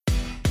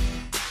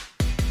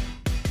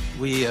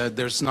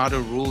There's not a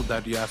rule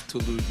that you have to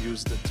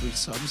use the 3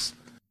 subs.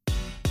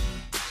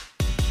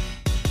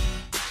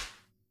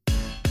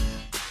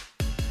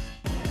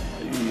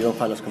 You don't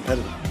find us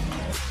competitive.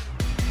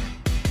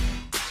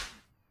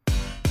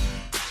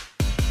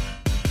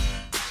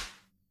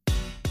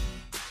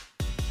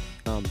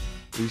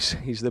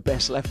 He's the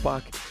best left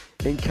back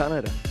in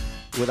Canada,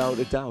 without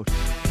a doubt.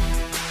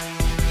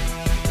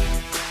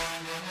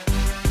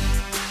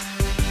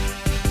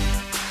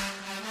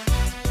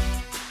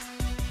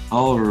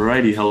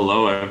 Alrighty,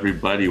 hello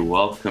everybody.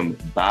 Welcome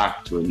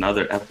back to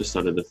another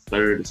episode of the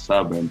Third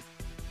Sub, and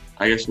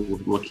I guess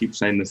we'll keep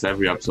saying this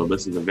every episode.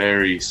 This is a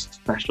very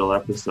special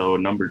episode,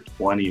 number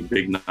 20,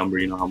 big number.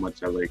 You know how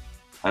much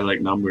I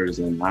like numbers,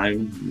 and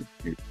I'm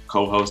your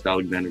co-host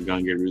Alexander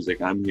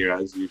Gunge-Ruzik. I'm here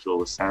as usual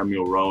with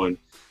Samuel Rowan,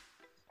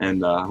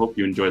 and I hope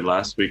you enjoyed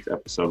last week's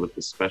episode with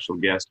the special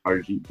guest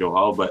Harjeet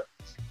Johal. But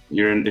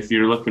if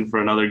you're looking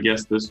for another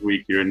guest this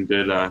week, you're in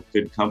good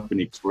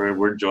company, because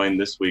we're joined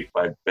this week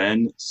by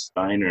Ben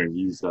Steiner.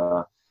 He's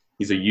a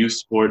youth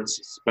sports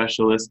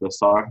specialist, a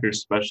soccer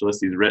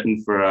specialist. He's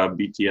written for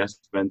BTS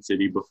Event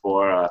City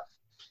before.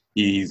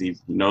 He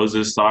knows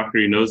his soccer,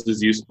 he knows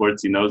his youth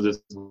sports, he knows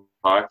his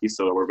hockey.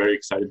 So we're very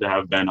excited to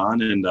have Ben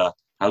on. And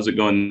how's it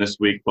going this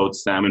week, both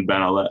Sam and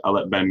Ben? I'll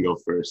let Ben go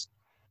first.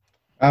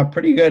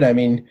 Pretty good. I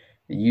mean,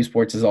 youth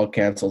sports is all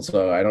canceled,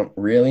 so I don't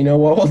really know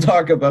what we'll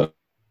talk about.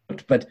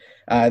 But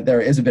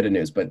there is a bit of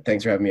news. But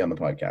thanks for having me on the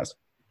podcast.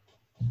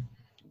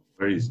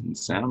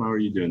 Sam, how are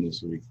you doing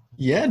this week?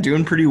 Yeah,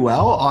 doing pretty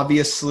well.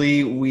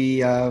 Obviously,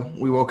 we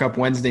woke up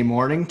Wednesday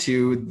morning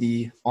to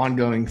the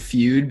ongoing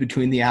feud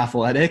between the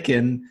Athletic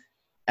and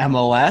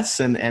MLS,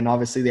 and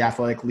obviously the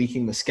Athletic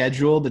leaking the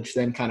schedule, which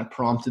then kind of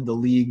prompted the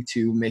league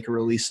to make a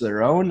release of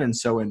their own. And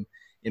so in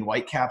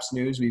Whitecaps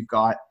news, we've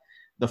got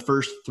the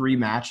first 3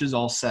 matches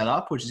all set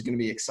up, which is going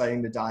to be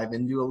exciting to dive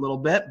into a little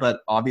bit. But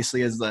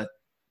obviously, as the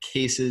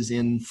cases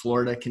in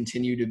Florida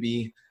continue to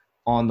be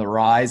on the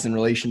rise in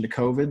relation to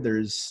COVID,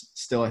 there's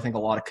still, I think, a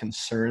lot of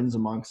concerns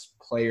amongst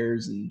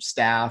players and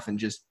staff and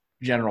just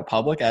general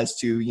public as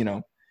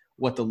to,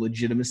 what the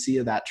legitimacy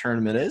of that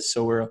tournament is.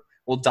 So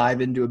we'll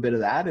dive into a bit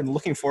of that, and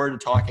looking forward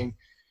to talking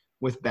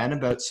with Ben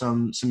about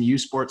some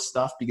youth sports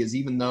stuff, because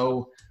even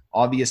though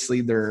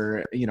obviously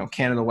they're,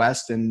 Canada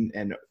West and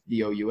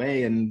the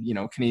OUA and,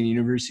 Canadian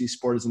University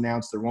Sport has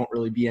announced there won't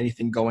really be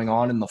anything going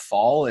on in the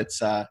fall.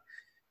 It's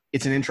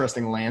an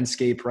interesting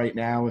landscape right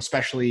now,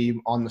 especially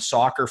on the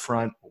soccer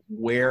front.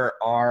 Where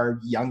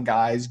are young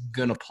guys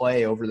going to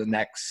play over the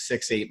next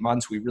 6-8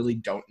 months? We really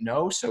don't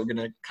know. So we're going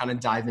to kind of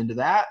dive into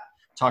that,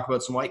 talk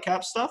about some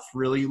Whitecaps stuff.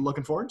 Really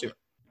looking forward to it.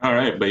 All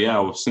right. But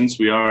yeah, since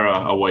we are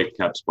a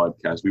Whitecaps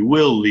podcast, we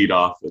will lead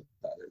off with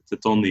that.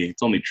 It's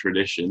only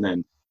tradition.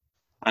 And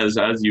as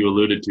you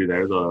alluded to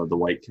there, the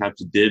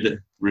Whitecaps did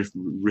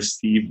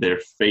receive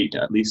their fate,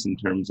 at least in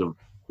terms of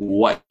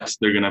what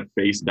they're going to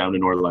face down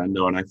in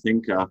Orlando. And I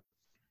think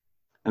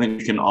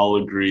we can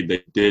all agree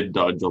they did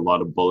dodge a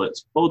lot of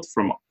bullets, both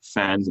from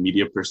fans and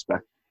media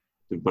perspective,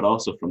 but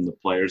also from the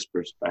players'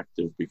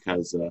 perspective,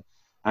 because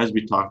as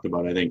we talked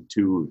about, I think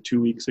two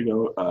weeks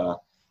ago,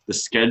 the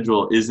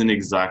schedule isn't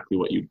exactly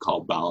what you'd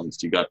call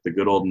balanced. You got the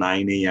good old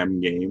 9 a.m.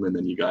 game, and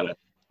then you got a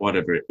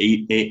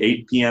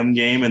 8 p.m.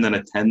 game, and then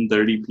a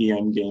 10:30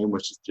 p.m. game,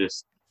 which is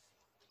just,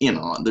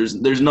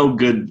 there's no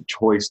good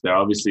choice there.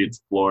 Obviously,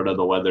 it's Florida.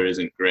 The weather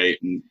isn't great.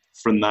 And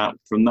from that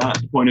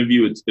point of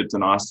view, it's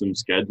an awesome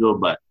schedule.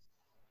 But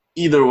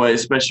either way,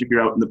 especially if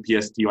you're out in the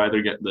PST, you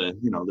either get the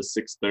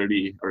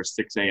 6:30 or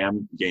 6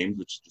 a.m. games,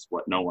 which is just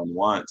what no one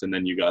wants. And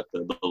then you got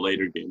the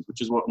later games,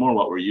 which is more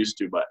what we're used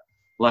to. But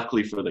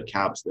luckily for the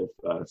Caps,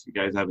 if you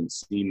guys haven't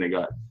seen, they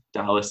got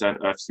Dallas at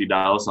FC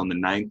Dallas on the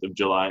 9th of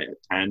July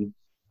at 10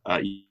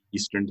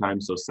 Eastern time,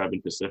 so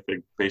 7 Pacific,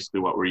 basically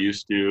what we're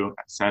used to.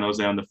 San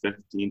Jose on the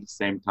 15th,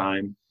 same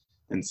time,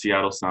 and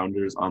Seattle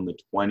Sounders on the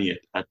 20th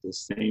at the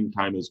same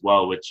time as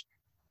well, which,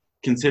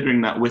 considering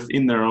that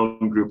within their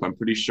own group, I'm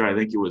pretty sure, I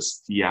think it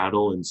was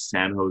Seattle and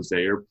San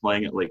Jose are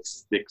playing at like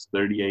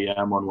 6:30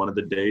 a.m. on one of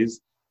the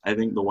days. I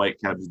think the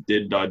Whitecaps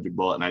did dodge a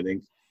bullet, and I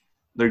think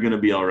they're going to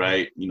be all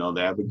right.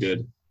 They have a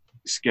good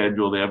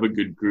schedule, they have a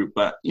good group,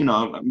 but,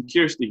 I'm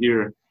curious to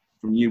hear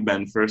from you,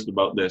 Ben, first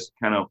about this.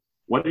 Kind of,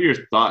 what are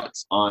your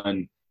thoughts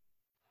on,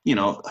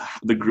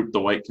 the group the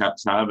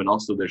Whitecaps have, and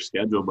also their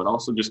schedule, but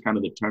also just kind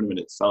of the tournament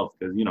itself?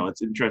 Because,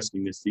 it's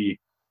interesting to see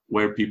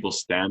where people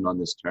stand on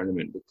this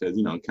tournament,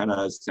 because, kind of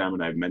as Sam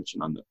and I have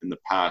mentioned in the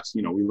past,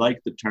 we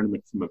like the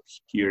tournament from a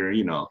pure,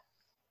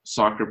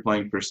 soccer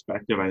playing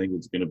perspective. I think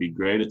it's going to be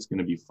great. It's going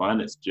to be fun.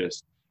 It's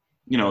just,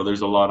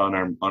 there's a lot on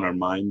our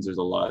minds. There's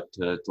a lot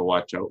to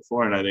watch out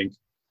for. And I think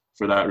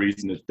for that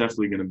reason, it's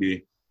definitely going to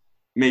be,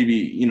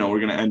 maybe, we're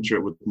going to enter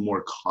it with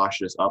more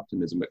cautious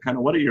optimism. But kind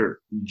of, what are your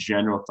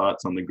general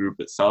thoughts on the group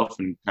itself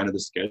and kind of the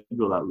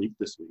schedule that leaked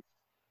this week?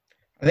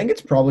 I think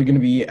it's probably going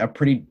to be a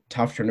pretty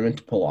tough tournament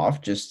to pull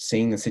off, just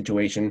seeing the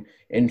situation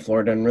in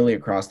Florida and really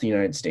across the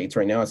United States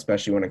right now,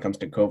 especially when it comes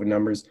to COVID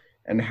numbers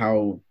and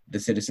how the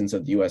citizens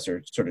of the U.S.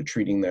 are sort of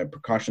treating the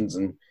precautions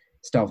and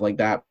stuff like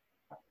that.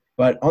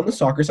 But on the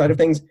soccer side of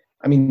things,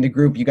 I mean, the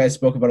group, you guys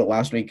spoke about it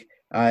last week.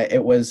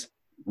 It was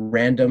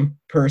random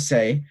per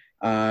se.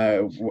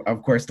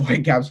 Of course, the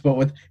Whitecaps split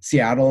with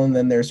Seattle and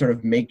then their sort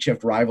of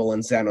makeshift rival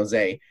in San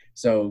Jose.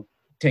 So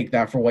take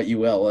that for what you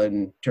will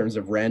in terms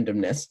of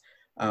randomness.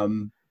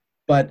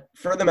 But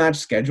for the match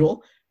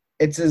schedule,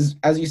 it's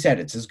as you said,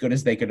 it's as good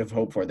as they could have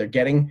hoped for. They're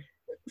getting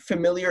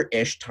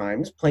familiar-ish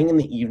times, playing in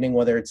the evening,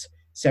 whether it's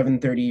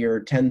 7:30 or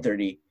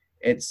 10:30.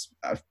 It's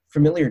a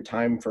familiar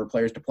time for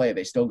players to play.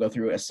 They still go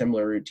through a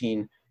similar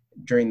routine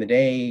during the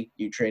day.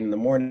 You train in the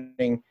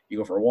morning, you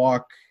go for a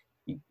walk,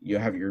 you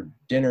have your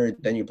dinner,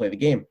 then you play the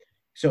game.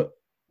 So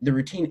the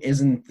routine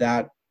isn't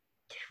that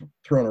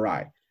thrown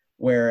awry.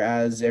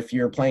 Whereas if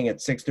you're playing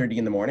at 6:30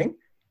 in the morning,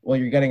 well,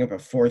 you're getting up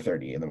at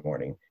 4:30 in the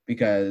morning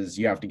because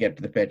you have to get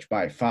to the pitch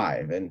by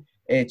 5. And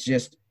it's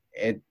just,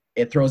 it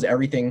throws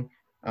everything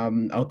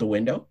out the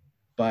window.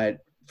 But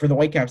for the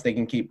Whitecaps, they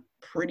can keep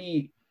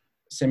pretty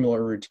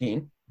similar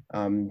routine.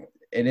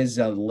 It is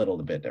a little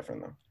bit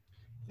different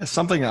though.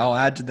 Something I'll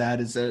add to that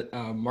is that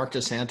Mark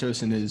Dos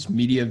Santos in his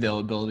media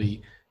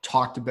availability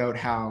talked about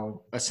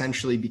how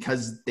essentially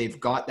because they've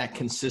got that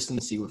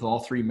consistency with all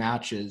 3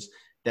 matches,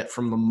 that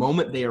from the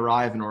moment they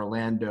arrive in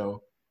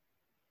Orlando,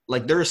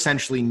 like they're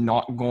essentially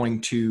not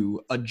going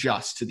to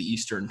adjust to the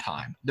Eastern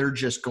time. They're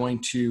just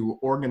going to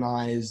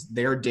organize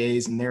their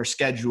days and their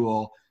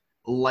schedule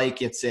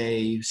like it's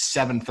a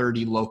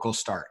 7:30 local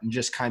start, and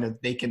just kind of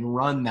they can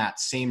run that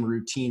same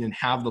routine and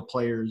have the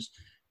players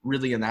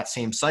really in that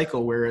same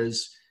cycle.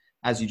 Whereas,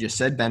 as you just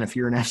said, Ben, if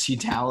you're an FC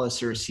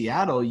Dallas or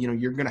Seattle,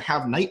 you're going to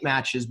have night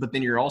matches, but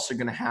then you're also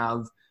going to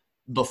have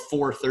the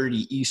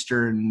 4:30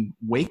 Eastern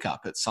wake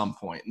up at some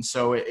point. And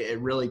so it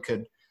really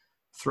could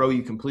throw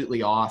you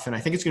completely off. And I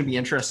think it's going to be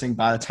interesting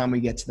by the time we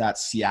get to that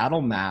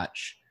Seattle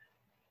match,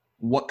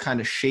 what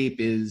kind of shape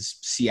is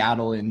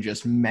Seattle in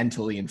just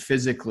mentally and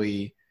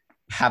physically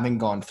having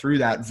gone through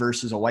that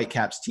versus a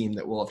Whitecaps team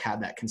that will have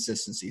had that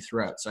consistency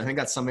throughout. So I think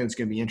that's something that's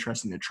going to be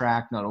interesting to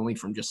track, not only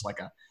from just like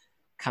a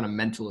kind of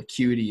mental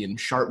acuity and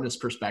sharpness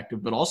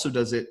perspective, but also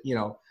does it,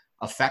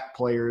 affect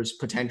players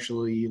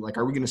potentially? Like,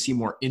 are we going to see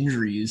more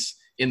injuries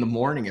in the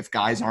morning if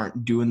guys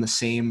aren't doing the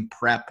same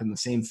prep and the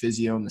same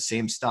physio and the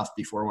same stuff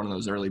before one of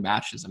those early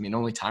matches? I mean,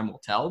 only time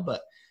will tell, but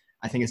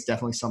I think it's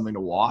definitely something to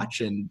watch.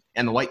 And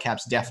the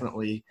Whitecaps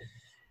definitely,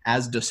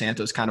 as Dos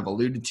Santos kind of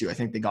alluded to, I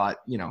think they got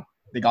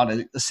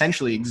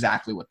essentially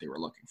exactly what they were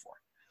looking for.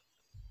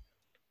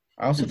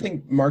 I also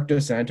think Mark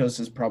Dos Santos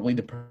is probably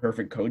the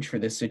perfect coach for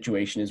this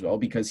situation as well,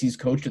 because he's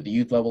coached at the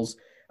youth levels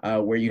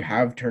where you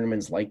have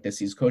tournaments like this.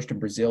 He's coached in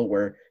Brazil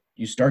where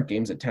you start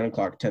games at 10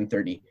 o'clock,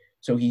 10:30.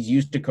 So he's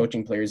used to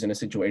coaching players in a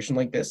situation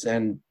like this,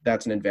 and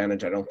that's an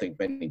advantage I don't think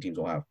many teams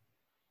will have.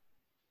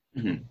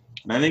 Mm-hmm.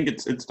 And I think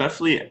it's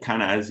definitely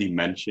kind of, as he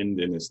mentioned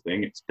in his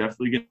thing, it's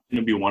definitely going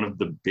to be one of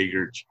the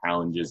bigger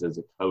challenges as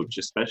a coach,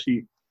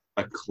 especially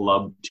a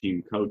club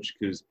team coach,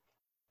 because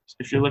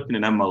if you're looking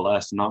at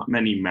MLS, not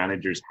many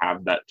managers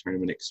have that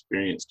tournament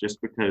experience,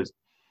 just because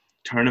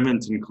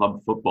tournaments in club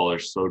football are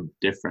so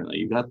different. Like,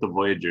 you got the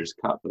Voyageurs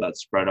Cup, but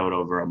that's spread out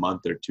over a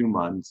month or 2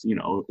 months.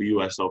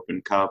 US Open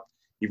Cup,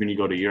 even you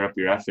go to Europe,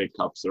 your FA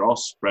Cups, they're all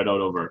spread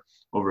out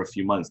over a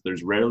few months.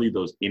 There's rarely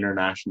those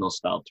international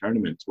style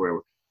tournaments where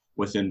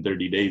within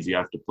 30 days you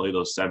have to play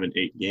those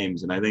 7-8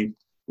 games. And I think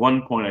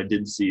one point I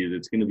did see is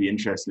it's going to be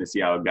interesting to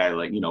see how a guy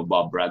like,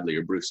 Bob Bradley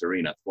or Bruce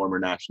Arena, former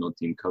national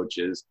team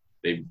coaches,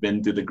 they've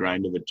been through the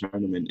grind of a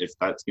tournament, if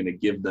that's going to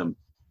give them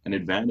an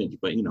advantage.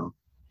 But,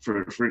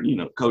 for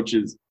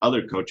coaches,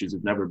 other coaches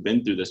who've never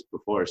been through this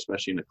before,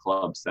 especially in a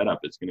club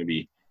setup, it's going to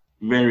be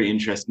very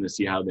interesting to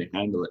see how they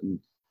handle it. And,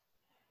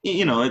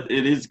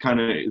 it is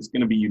it's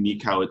going to be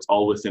unique how it's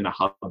all within a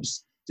hub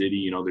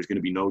city. There's going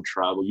to be no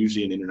travel.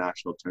 Usually in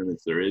international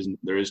tournaments, there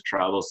is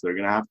travel. So they're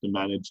going to have to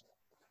manage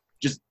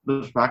just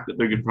the fact that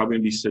they're going to probably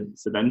be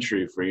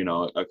sedentary for,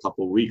 a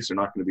couple of weeks. They're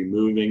not going to be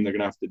moving. They're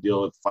going to have to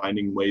deal with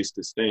finding ways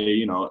to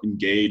stay,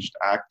 engaged,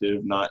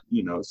 active, not,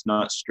 it's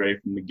not stray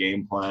from the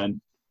game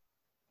plan.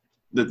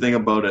 The thing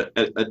about a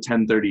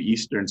 10:30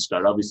 Eastern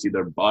start, obviously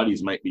their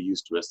bodies might be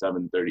used to a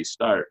 7:30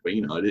 start, but,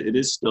 it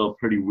is still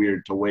pretty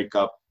weird to wake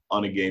up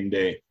on a game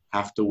day,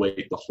 have to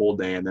wait the whole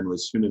day, and then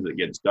as soon as it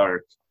gets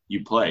dark,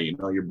 you play.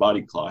 Your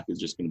body clock is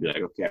just going to be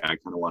like, okay, I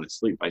kind of want to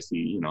sleep. I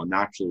see,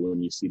 naturally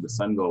when you see the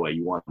sun go away,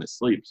 you want to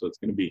sleep. So it's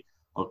going to be,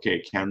 okay,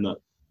 can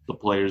the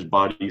players'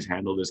 bodies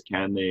handle this?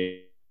 Can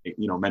they,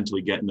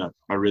 mentally get in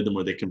a rhythm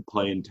where they can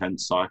play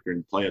intense soccer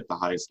and play at the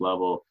highest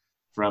level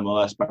for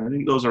MLS? But I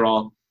think those are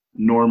all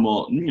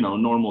normal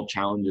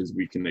challenges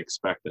we can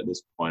expect at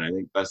this point. I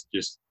think that's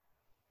just,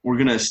 we're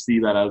going to see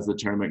that as the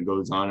tournament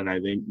goes on. And I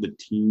think the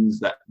teams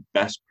that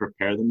best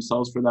prepare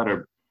themselves for that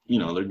are,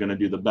 they're going to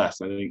do the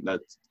best. I think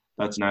that's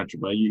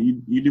natural. But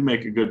you do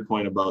make a good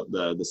point about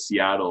the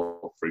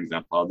Seattle, for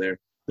example, how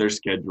their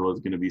schedule is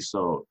going to be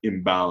so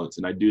imbalanced.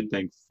 And I do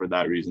think for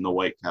that reason, the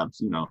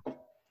Whitecaps,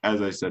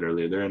 as I said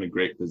earlier, they're in a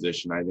great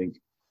position. I think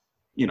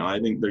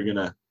they're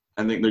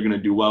going to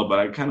do well, but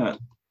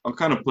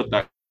I'll put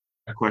that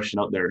question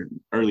out there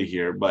early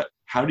here, but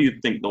how do you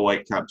think the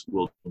Whitecaps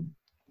will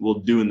will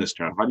do in this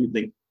tournament? How do you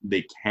think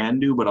they can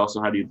do, but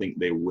also how do you think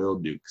they will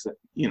do? Because,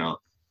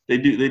 they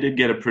did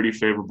get a pretty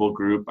favorable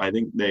group. I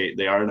think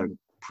they are in a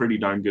pretty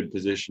darn good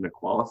position to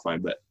qualify,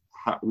 but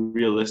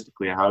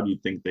realistically, how do you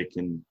think they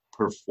can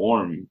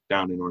perform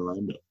down in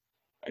Orlando?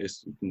 I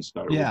guess you can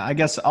start. Yeah, I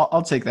guess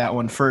I'll take that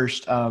one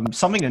first.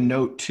 Something to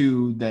note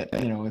too that,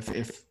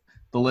 if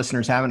the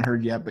listeners haven't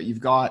heard yet, but you've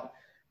got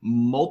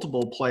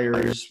multiple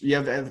players. You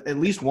have at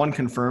least one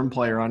confirmed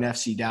player on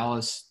FC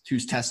Dallas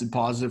who's tested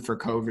positive for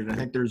COVID. I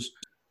think there's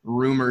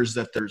rumors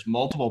that there's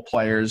multiple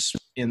players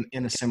in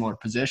a similar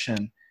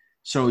position.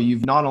 So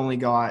you've not only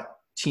got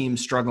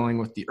teams struggling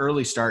with the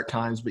early start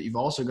times, but you've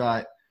also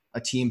got a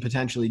team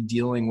potentially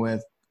dealing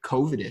with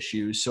COVID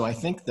issues. So I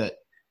think that,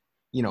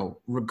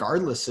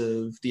 regardless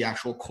of the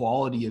actual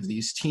quality of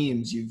these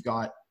teams, you've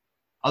got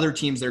other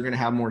teams that are going to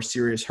have more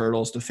serious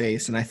hurdles to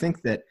face. And I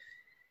think that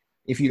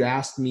if you'd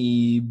asked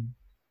me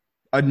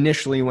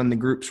initially when the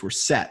groups were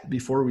set,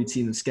 before we'd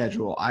seen the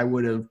schedule, I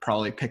would have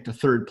probably picked a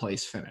third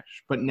place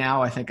finish. But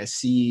now I think I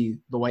see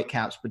the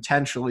Whitecaps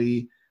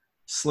potentially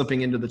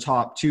slipping into the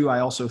top two. I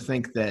also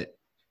think that,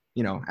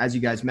 as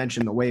you guys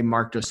mentioned, the way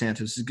Marc Dos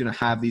Santos is going to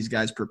have these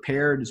guys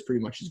prepared is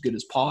pretty much as good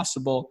as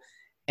possible.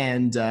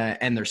 And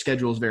their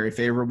schedule is very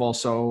favorable.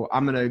 So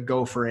I'm going to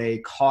go for a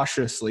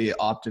cautiously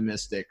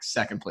optimistic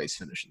second place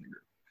finish in the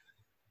group.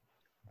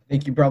 I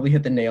think you probably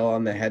hit the nail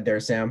on the head there,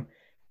 Sam.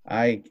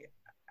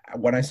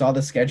 When I saw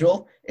the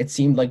schedule, it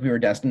seemed like we were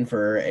destined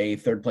for a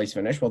third place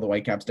finish, while the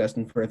Whitecaps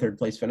destined for a third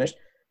place finish.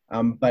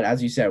 But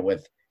as you said,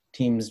 with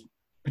teams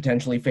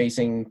potentially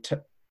facing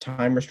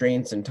time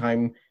restraints and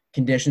time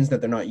conditions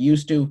that they're not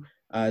used to,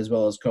 as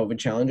well as COVID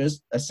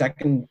challenges, a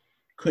second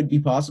could be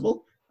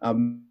possible.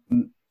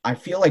 I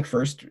feel like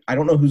first, I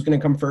don't know who's going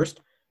to come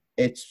first.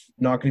 It's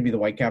not going to be the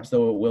Whitecaps,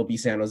 though. It will be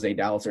San Jose,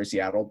 Dallas, or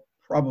Seattle.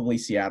 Probably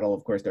Seattle.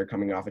 Of course, they're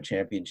coming off a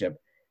championship.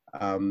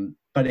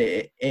 But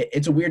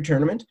it's a weird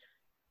tournament,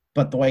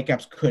 but the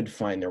Whitecaps could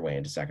find their way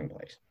into second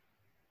place.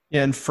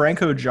 Yeah, and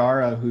Franco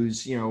Jara,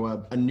 who's,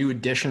 a new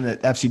addition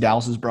that FC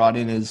Dallas has brought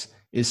in, is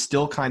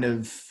still kind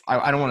of,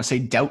 I don't want to say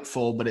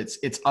doubtful, but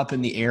it's up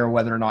in the air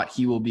whether or not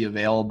he will be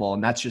available.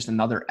 And that's just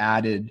another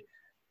added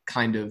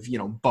kind of,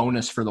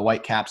 bonus for the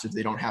Whitecaps if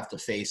they don't have to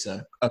face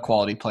a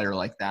quality player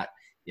like that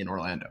in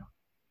Orlando.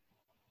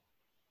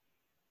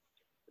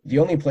 The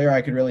only player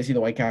I could really see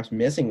the Whitecaps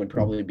missing would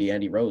probably be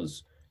Andy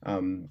Rose.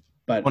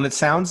 But when it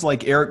sounds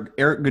like Eric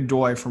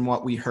Godoy, from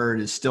what we heard,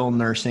 is still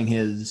nursing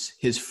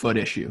his foot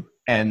issue.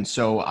 And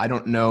so I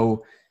don't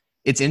know.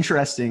 It's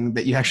interesting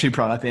that you actually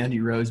brought up Andy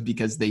Rose,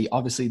 because they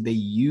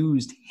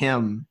used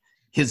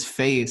his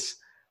face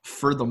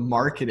for the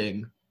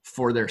marketing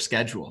for their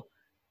schedule.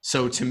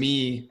 So to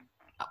me,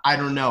 I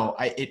don't know.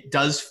 It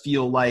does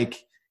feel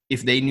like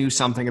if they knew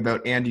something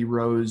about Andy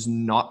Rose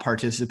not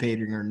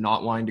participating or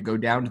not wanting to go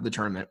down to the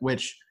tournament,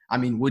 which,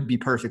 would be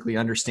perfectly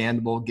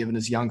understandable given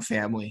his young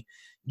family,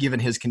 given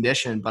his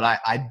condition. But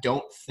I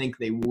don't think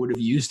they would have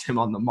used him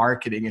on the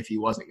marketing if he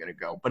wasn't going to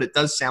go. But it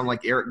does sound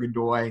like Eric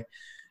Godoy,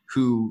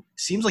 who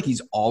seems like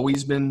he's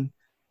always been,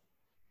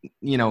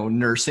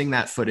 nursing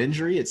that foot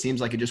injury. It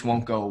seems like it just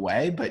won't go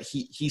away, but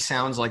he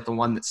sounds like the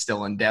one that's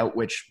still in doubt,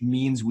 which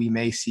means we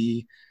may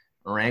see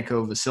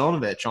Ranko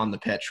Vasiljevic on the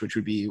pitch, which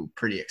would be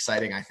pretty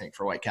exciting, I think,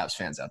 for Whitecaps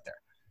fans out there.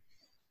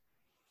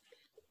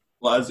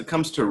 Well, as it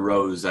comes to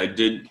Rose,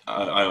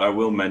 I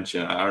will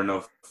mention, I don't know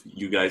if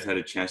you guys had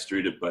a chance to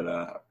read it,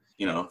 but,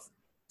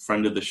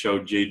 friend of the show,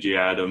 JJ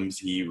Adams,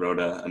 he wrote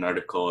an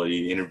article.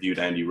 He interviewed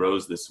Andy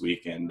Rose this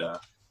week, and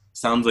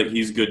sounds like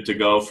he's good to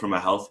go from a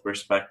health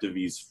perspective.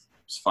 He's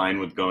fine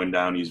with going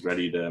down. He's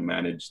ready to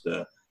manage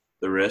the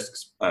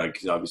risks,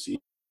 because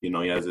obviously, he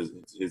has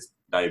his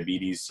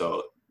diabetes,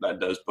 so that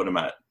does put him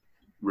at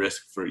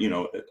risk for,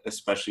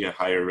 especially a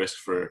higher risk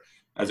for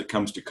as it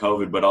comes to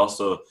COVID. But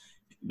also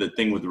the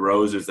thing with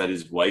Rose is that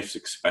his wife's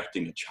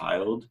expecting a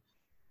child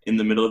in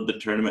the middle of the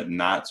tournament,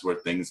 and that's where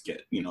things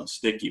get,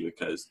 sticky,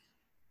 because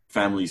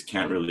families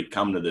can't really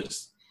come to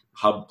this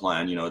hub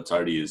plan. It's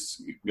already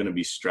is going to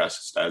be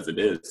stressed as it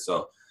is.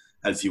 So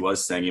as he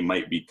was saying, it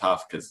might be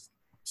tough because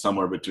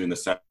somewhere between the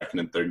second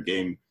and third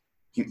game,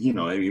 he's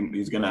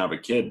going to have a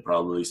kid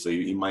probably. So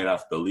he might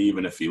have to leave.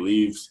 And if he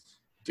leaves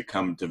to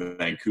come to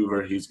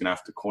Vancouver, he's going to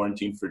have to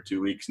quarantine for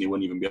 2 weeks, and he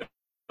wouldn't even be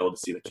able to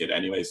see the kid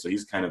anyway. So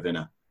he's kind of in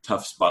a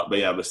tough spot. But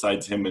yeah,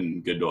 besides him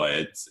and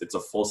Godoy, it's a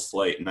full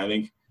slate. And I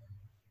think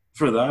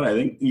for that, I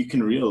think you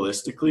can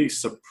realistically,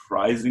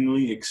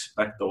 surprisingly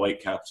expect the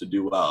Whitecaps to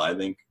do well. I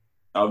think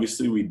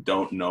obviously we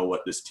don't know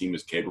what this team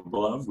is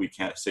capable of. We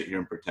can't sit here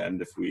and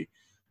pretend if we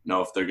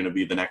know if they're going to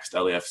be the next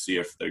LAFC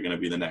or if they're going to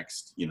be the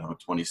next,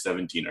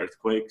 2017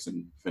 Earthquakes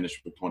and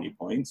finish with 20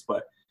 points.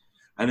 But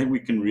I think we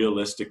can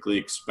realistically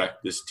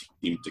expect this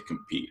team to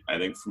compete. I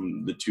think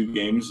from the two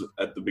games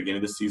at the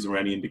beginning of the season were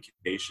any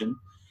indication,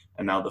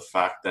 and now the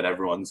fact that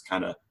everyone's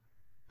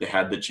they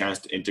had the chance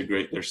to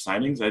integrate their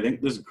signings, I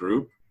think this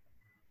group,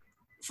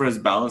 for as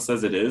balanced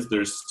as it is,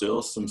 there's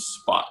still some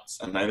spots.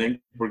 And I think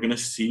we're going to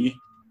see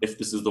if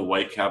this is the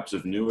Whitecaps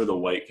of new or the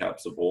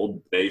Whitecaps of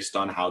old based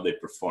on how they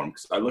perform.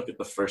 Because I look at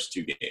the first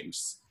two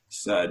games,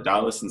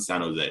 Dallas and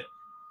San Jose.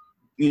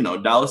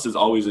 Dallas is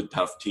always a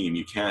tough team.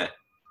 You can't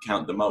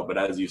count them out. But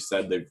as you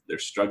said, they're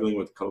struggling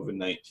with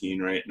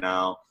COVID-19 right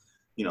now.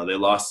 They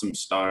lost some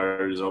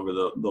stars over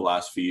the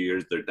last few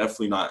years. They're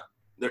definitely not.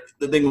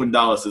 The thing with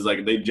Dallas is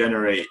like they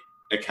generate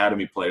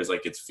academy players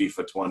like it's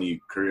FIFA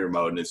 20 career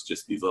mode, and it's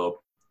just these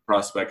little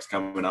prospects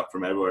coming up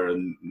from everywhere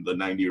and the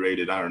 90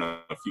 rated. I don't know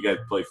if you guys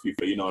play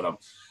FIFA, you know what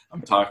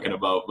I'm talking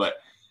about. But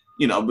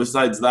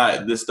besides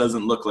that, this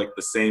doesn't look like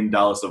the same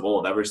Dallas of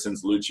old. Ever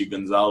since Luchi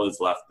Gonzalez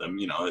left them,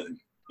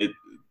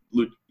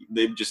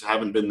 they just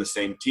haven't been the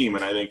same team.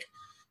 And I think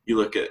you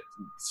look at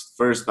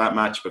first that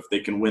matchup, if they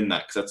can win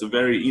that, because that's a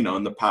very,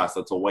 in the past,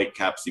 that's a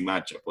Whitecapsy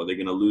matchup. Are they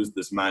going to lose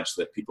this match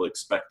that people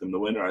expect them to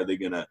win, or are they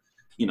going to,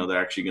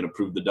 they're actually going to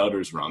prove the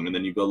doubters wrong? And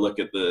then you go look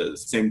at the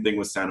same thing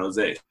with San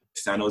Jose.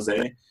 San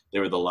Jose, they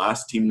were the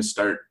last team to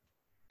start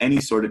any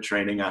sort of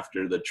training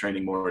after the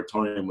training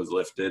moratorium was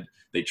lifted.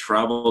 They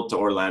traveled to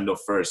Orlando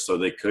first so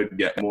they could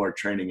get more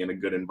training in a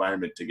good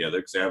environment together,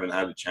 because they haven't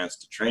had a chance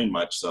to train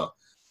much. So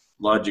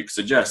logic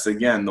suggests,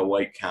 again, the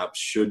Whitecaps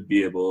should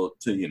be able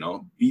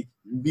to,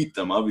 beat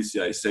them.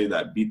 Obviously, I say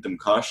that, beat them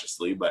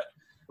cautiously, but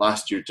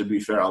last year, to be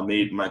fair,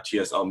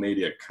 Matias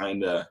Almeida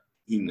kind of,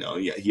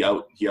 he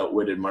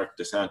outwitted Mark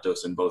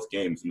DeSantos in both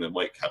games, and the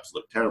Whitecaps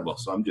looked terrible.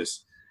 So I'm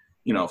just,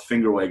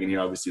 finger wagging here.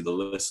 Obviously, the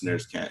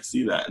listeners can't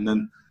see that. And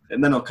then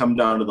it'll come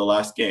down to the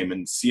last game.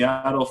 And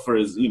Seattle, for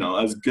as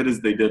good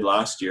as they did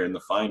last year in the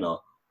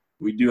final,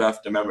 we do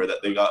have to remember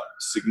that they got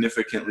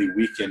significantly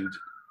weakened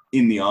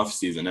in the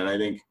offseason. And I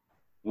think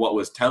what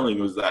was telling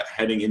was that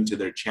heading into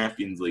their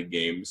Champions League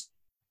games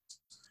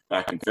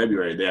back in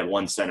February, they had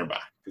one center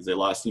back because they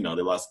lost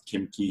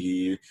Kim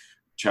Keehee,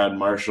 Chad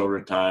Marshall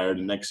retired,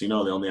 and next thing you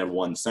know, they only have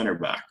one center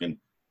back. And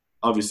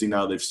obviously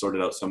now they've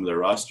sorted out some of their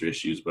roster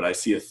issues, but I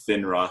see a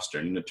thin roster.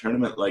 And in a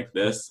tournament like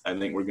this, I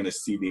think we're going to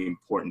see the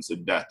importance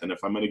of depth. And if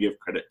I'm going to give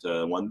credit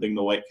to one thing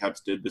the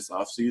Whitecaps did this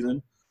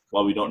offseason,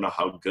 while we don't know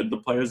how good the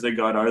players they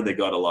got are, they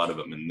got a lot of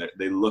them, and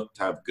they look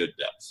to have good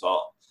depth. So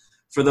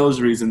for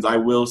those reasons, I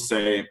will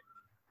say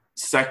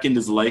second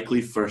is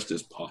likely, first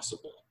is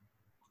possible.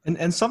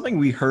 And something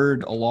we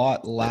heard a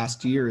lot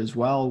last year as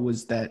well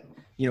was that,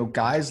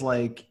 guys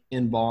like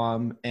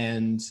Inbaum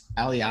and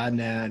Ali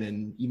Adnan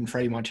and even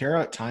Freddie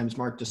Montero at times,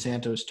 Mark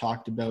DeSantos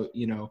talked about,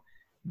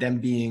 them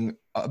being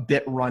a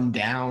bit run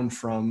down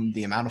from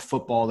the amount of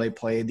football they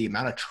played, the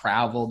amount of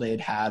travel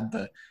they'd had,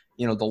 the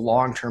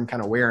long-term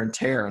kind of wear and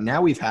tear. And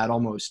now we've had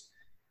almost,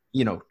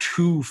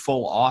 2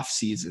 full off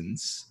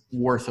seasons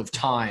worth of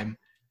time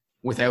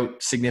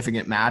without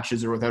significant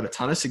matches or without a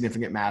ton of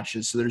significant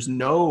matches. So there's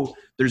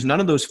none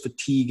of those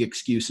fatigue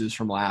excuses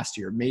from last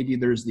year. Maybe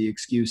there's the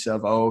excuse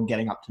of,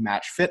 getting up to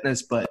match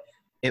fitness, but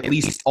at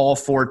least all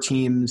 4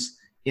 teams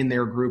in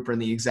their group are in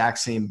the exact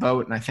same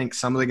boat. And I think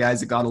some of the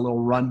guys that got a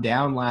little run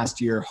down last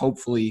year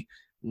hopefully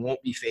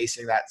won't be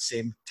facing that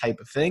same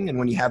type of thing. And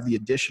when you have the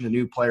addition of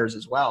new players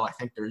as well, I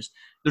think there's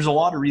a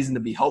lot of reason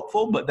to be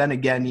hopeful. But then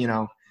again,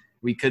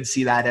 we could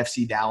see that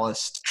FC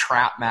Dallas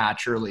trap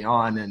match early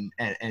on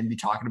and be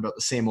talking about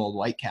the same old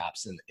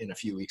Whitecaps in a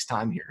few weeks'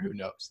 time here. Who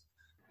knows?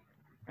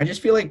 I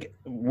just feel like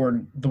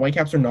the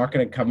Whitecaps are not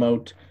going to come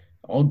out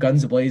all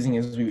guns blazing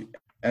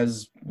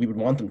as we would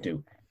want them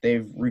to.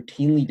 They've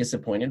routinely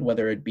disappointed,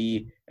 whether it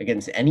be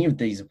against any of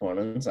these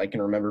opponents. I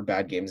can remember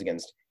bad games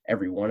against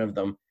every one of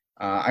them.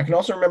 I can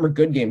also remember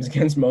good games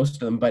against most of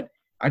them, but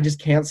I just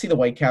can't see the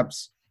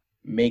Whitecaps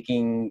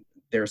making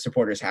their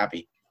supporters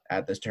happy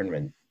at this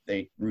tournament.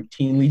 They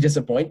routinely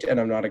disappoint, and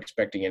I'm not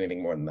expecting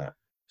anything more than that.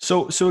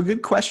 So a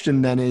good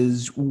question then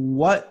is,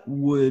 what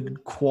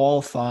would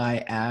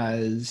qualify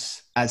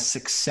as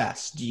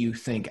success, do you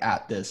think,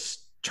 at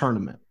this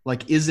tournament?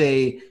 Like, is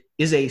a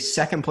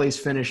second place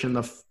finish in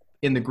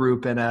the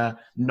group and a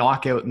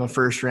knockout in the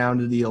first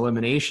round of the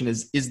elimination,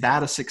 is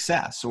that a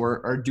success,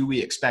 or do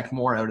we expect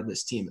more out of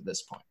this team at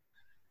this point?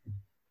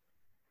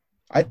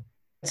 I'd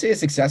say a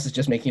success is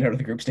just making it out of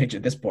the group stage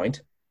at this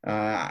point.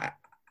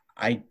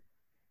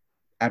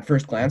 At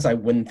first glance, I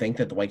wouldn't think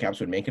that the Whitecaps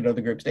would make it out of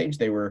the group stage.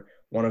 They were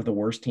one of the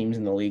worst teams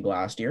in the league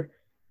last year.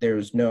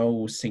 There's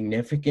no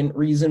significant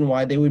reason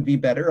why they would be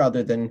better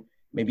other than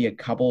maybe a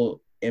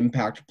couple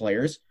impact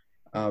players.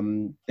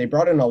 They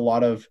brought in a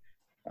lot of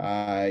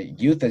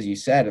youth, as you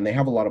said, and they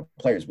have a lot of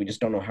players. We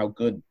just don't know how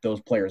good those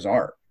players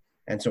are.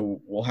 And so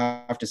we'll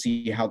have to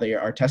see how they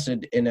are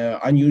tested in an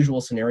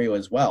unusual scenario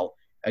as well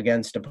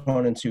against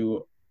opponents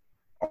who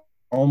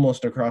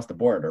almost across the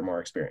board are more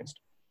experienced.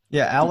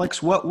 Yeah,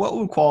 Alex, what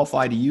would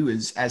qualify to you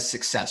as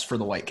success for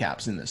the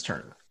Whitecaps in this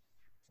tournament?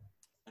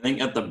 I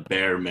think at the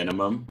bare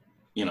minimum,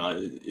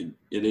 it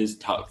is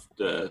tough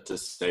to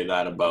say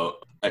that about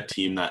a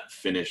team that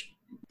finished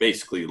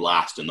basically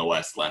last in the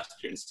West last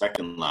year and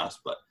second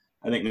last. But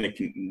I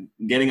think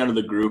getting out of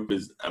the group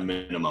is a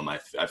minimum,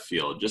 I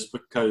feel, just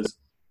because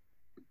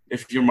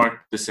if you're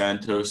Mark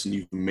DeSantos and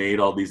you've made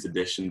all these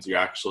additions, you're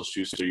Axel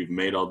Schuster, you've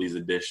made all these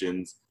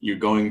additions, you're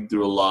going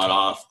through a lot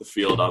off the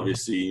field,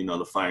 obviously,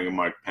 the firing of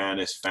Mark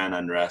Panis, fan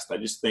unrest. I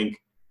just think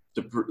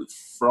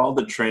for all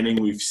the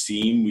training we've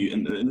seen,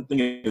 and the thing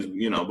is,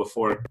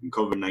 before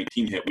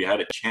COVID-19 hit, we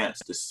had a chance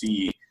to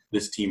see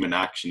this team in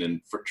action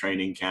and for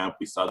training camp.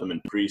 We saw them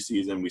in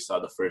preseason. We saw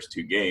the first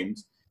 2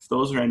 games. If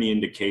those are any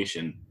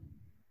indication,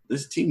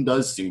 this team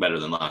does seem better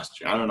than last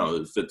year. I don't know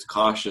if it's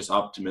cautious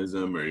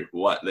optimism or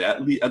what.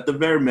 At the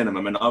very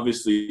minimum, and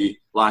obviously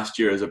last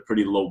year is a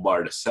pretty low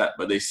bar to set,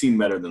 but they seem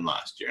better than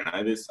last year. And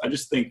I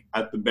just think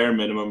at the bare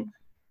minimum,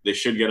 they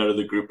should get out of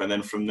the group, and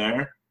then from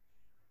there,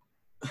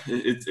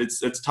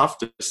 it's tough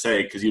to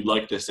say because you'd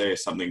like to say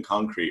something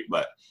concrete,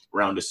 but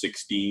round of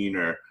 16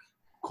 or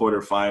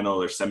quarterfinal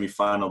or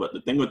semifinal. But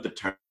the thing with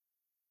the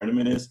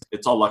tournament is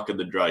it's all luck of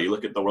the draw. You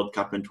look at the World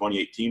Cup in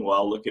 2018.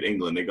 Well, look at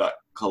England. They got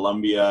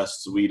Colombia,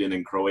 Sweden,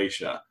 and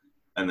Croatia,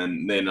 and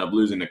then they ended up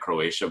losing to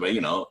Croatia. But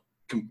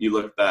you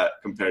look at that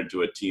compared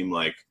to a team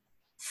like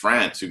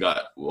France, who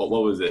got what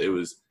was it? It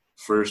was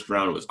first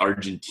round was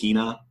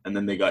Argentina, and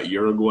then they got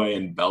Uruguay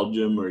and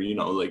Belgium, or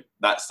like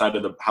that side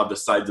of how the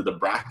sides of the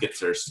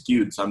brackets are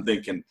skewed. So I'm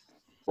thinking,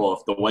 well,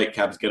 if the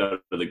Whitecaps get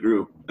out of the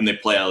group and they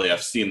play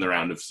LAFC in the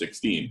round of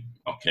 16,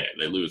 okay,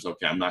 they lose.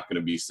 Okay, I'm not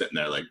going to be sitting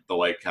there like the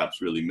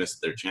Whitecaps really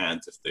missed their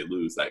chance if they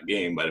lose that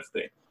game. But if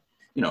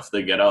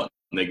they get out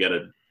and they get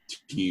a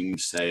team,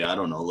 say, I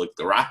don't know, like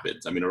the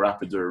Rapids. I mean, the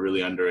Rapids are a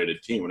really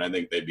underrated team, and I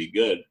think they'd be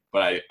good.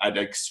 But I'd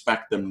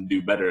expect them to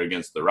do better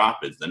against the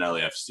Rapids than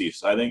LAFC.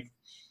 So I think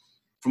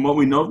from what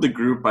we know of the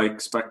group, I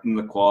expect them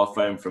to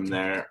qualify, and from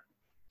there,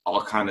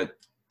 I'll kind of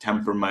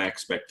temper my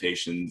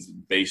expectations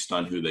based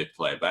on who they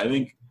play. But I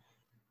think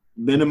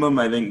minimum,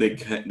 I think they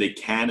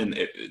can and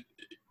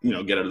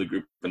get out of the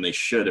group, and they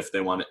should if they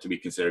want it to be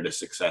considered a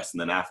success.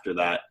 And then after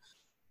that,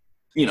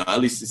 at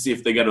least to see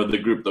if they get out of the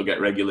group, they'll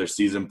get regular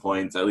season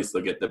points. At least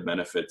they'll get the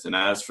benefits. And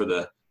as for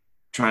the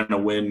trying to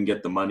win,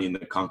 get the money in the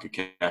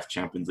CONCACAF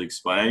Champions League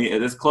spot,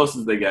 as close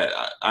as they get,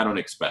 I don't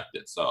expect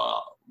it.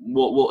 So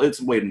we'll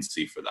it's wait and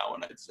see for that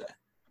one, I'd say.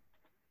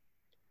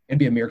 It'd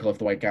be a miracle if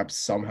the Whitecaps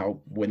somehow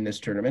win this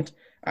tournament.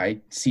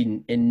 I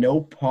see in no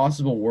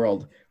possible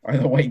world are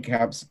the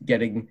Whitecaps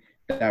getting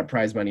that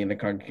prize money in the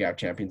CONCACAF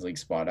Champions League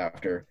spot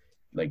after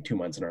like 2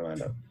 months in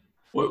Orlando.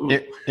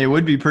 It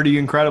would be pretty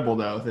incredible,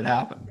 though, if it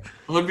happened.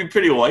 It would be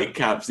pretty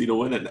Whitecaps,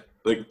 win it.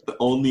 Like the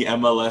only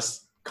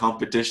MLS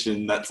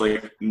competition that's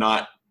like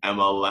not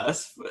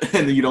MLS,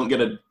 and you don't get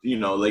you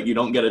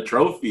don't get a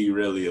trophy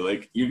really.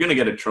 Like you're gonna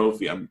get a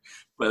trophy,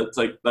 but it's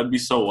like that'd be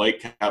so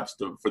Whitecaps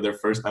for their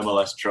first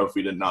MLS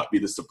trophy to not be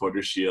the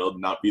Supporter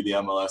Shield, not be the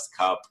MLS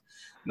Cup,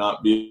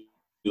 not be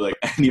like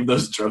any of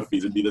those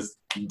trophies. It'd be this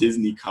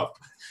Disney Cup,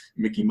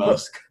 Mickey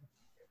Mouse.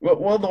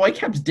 Well, the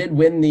Whitecaps did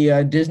win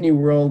the Disney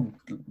World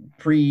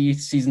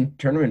preseason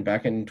tournament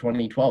back in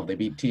 2012. They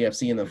beat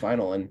TFC in the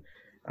final, and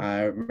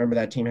I remember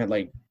that team had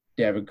like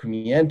David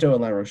Kumiento,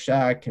 Alain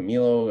Rochat,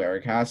 Camilo,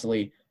 Eric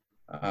Hassely,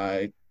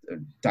 Daigo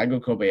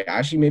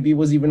Kobayashi maybe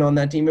was even on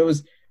that team. It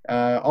was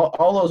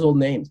all those old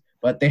names.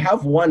 But they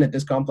have won at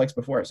this complex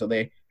before, so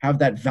they have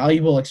that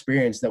valuable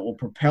experience that will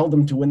propel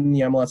them to win the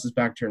MLS's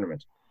back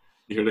tournament.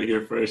 You heard it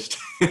here first.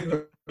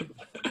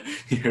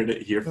 You heard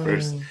it here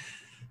first.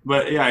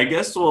 But yeah, I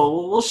guess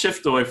we'll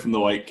shift away from the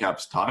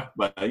Whitecaps talk.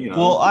 But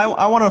well,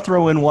 I want to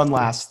throw in one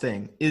last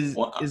thing.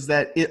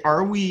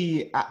 Are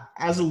we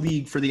as a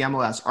league for the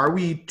MLS? Are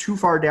we too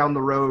far down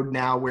the road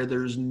now where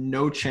there's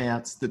no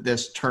chance that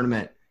this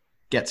tournament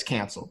gets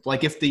canceled?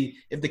 Like if the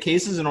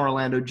cases in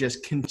Orlando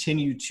just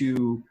continue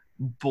to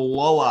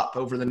blow up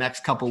over the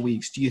next couple of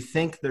weeks, do you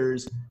think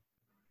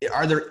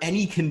are there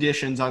any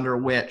conditions under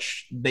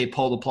which they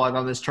pull the plug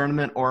on this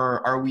tournament,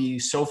 or are we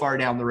so far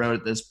down the road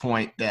at this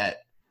point that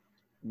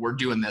we're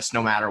doing this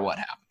no matter what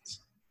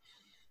happens?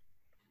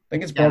 I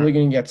think it's probably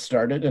going to get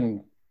started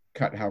and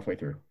cut halfway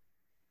through.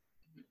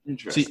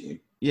 Interesting.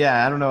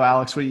 I don't know,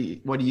 Alex.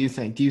 What do you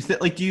think? Do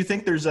you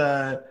think there's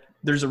a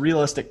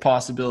realistic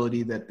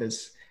possibility that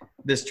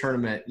this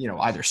tournament,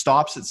 either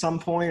stops at some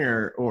point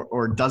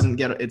or doesn't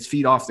get its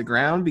feet off the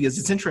ground? Because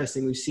it's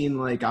interesting. We've seen,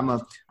 like, I'm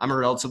a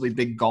relatively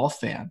big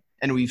golf fan,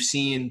 and we've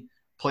seen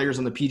players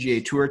on the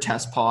PGA Tour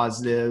test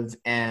positive,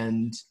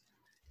 and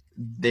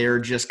they're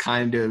just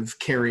kind of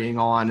carrying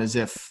on as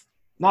if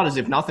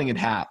nothing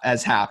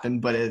has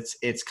happened, but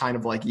it's kind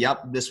of like,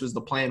 yep, this was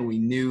the plan. We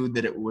knew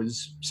that it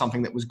was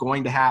something that was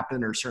going to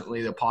happen, or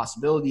certainly the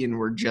possibility, and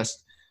we're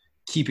just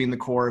keeping the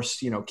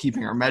course,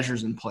 keeping our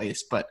measures in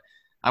place. But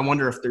I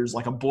wonder if there's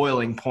like a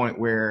boiling point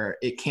where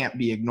it can't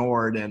be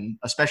ignored, and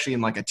especially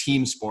in like a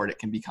team sport, it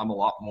can become a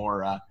lot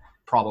more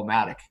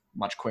problematic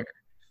much quicker.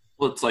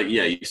 Well, it's like,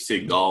 yeah, you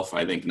see golf,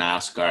 I think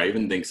NASCAR, I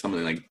even think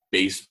something like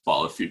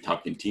baseball, if you're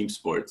talking team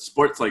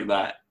sports like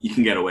that, you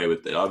can get away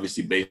with it.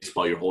 Obviously,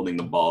 baseball, you're holding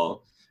the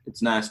ball.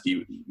 It's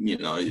nasty,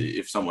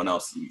 if someone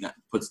else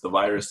puts the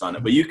virus on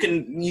it. But you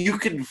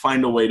can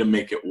find a way to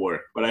make it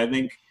work. But I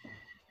think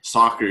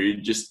soccer,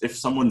 if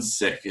someone's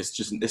sick, it's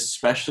just,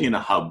 especially in a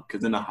hub,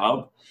 because in a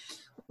hub,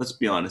 let's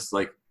be honest,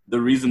 like the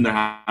reason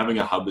they're having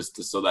a hub is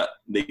so that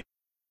they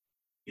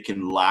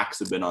can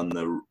lax a bit on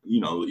the,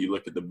 you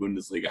look at the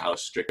Bundesliga, how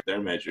strict their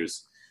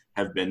measures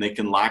have been. They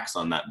can lax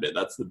on that bit.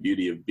 That's the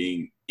beauty of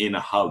being in a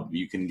hub.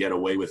 You can get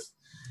away with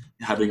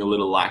having a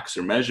little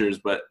laxer measures,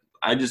 but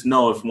I just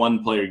know if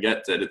one player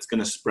gets it, it's going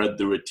to spread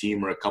through a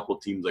team or a couple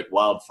teams like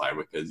wildfire,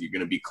 because you're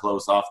going to be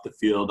close off the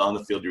field. On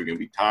the field, you're going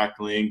to be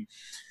tackling.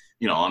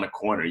 On a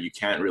corner, you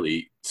can't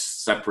really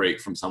separate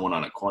from someone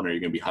on a corner. You're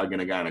going to be hugging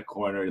a guy on a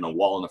corner,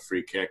 wall and a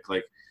free kick.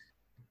 Like,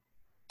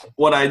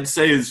 what I'd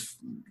say is,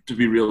 to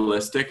be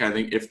realistic, I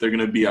think if they're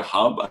going to be a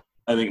hub,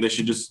 I think they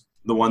should just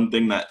 – the one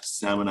thing that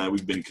Sam and I,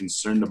 we've been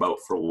concerned about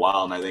for a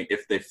while, and I think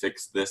if they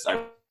fix this,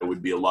 I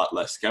would be a lot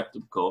less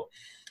skeptical,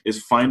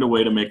 is find a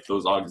way to make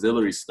those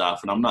auxiliary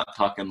staff. And I'm not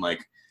talking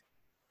like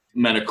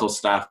medical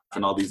staff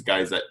and all these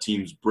guys that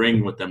teams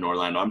bring with them to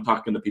Orlando. I'm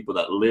talking the people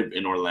that live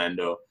in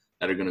Orlando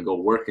that are going to go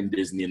work in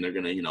Disney, and they're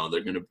going to,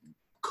 they're going to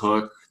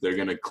cook, they're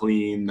going to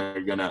clean,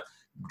 they're going to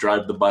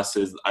drive the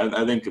buses.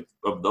 I think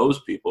of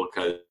those people,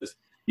 because,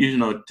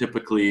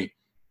 typically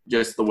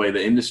just the way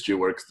the industry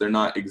works, they're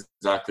not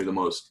exactly the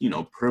most,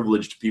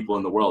 privileged people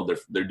in the world.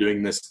 They're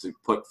doing this to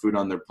put food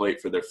on their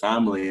plate for their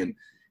family. And,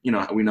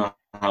 we know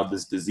how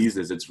this disease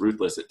is. It's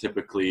ruthless. It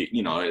typically,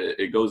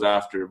 it goes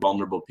after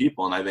vulnerable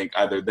people. And I think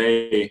either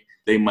they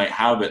might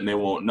have it and they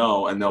won't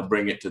know, and they'll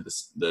bring it to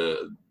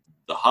the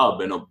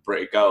hub, and it'll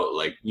break out,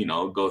 like,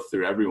 go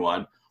through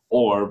everyone,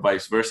 or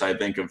vice versa. I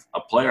think if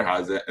a player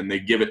has it and they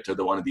give it to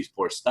one of these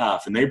poor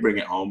staff and they bring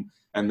it home,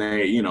 and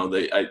they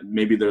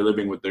maybe they're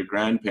living with their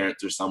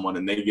grandparents or someone,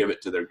 and they give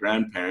it to their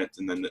grandparents,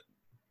 and then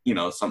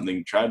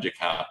something tragic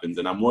happens.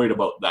 And I'm worried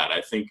about that.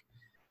 I think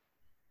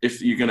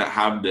if you're going to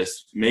have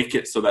this, make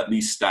it so that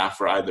these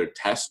staff are either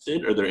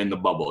tested or they're in the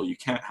bubble. You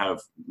can't have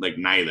like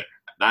neither.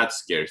 That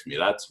scares me.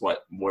 That's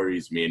what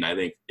worries me. And I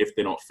think if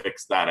they don't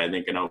fix that, I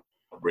think an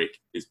outbreak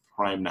is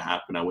primed to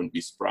happen. I wouldn't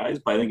be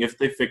surprised. But I think if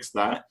they fix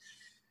that,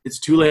 it's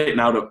too late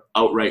now to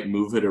outright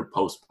move it or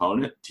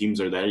postpone it.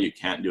 Teams are there. You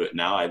can't do it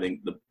now. I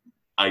think the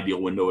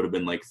ideal window would have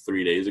been like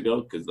 3 days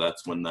ago, because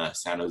that's when the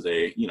San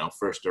Jose,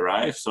 first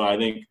arrived. So I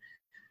think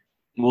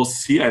we'll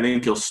see. I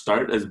think he'll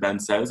start, as Ben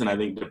says, and I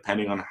think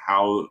depending on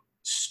how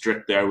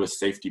strict they are with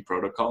safety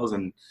protocols,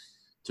 and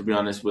to be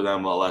honest with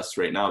MLS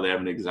right now, they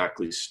haven't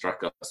exactly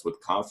struck us with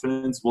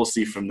confidence. We'll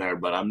see from there,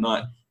 but I'm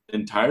not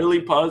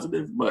entirely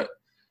positive, but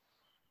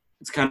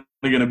it's kind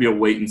of going to be a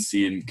wait and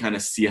see, and kind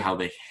of see how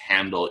they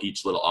handle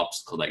each little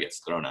obstacle that gets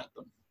thrown at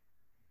them.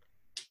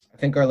 I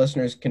think our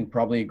listeners can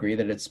probably agree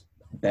that it's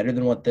better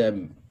than what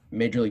the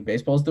Major League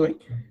Baseball is doing.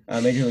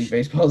 Major League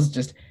Baseball is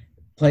just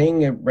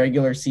playing a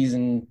regular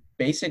season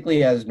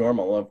basically as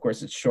normal. Of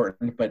course, it's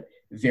shortened, but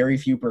very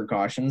few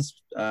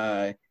precautions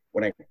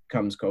when it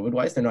comes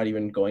COVID-wise. They're not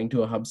even going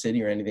to a hub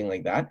city or anything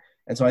like that.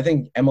 And so I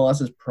think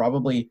MLS is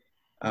probably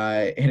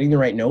hitting the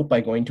right note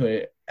by going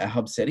to a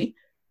hub city.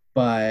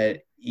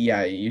 But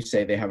yeah, you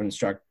say they haven't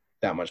struck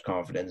that much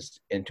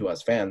confidence into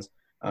us fans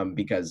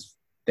because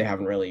they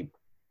haven't really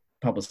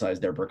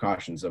publicized their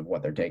precautions of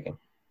what they're taking.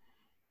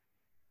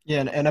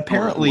 Yeah, and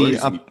apparently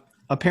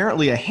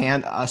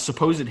a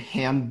supposed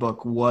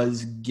handbook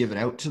was given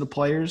out to the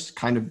players,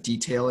 kind of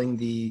detailing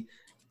the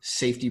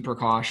safety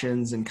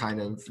precautions and kind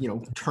of,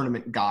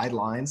 tournament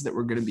guidelines that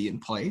were going to be in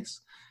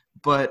place.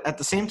 But at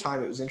the same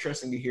time, it was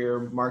interesting to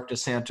hear Marc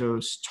Dos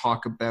Santos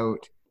talk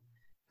about,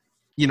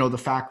 the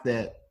fact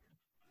that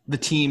the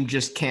team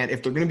just can't,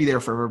 if they're going to be there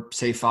for,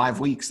 say,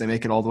 5 weeks, they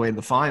make it all the way to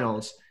the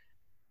finals.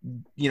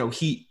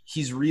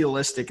 He's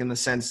realistic in the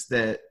sense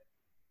that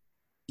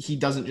he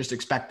doesn't just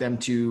expect them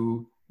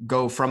to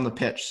go from the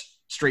pitch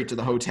straight to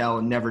the hotel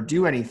and never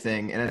do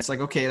anything. And it's like,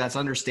 okay, that's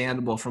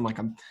understandable from like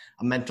a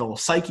mental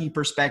psyche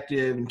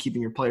perspective and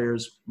keeping your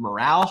players'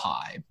 morale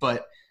high.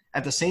 But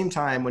at the same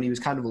time, when he was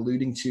kind of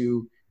alluding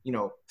to,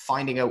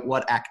 finding out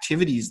what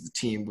activities the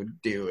team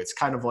would do, it's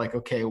kind of like,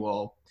 okay,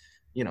 well,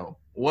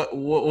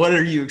 what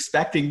are you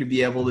expecting to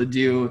be able to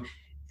do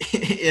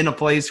in a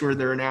place where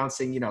they're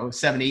announcing,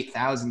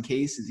 7,000-8,000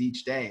 cases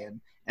each day?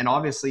 And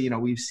obviously,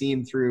 we've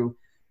seen through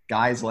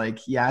guys like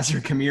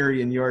Yasser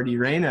Khmiri and Yordi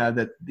Reyna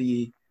that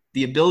the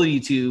ability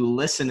to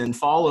listen and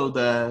follow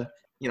the,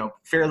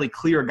 fairly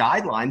clear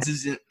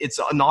guidelines it's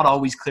not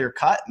always clear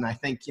cut. And I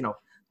think,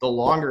 the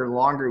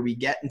longer we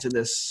get into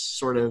this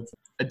sort of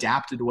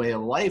adapted way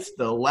of life,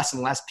 the less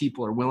and less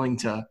people are willing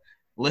to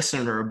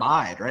listen or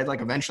abide, right? Like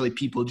eventually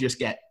people just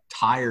get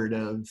tired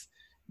of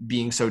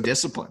being so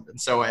disciplined. And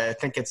so I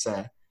think it's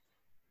a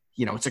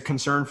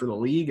concern for the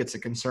league. It's a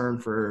concern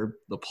for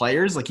the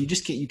players. Like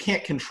you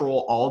can't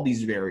control all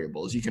these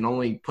variables. You can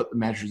only put the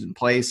measures in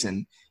place.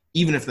 And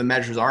even if the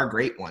measures are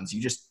great ones,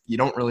 you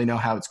don't really know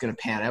how it's going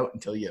to pan out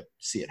until you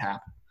see it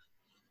happen.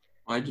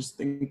 I just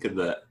think of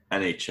the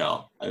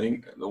NHL. I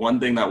think the one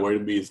thing that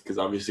worried me is because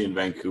obviously in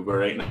Vancouver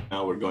right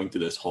now, we're going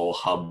through this whole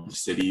hub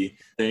city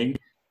thing.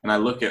 And I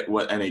look at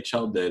what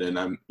NHL did, and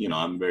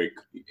I'm very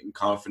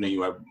confident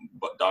you have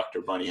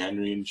Dr. Bonnie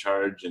Henry in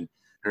charge, and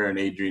her and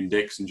Adrian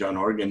Dix and John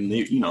Horgan.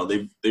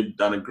 They've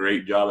done a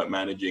great job at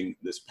managing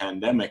this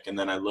pandemic. And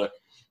then I look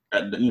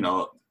at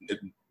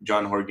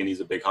John Horgan.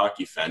 He's a big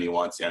hockey fan. He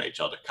wants the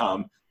NHL to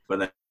come,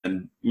 but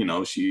then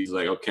she's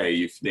like, okay,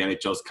 if the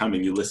NHL's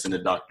coming, you listen to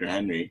Dr.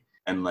 Henry,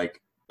 and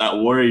like that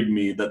worried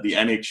me that the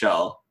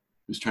NHL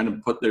who's trying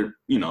to put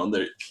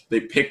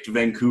they picked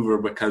Vancouver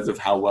because of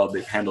how well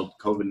they've handled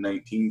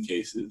COVID-19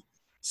 cases,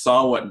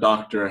 saw what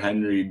Dr.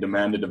 Henry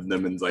demanded of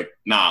them and is like,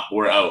 nah,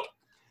 we're out.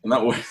 And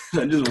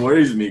that just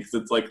worries me, because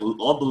it's like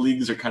all the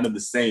leagues are kind of the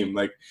same.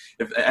 Like,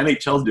 if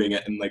NHL's doing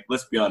it, and like,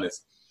 let's be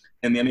honest,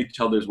 in the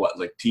NHL, there's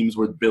like teams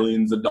worth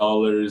billions of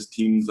dollars,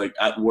 teams like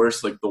at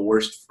worst, like the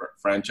worst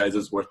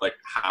franchises worth like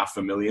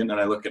 $500,000. And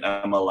I look at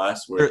MLS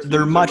where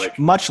they're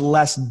much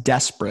less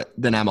desperate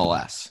than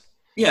MLS.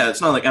 Yeah,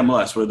 it's not like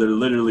MLS where they're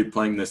literally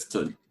playing this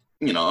to,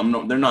 they're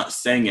not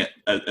saying it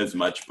as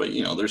much, but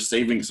they're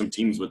saving some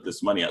teams with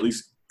this money, at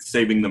least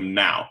saving them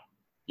now.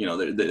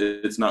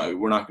 It's not,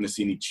 we're not going to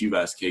see any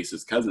Chivas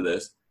cases because of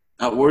this.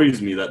 That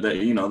worries me that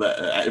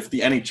if the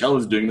NHL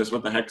is doing this,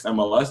 what the heck's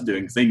MLS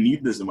doing? Because they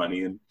need this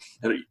money, and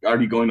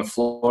already going to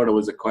Florida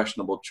was a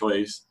questionable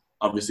choice.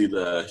 Obviously,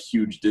 the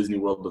huge Disney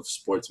World of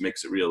sports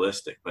makes it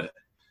realistic, but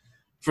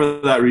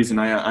for that reason,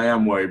 I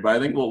am worried. But I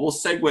think we'll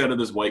segue out of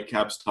this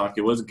Whitecaps talk.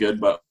 It was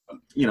good, but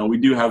we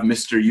do have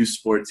Mr. U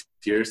Sports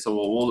here, so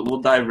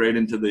we'll dive right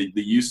into the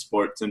U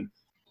Sports. And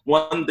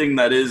one thing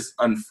that is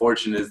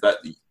unfortunate is that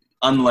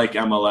unlike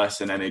MLS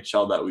and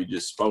NHL that we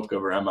just spoke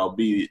of, or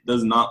MLB, it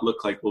does not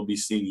look like we'll be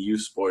seeing U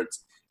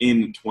Sports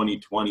in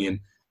 2020. And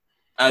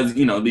as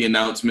the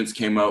announcements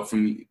came out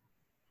from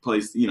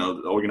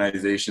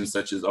organizations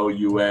such as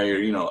OUA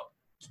or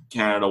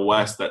Canada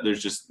West, that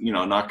there's just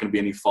not going to be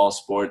any fall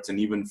sports, and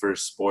even for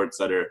sports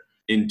that are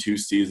in 2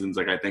 seasons,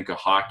 like I think a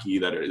hockey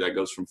that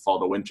goes from fall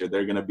to winter,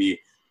 they're going to be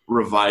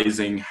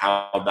revising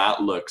how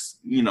that looks.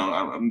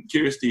 I'm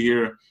curious to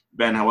hear,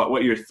 Ben,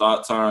 what your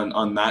thoughts are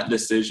on that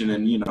decision,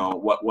 and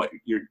what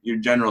your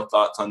general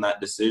thoughts on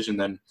that decision.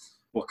 Then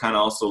we'll kind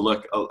of also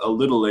look a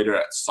little later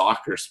at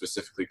soccer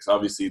specifically, because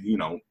obviously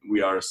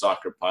we are a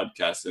soccer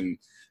podcast, and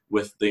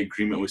with the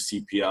agreement with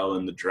CPL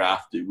and the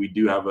draft, we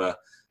do have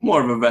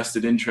more of a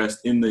vested interest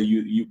in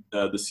the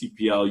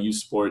CPL U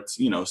Sports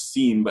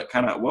scene. But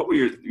kind of what were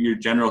your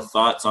general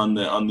thoughts on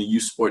the U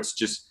Sports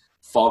just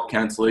fall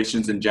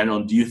cancellations in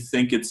general? Do you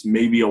think it's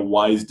maybe a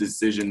wise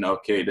decision,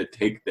 to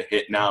take the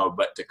hit now,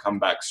 but to come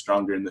back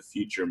stronger in the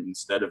future,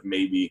 instead of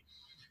maybe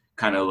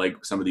kind of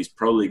like some of these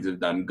pro leagues have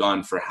done,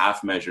 gone for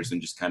half measures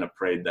and just kind of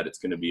prayed that it's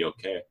going to be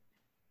okay?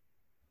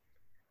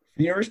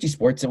 For university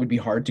sports, it would be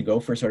hard to go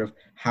for sort of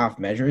half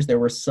measures. There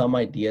were some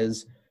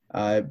ideas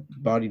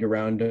bodied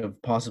around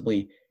of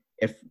possibly,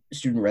 if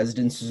student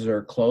residences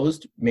are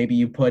closed, maybe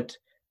you put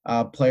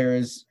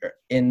players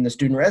in the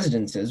student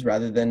residences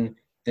rather than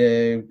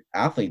the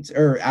athletes,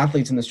 or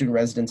athletes in the student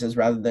residences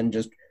rather than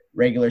just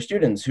regular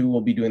students who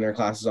will be doing their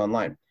classes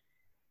online.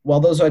 While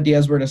those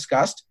ideas were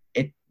discussed,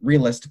 it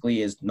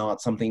realistically is not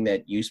something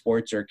that U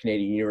Sports or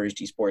Canadian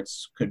University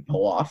Sports could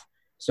pull off.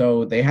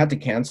 So they had to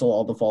cancel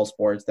all the fall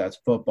sports. That's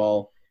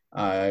football.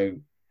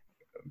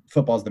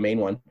 Football's the main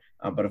one.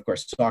 But of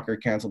course, soccer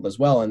canceled as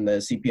well. And the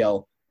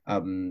CPL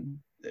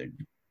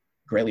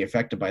greatly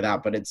affected by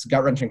that. But it's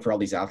gut-wrenching for all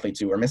these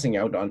athletes who are missing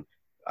out on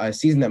a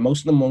season that most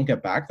of them won't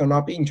get back. They're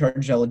not being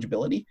charged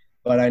eligibility,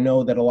 but I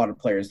know that a lot of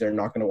players, they're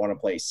not going to want to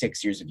play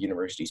 6 years of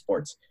university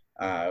sports,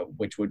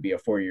 which would be a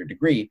 4-year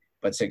degree,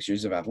 but 6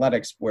 years of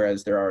athletics,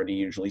 whereas they're already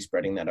usually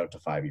spreading that out to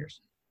 5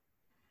 years.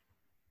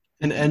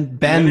 And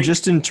Ben,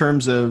 just in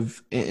terms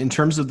of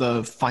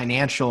the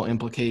financial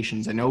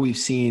implications, I know we've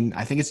seen,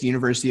 I think it's the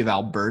University of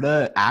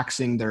Alberta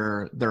axing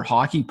their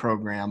hockey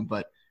program,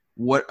 but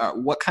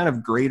what kind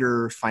of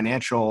greater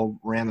financial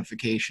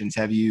ramifications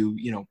have you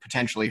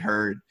potentially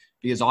heard?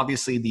 Because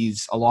obviously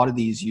a lot of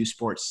these U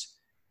Sports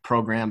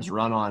programs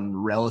run on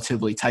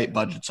relatively tight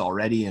budgets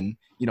already. And,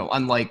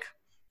 unlike,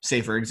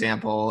 say, for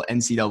example,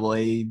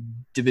 NCAA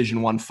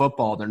Division I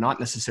football, they're not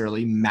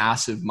necessarily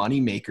massive money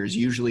makers.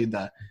 Usually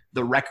the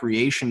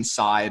recreation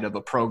side of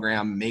a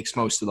program makes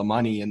most of the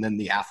money, and then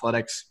the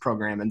athletics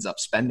program ends up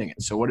spending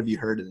it. So what have you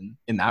heard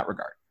in that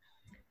regard?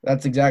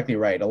 That's exactly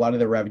right. A lot of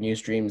the revenue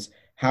streams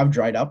have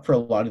dried up for a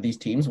lot of these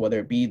teams, whether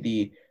it be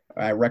the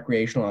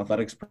recreational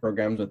athletics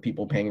programs with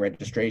people paying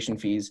registration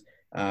fees,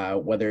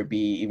 whether it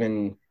be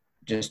even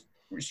just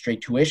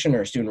straight tuition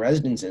or student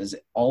residences.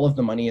 All of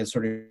the money has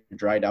sort of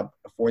dried up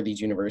for these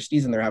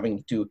universities, and they're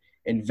having to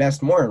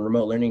invest more in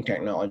remote learning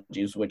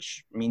technologies,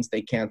 which means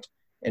they can't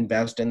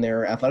invest in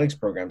their athletics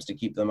programs to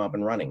keep them up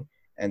and running.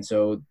 And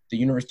so the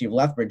University of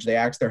Lethbridge, they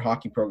axed their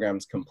hockey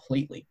programs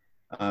completely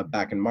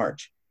back in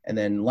March. And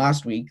then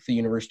last week, the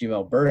University of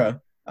Alberta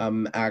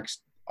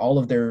axed all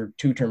of their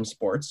 2-term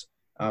sports.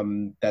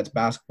 That's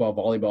basketball,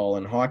 volleyball,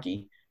 and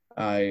hockey.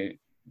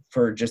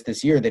 For just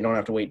this year, they don't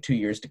have to wait 2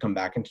 years to come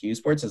back into U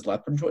Sports as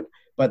Lethbridge would,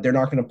 but they're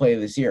not going to play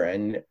this year.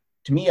 And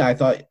to me, I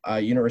thought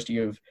University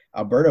of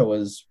Alberta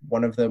was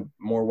one of the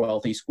more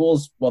wealthy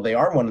schools. Well, they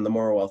are one of the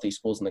more wealthy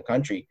schools in the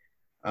country.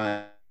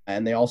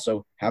 And they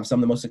also have some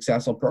of the most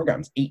successful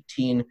programs,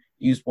 18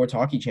 U Sports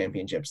hockey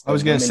championships. I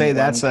was going to say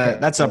that's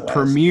a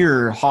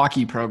premier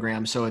hockey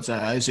program. So it's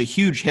a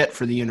huge hit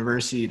for the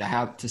university to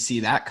have to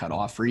see that cut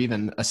off for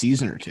even a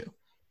season or two.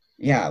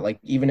 Yeah, like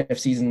even if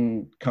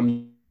season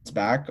comes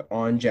back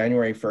on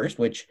January 1st,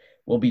 which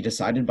will be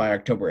decided by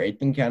October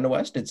 8th in Canada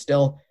West, it's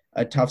still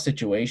a tough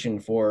situation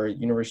for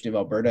University of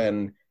Alberta,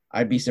 and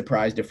I'd be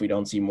surprised if we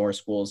don't see more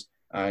schools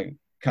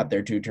cut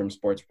their 2-term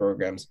sports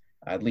programs,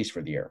 at least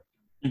for the year.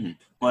 Mm-hmm.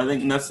 Well, I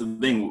think that's the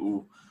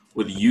thing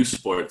with youth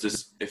sports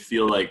is I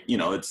feel like,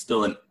 it's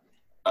still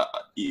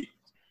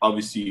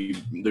obviously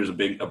there's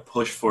a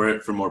push for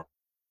it, for more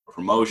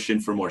promotion,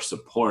 for more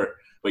support,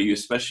 but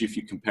especially if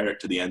you compare it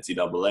to the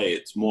NCAA,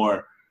 it's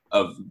more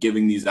of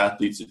giving these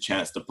athletes a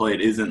chance to play.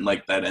 It isn't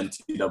like that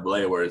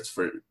NCAA where it's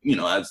for,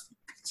 as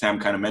Sam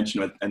kind of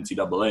mentioned with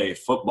NCAA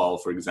football,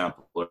 for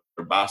example, or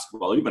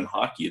basketball, even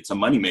hockey, it's a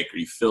moneymaker.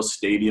 You fill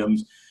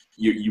stadiums,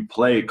 you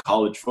play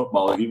college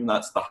football, even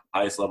that's the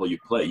highest level you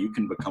play, you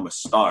can become a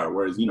star.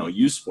 Whereas,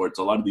 youth sports,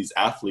 a lot of these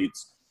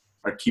athletes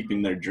are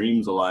keeping their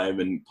dreams alive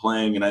and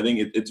playing. And I think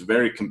it's a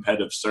very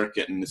competitive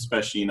circuit. And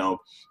especially,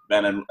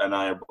 Ben and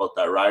I are both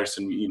at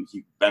Ryerson.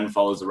 Ben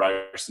follows the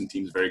Ryerson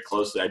teams very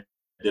closely. I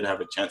did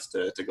have a chance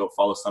to go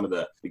follow some of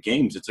the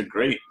games. It's a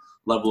great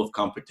level of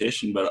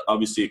competition, but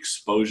obviously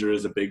exposure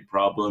is a big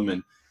problem.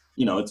 And,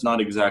 it's not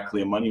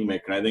exactly a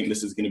moneymaker. And I think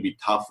this is going to be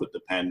tough with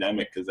the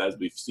pandemic because as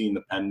we've seen,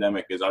 the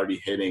pandemic is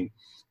already hitting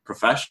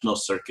professional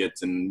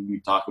circuits. And we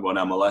talk about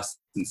MLS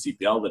and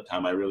CPL all the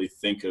time. I really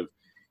think of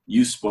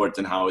youth sports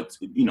and how it's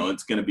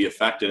going to be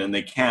affected, and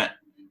they can't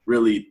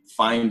really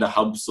find a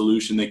hub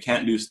solution. They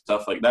can't do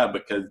stuff like that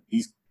because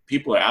these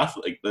people are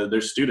athletes.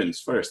 They're students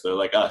first. They're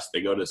like us.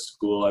 They go to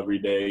school every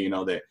day,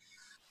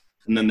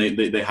 and then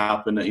they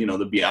happen to,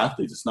 to be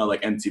athletes. It's not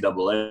like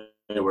NCAA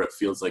where it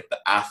feels like the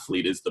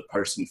athlete is the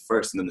person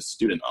first and then the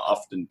student.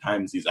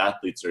 Oftentimes these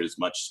athletes are as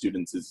much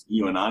students as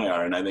you and I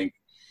are. And I think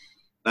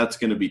that's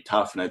going to be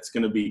tough, and it's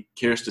going to be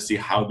curious to see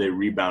how they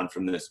rebound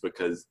from this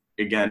because,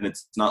 again,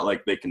 it's not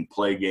like they can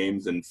play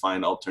games and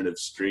find alternative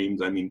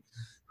streams. I mean,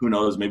 who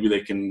knows? Maybe they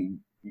can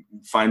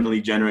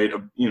finally generate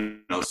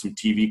some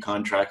TV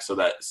contracts so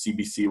that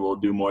CBC will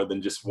do more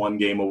than just one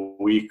game a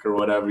week or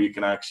whatever. You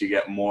can actually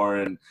get more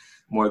and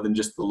more than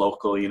just the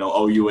local,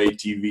 OUA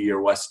TV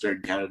or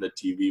Western Canada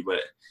TV.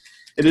 But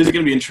it is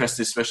going to be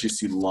interesting, especially to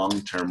see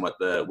long term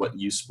what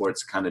youth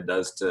sports kind of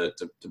does to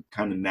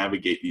kind of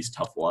navigate these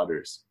tough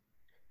waters.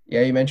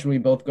 Yeah, you mentioned we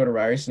both go to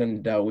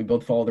Ryerson, and we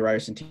both follow the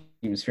Ryerson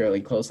teams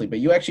fairly closely. But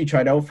you actually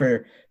tried out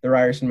for the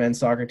Ryerson men's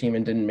soccer team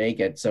and didn't make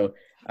it. So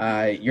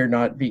you're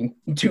not being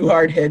too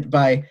hard hit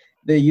by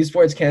the youth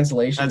sports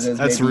cancellations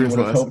as maybe you would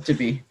have hoped to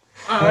be.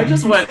 I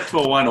just went to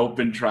one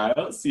open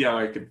trial, see how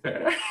I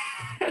compare.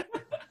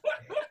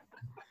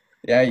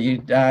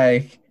 Yeah,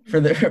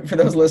 for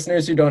those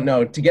listeners who don't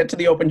know, to get to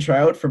the open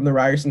tryout from the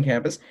Ryerson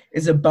campus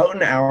is about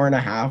an hour and a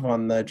half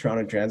on the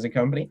Toronto Transit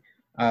Company.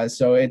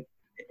 So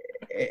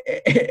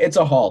it's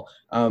a haul.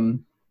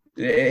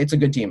 It's a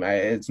good team.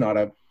 It's not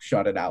a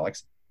shot at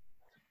Alex.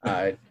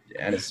 And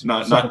it's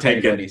not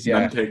taken. Yeah.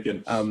 Not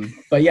taken.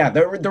 But yeah,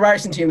 the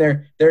Ryerson team,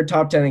 they're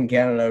top 10 in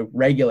Canada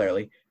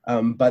regularly.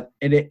 But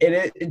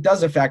it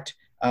does affect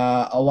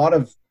a lot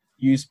of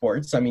youth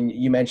sports. I mean,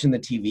 you mentioned the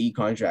TV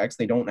contracts.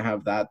 They don't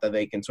have that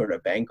they can sort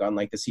of bank on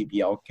like the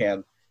CPL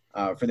can.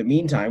 For the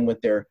meantime, with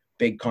their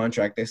big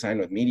contract they signed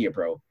with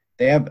MediaPro,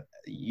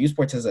 youth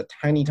sports has a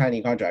tiny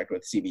contract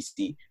with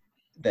CBC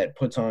that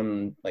puts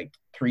on like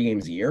 3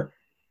 games a year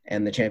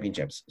and the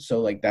championships.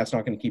 So like that's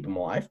not going to keep them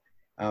alive.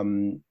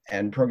 And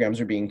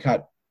programs are being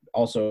cut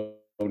also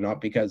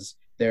not because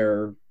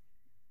their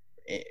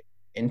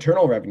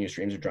internal revenue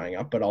streams are drying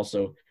up, but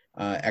also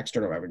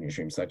external revenue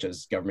streams such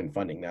as government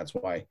funding. That's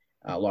why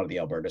a lot of the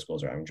Alberta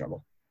schools are having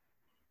trouble.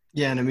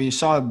 Yeah, and I mean, you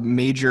saw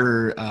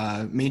major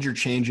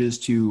changes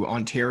to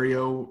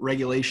Ontario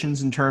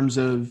regulations in terms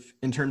of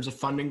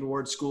funding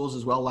towards schools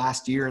as well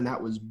last year, and that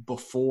was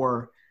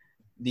before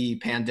the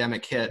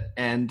pandemic hit.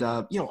 And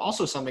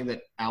also something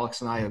that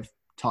Alex and I have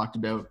talked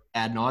about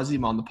ad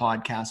nauseum on the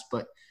podcast,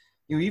 but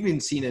you've even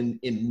seen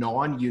in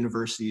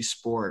non-university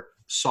sport,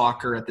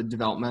 soccer at the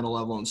developmental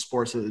level and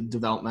sports at the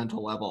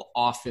developmental level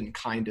often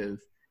kind of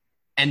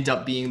end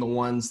up being the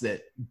ones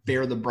that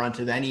bear the brunt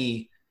of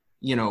any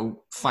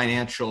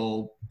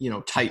financial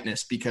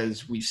tightness,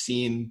 because we've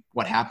seen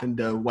what happened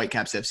to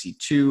Whitecaps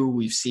FC2.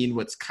 We've seen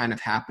what's kind of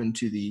happened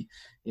to the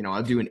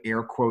I'll do an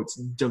air quotes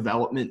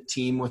development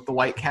team with the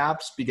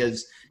Whitecaps,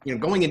 because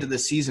going into the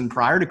season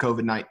prior to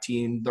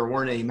COVID-19 there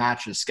weren't any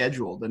matches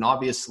scheduled, and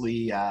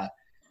obviously that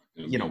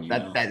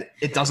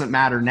it doesn't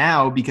matter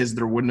now because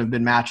there wouldn't have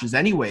been matches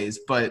anyways.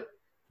 But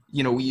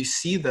you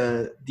see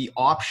the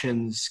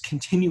options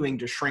continuing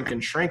to shrink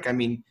and shrink. I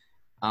mean,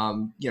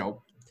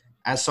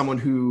 as someone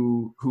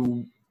who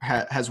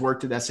has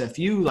worked at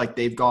SFU, like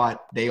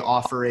they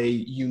offer a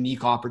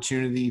unique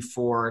opportunity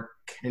for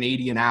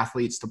Canadian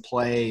athletes to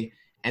play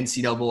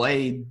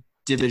NCAA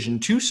Division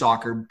II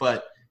soccer,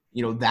 but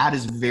that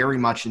is very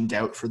much in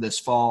doubt for this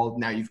fall.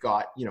 Now you've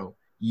got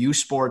U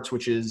Sports,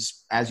 which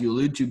is, as you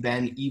allude to,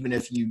 Ben, even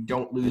if you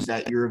don't lose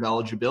that year of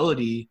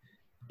eligibility,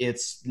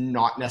 it's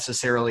not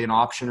necessarily an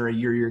option or a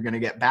year you're going to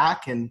get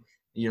back. And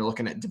you're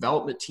looking at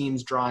development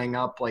teams drying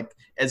up. Like,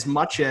 as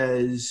much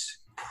as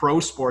pro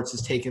sports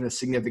has taken a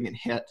significant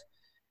hit,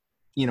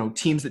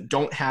 teams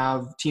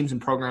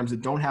and programs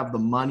that don't have the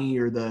money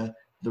or the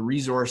the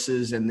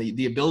resources and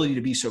the ability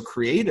to be so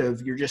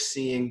creative, you're just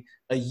seeing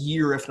a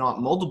year, if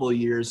not multiple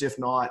years, if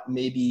not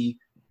maybe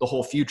the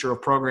whole future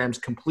of programs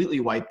completely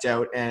wiped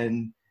out,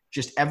 and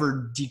just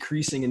ever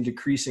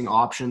decreasing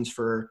options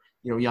for,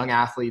 young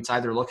athletes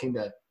either looking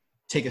to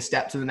take a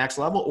step to the next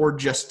level or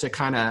just to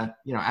kind of,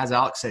 as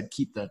Alex said,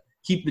 keep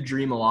the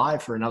dream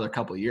alive for another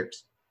couple of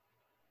years.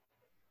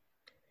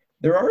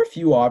 There are a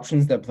few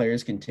options that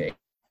players can take.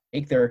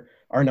 There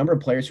are a number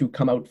of players who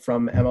come out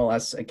from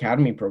MLS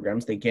academy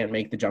programs. They can't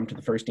make the jump to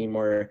the first team,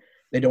 or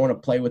they don't want to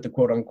play with the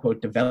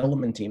quote-unquote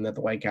development team that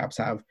the Whitecaps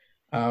have,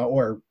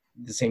 or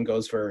the same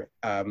goes for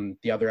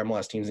the other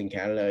MLS teams in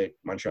Canada,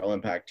 Montreal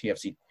Impact,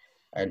 TFC,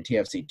 and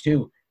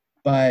TFC2.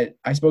 But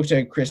I spoke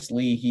to Chris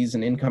Lee. He's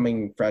an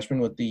incoming freshman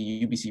with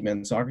the UBC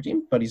men's soccer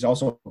team, but he's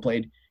also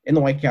played in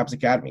the Whitecaps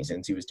Academy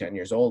since he was 10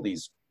 years old.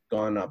 He's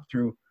gone up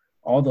through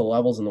all the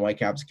levels in the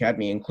Whitecaps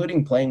Academy,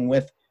 including playing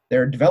with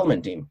their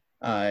development team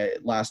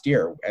last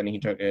year. And he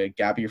took a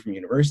gap year from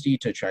university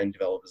to try and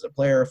develop as a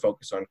player,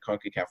 focus on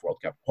CONCACAF World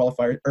Cup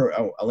qualifiers or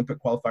Olympic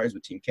qualifiers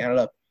with Team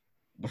Canada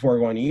before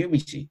going to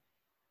UBC.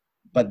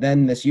 But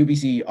then this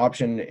UBC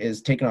option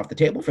is taken off the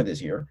table for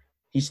this year.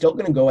 He's still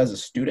going to go as a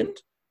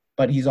student,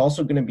 but he's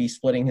also going to be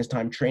splitting his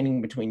time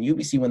training between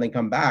UBC when they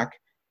come back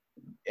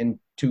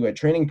into a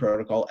training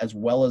protocol, as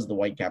well as the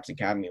Whitecaps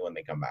Academy when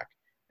they come back.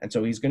 And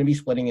so he's going to be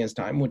splitting his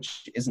time,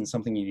 which isn't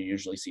something you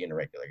usually see in a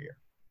regular year.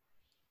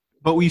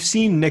 But we've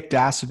seen Nick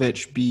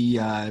Dasovich be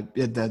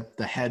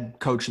the head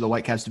coach of the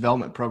Whitecaps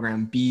development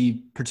program,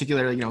 be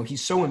particularly,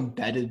 he's so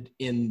embedded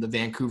in the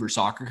Vancouver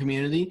soccer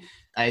community.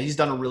 He's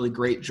done a really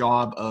great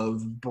job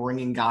of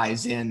bringing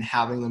guys in,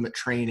 having them at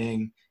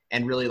training,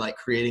 and really like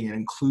creating an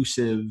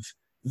inclusive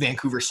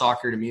Vancouver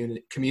soccer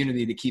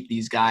community to keep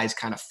these guys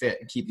kind of fit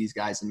and keep these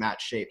guys in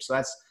match shape.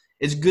 So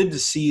it's good to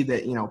see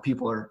that,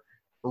 people are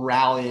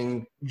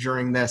rallying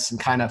during this and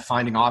kind of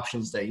finding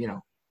options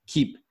that,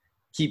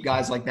 keep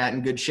guys like that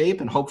in good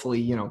shape, and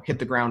hopefully, hit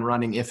the ground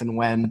running if and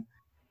when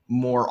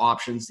more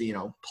options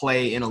to,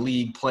 play in a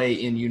league, play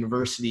in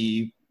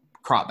university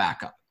crop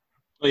back up.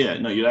 Oh yeah,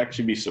 no, you'd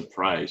actually be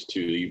surprised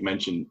too. You've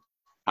mentioned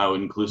how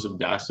inclusive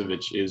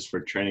Dasovich is for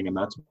training, and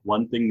that's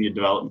one thing the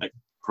development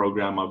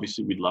program,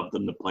 obviously we'd love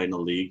them to play in a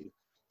league.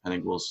 I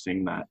think we'll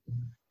sing that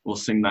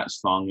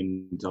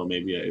song until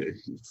maybe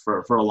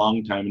for a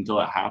long time until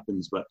it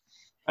happens. But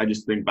I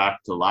just think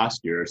back to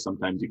last year,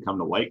 sometimes you come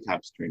to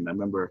Whitecaps training. I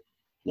remember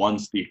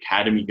once the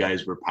academy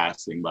guys were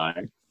passing by,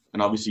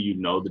 and obviously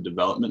the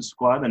development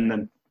squad, and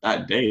then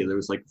that day there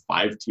was like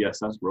 5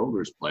 TSS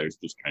Rovers players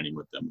just training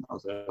with them. I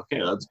was like,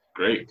 okay, that's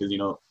great, because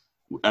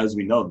as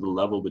we know, the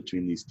level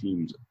between these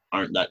teams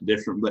aren't that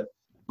different. But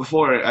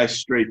before I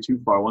stray too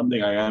far, one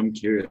thing I am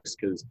curious,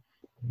 because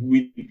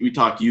we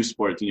talk U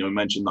Sports, we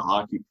mentioned the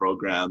hockey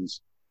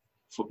programs,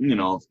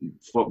 football,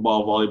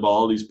 volleyball,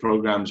 all these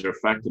programs are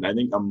affected. I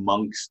think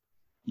amongst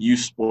U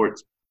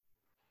Sports,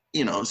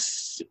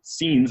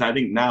 scenes, I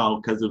think now,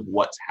 because of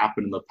what's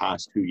happened in the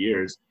past 2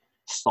 years,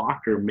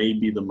 soccer may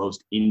be the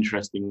most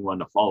interesting one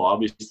to follow.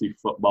 Obviously,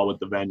 football with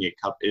the Vanier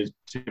Cup is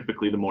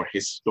typically the more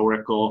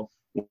historical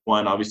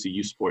one. Obviously,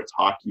 U Sports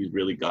hockey has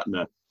really gotten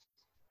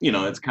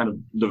it's kind of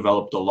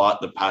developed a lot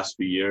the past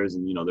few years,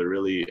 and, they're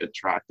really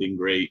attracting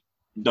great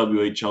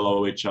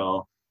WHL,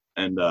 OHL,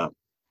 and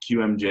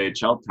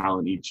QMJHL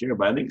talent each year.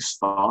 But I think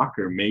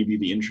soccer may be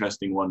the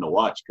interesting one to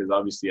watch, because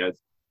obviously, as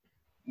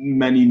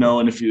many know,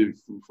 and if you,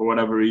 for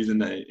whatever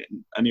reason,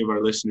 any of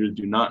our listeners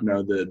do not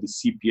know, the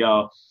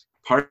CPL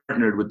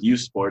partnered with U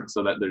Sports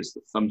so that there's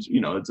some,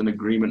 it's an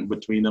agreement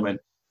between them, and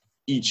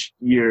each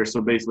year. So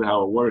basically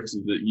how it works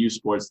is that U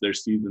Sports, their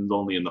season's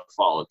only in the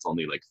fall. It's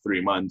only like 3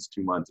 months,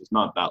 2 months. It's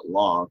not that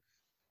long.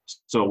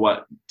 So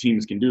what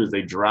teams can do is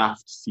they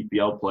draft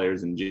CPL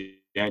players in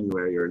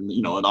January, or,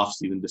 an off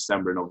season,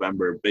 December,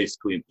 November,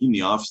 basically in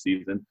the off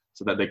season,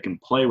 so that they can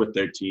play with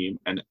their team.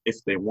 And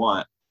if they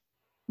want,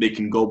 they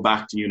can go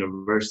back to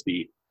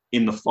university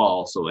in the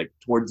fall. So like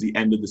towards the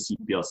end of the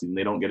CPL season,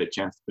 they don't get a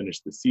chance to finish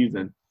the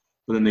season,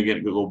 but then they get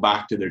to go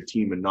back to their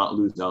team and not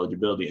lose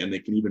eligibility. And they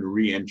can even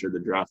re-enter the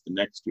draft the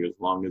next year, as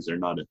long as they're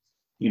not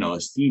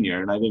a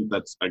senior. And I think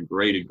that's a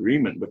great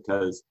agreement,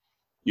 because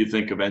you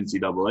think of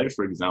NCAA,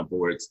 for example,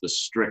 where it's the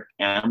strict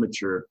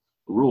amateur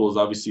rules.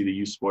 Obviously the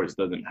U Sports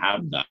doesn't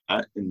have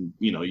that. And,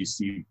 you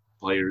see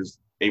players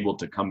able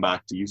to come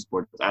back to U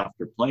Sports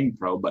after playing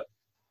pro, but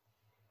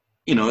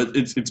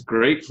it's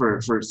great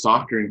for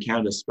soccer in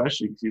Canada,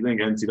 especially because you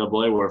think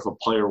NCAA, where if a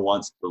player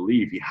wants to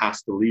leave, he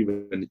has to leave,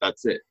 and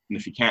that's it. And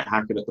if he can't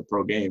hack it at the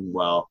pro game,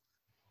 well,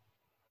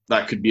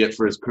 that could be it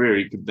for his career.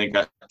 He could think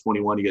at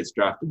 21 he gets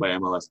drafted by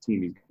MLS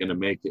team, he's going to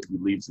make it. He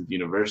leaves his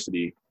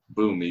university,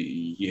 boom,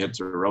 he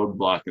hits a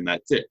roadblock, and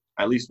that's it.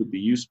 At least with the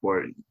U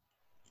Sport,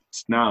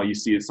 now you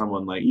see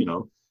someone like,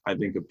 I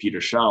think of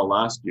Peter Schall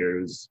last year,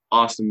 who's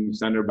awesome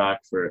center back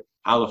for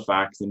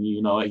Halifax, and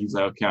he's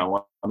like, okay, I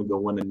want to go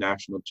win a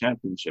national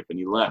championship, and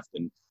he left.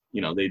 And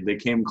they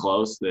came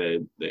close. They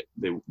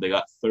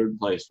got third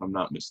place, if I'm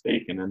not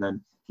mistaken, and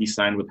then he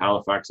signed with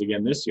Halifax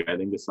again this year. I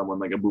think it's someone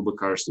like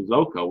Abubakar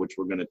Sissoko, which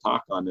we're going to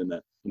talk on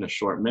in a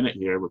short minute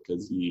here,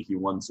 because he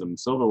won some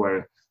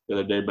silverware the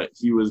other day. But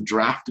he was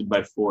drafted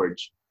by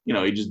Forge.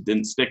 He just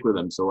didn't stick with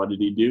him. So what did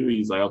he do?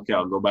 He's like, okay,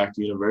 I'll go back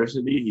to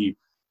university. He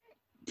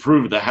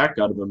proved the heck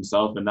out of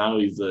himself, and now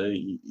he's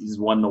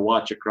one to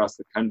watch across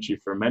the country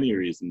for many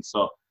reasons.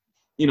 So,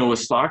 with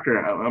soccer,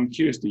 I'm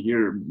curious to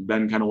hear,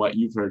 Ben, kind of what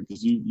you've heard,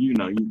 because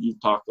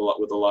you've talked a lot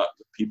with of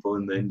people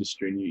in the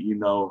industry,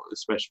 and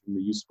especially from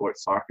the U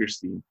Sports soccer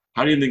scene.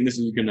 How do you think this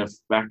is going to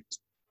affect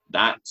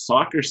that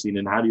soccer scene,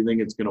 and how do you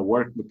think it's going to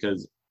work?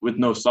 Because with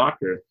no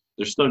soccer,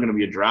 there's still going to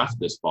be a draft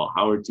this fall.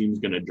 How are teams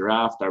going to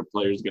draft? Are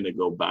players going to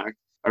go back?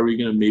 Are we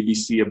going to maybe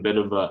see a bit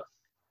of a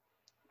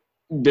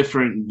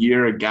different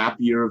year, a gap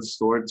year of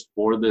sorts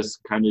for this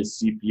kind of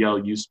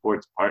CPL U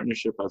Sports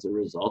partnership as a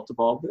result of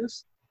all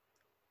this?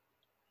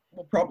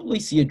 We'll probably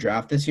see a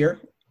draft this year.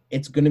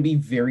 It's going to be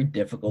very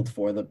difficult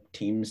for the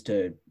teams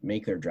to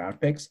make their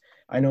draft picks.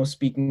 I know,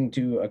 speaking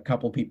to a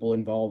couple people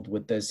involved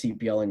with the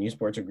CPL and U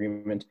Sports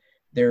agreement,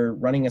 they're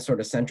running a sort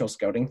of central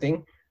scouting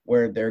thing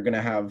where they're going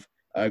to have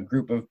a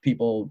group of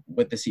people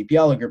with the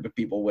CPL, a group of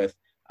people with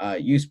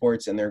U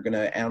Sports, and they're going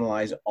to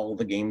analyze all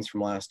the games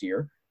from last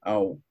year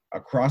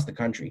across the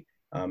country,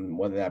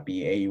 whether that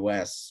be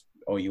AUS,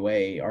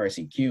 OUA,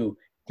 RSEQ,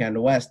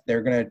 Canada West.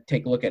 They're going to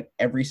take a look at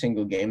every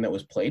single game that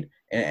was played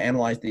and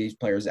analyze these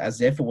players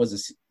as if it was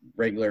a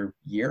regular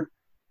year.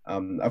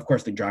 Of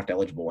course, the draft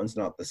eligible ones,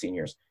 not the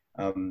seniors.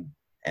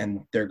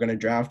 And they're going to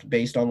draft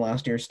based on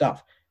last year's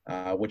stuff,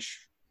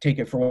 which, take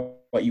it for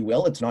what you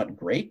will. It's not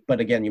great. But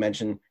again, you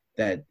mentioned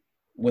that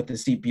with the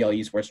CPL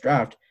U Sports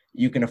draft,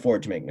 you can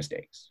afford to make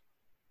mistakes.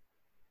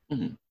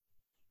 Mm-hmm.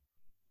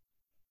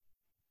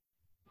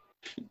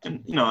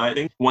 And, I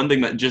think one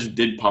thing that just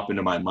did pop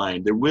into my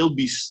mind, there will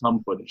be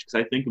some footage, because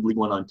I think of League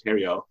One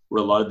Ontario,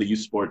 where a lot of the U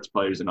Sports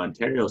players in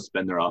Ontario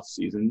spend their off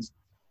seasons.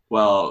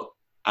 Well,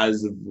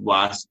 as of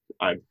last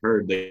I've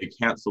heard, they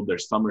canceled their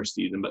summer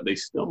season, but they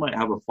still might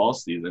have a fall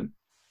season.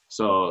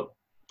 So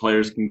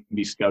players can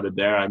be scouted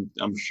there.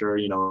 I'm sure,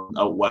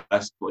 out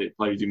west,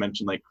 players you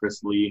mentioned like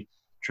Chris Lee,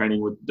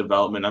 training with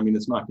development. I mean,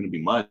 it's not going to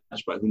be much,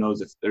 but who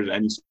knows if there's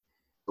any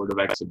sort of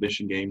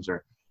exhibition games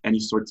or any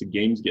sorts of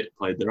games get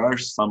played. There are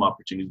some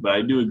opportunities, but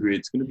I do agree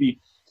it's going to be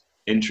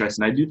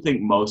interesting. I do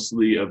think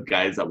mostly of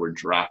guys that were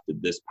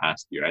drafted this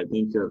past year. I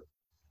think of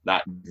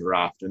that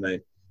draft, and I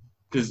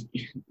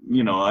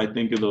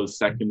think of those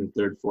second or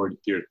third, fourth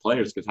year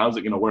players, because how's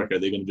it going to work? Are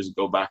they going to just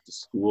go back to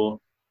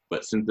school?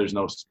 But since there's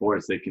no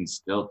sports, they can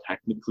still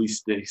technically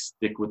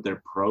stick with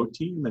their pro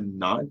team and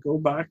not go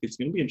back. It's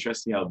going to be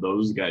interesting how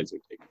those guys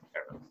are taken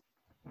care of.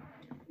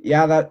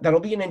 Yeah, that'll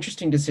be an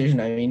interesting decision.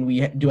 I mean,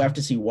 we do have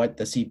to see what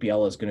the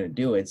CPL is going to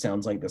do. It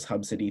sounds like this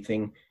Hub City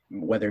thing,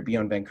 whether it be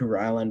on Vancouver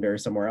Island or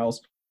somewhere else,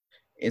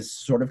 is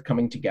sort of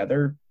coming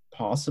together,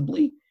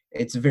 possibly.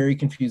 It's a very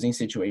confusing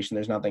situation.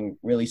 There's nothing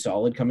really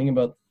solid coming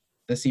about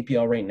the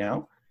CPL right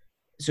now.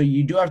 So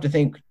you do have to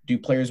think, do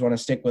players want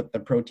to stick with the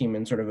pro team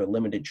in sort of a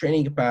limited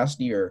training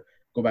capacity, or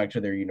go back to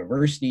their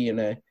university in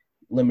a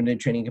limited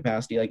training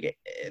capacity?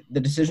 The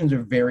decisions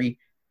are very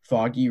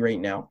foggy right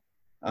now.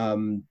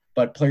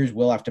 But players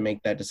will have to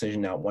make that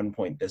decision at one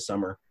point this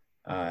summer,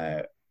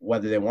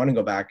 whether they want to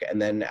go back.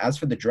 And then as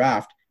for the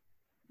draft,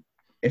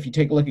 if you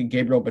take a look at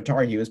Gabriel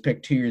Batar, he was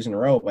picked 2 years in a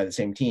row by the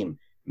same team.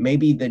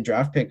 Maybe the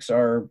draft picks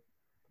are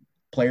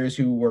players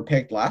who were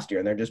picked last year,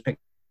 and they're just picking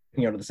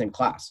out of the same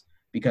class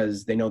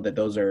because they know that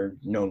those are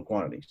known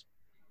quantities.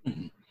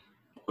 Mm-hmm.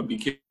 I'd be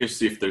curious to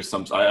see if there's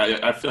some.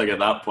 I feel like at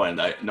that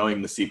point,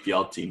 knowing the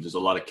CPL teams, there's a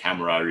lot of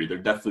camaraderie.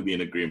 There'd definitely be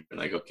an agreement,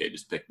 like, okay,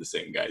 just pick the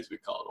same guys. We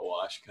call it a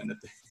wash, kind of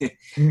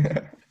thing.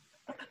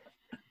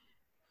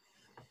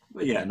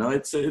 But yeah, no,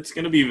 it's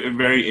going to be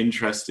very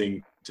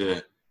interesting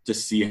to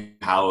see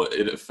how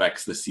it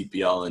affects the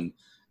CPL, and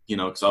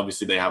because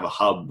obviously they have a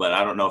hub, but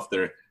I don't know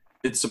if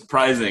it's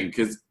surprising,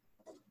 because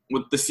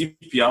with the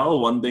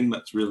CPL, one thing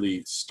that's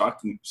really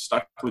stuck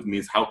with me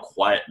is how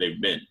quiet they've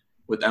been.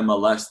 With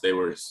MLS, they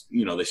were,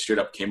 they straight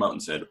up came out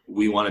and said,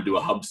 we want to do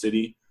a hub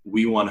city.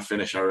 We want to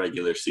finish our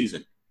regular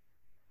season.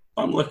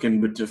 I'm looking,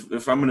 but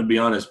if I'm going to be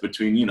honest,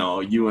 between,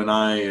 you and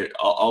I,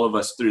 all of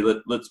us three,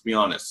 let's be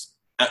honest.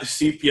 At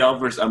CPL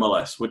versus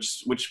MLS,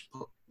 which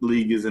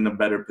league is in a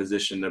better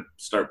position to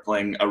start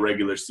playing a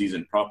regular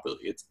season properly?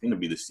 It's going to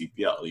be the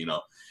CPL.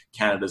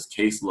 Canada's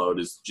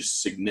caseload is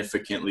just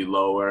significantly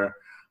lower.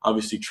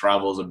 Obviously,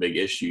 travel is a big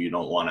issue. You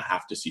don't want to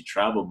have to see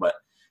travel, but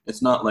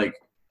it's not like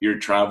you're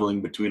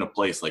traveling between a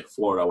place like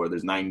Florida where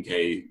there's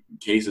 9K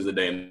cases a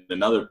day and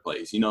another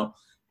place.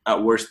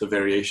 At worst, the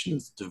variation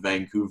is to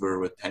Vancouver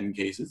with 10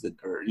 cases,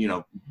 or,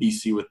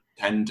 BC with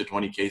 10 to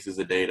 20 cases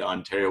a day, to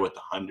Ontario with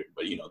 100,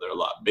 but, they're a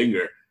lot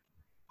bigger.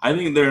 I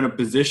think they're in a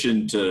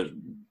position to,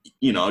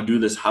 do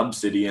this hub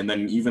city and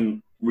then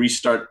even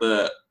restart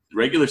the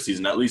regular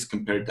season, at least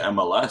compared to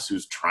MLS,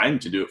 who's trying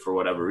to do it for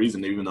whatever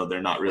reason, even though they're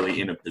not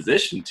really in a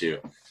position to.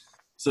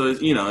 So,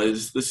 it's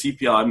the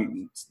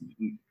CPL.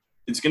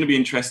 it's going to be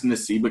interesting to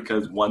see,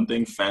 because one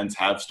thing fans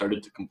have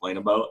started to complain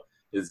about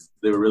is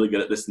they were really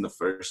good at this in the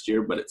first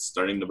year, but it's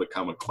starting to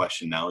become a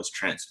question now, is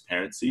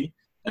transparency.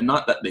 And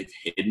not that they've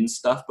hidden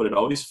stuff, but it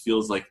always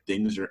feels like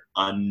things are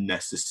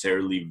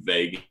unnecessarily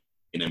vague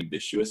and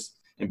ambiguous.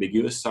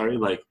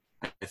 Like,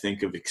 I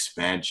think of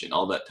expansion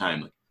all that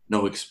time. Like,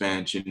 no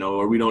expansion, no,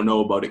 or we don't know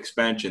about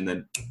expansion.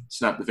 Then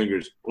snap the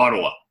fingers,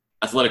 Ottawa,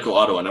 Atletico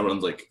Ottawa. And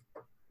everyone's like,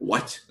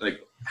 what? Like,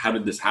 how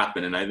did this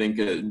happen? And I think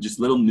just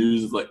little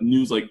news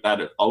like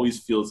that, it always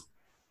feels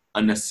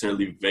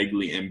unnecessarily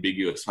vaguely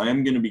ambiguous. I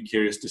am going to be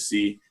curious to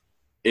see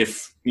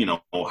if,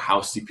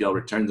 how CPL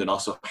returns, and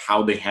also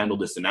how they handle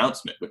this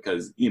announcement,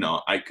 because,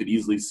 I could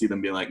easily see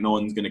them being like, no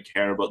one's going to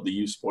care about the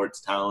U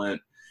Sports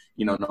talent.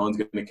 No one's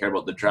going to care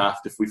about the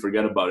draft. If we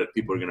forget about it,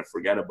 people are going to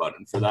forget about it.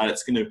 And for that,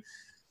 it's going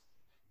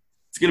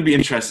to be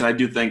interesting. I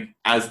do think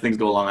as things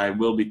go along, I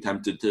will be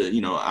tempted to,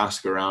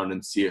 ask around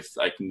and see if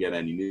I can get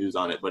any news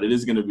on it. But it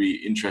is going to be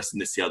interesting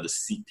to see how the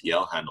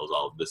CPL handles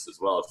all of this as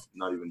well, if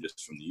not even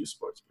just from the U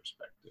Sports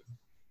perspective.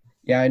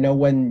 Yeah, I know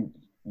when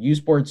U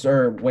Sports,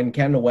 or when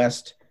Canada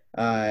West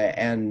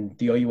and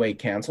the OUA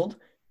canceled,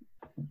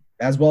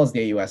 as well as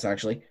the AUS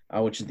actually,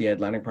 which is the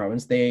Atlantic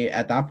province, they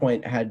at that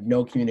point had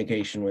no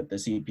communication with the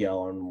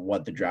CPL on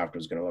what the draft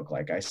was going to look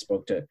like. I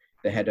spoke to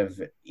the head of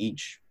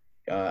each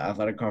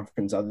athletic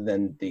conference other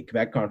than the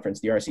Quebec conference,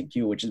 the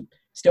RCQ, which is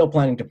still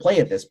planning to play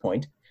at this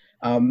point.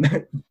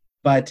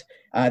 But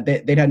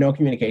they'd had no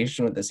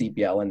communication with the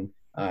CPL and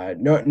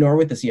nor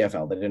with the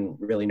CFL. They didn't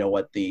really know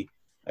what the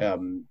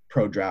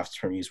pro drafts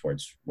from U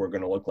Sports were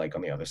going to look like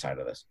on the other side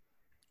of this.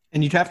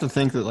 And you'd have to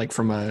think that, like,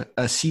 from a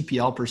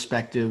CPL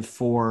perspective,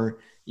 for,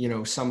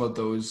 some of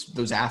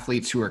those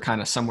athletes who are kind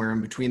of somewhere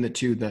in between the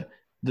two,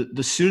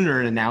 the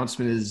sooner an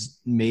announcement is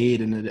made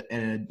and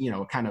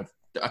a kind of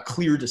a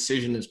clear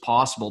decision as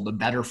possible, the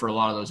better for a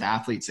lot of those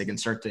athletes. They can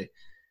start to,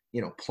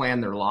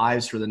 plan their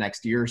lives for the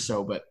next year or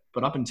so. But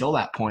up until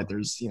that point,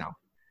 there's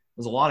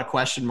a lot of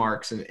question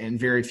marks and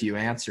very few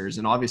answers.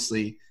 And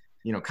obviously,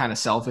 kind of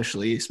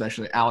selfishly,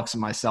 especially Alex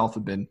and myself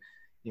have been,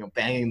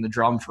 banging the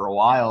drum for a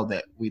while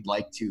that we'd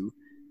like to,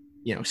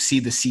 see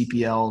the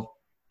CPL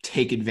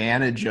take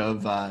advantage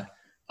of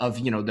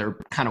their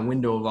kind of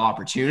window of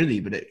opportunity.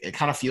 But it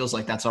kind of feels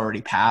like that's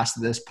already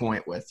past this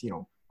point, with,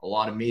 a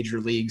lot of major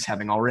leagues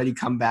having already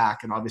come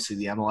back, and obviously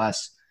the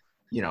MLS,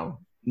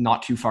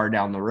 not too far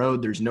down the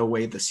road. There's no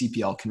way the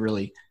CPL can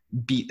really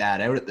beat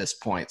that out at this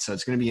point. So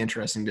it's going to be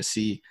interesting to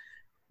see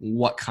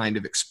what kind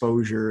of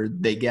exposure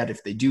they get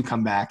if they do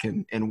come back,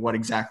 and what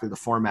exactly the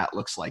format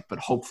looks like. But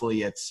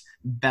hopefully it's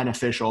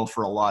beneficial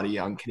for a lot of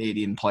young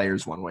Canadian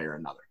players one way or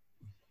another.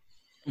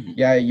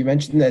 Yeah, you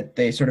mentioned that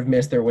they sort of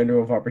missed their window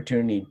of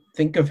opportunity.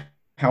 Think of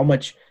how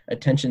much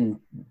attention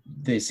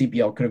the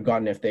CPL could have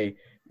gotten if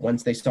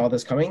once they saw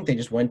this coming, they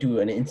just went to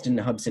an instant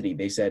hub city.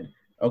 They said,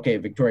 okay,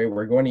 Victoria,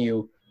 we're going to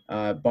you.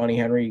 Bonnie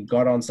Henry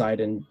got on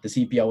side, and the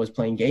CPL was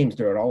playing games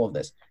throughout all of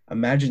this.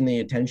 Imagine the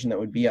attention that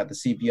would be at the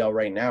CPL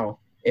right now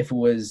if it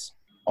was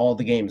all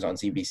the games on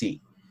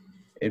CBC.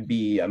 It'd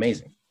be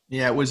amazing.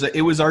 Yeah,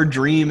 it was our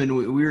dream, and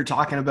we were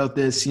talking about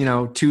this,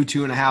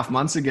 2.5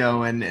 months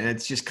ago, and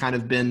it's just kind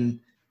of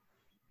been,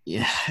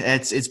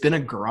 it's been a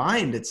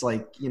grind. It's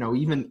like,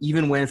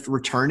 even with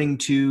returning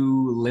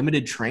to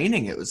limited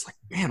training, it was like,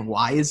 man,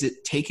 why is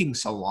it taking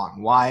so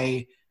long?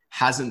 Why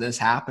hasn't this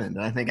happened?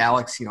 And I think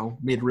Alex,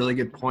 made a really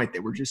good point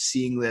that we're just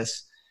seeing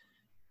this.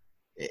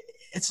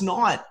 It's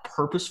not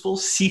purposeful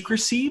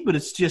secrecy, but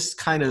it's just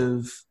kind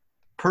of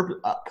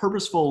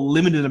purposeful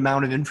limited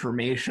amount of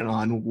information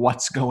on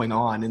what's going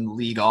on in the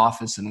league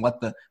office and what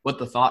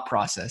the thought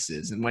process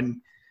is. And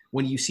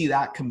when you see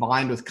that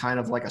combined with kind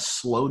of like a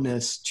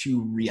slowness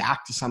to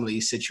react to some of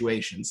these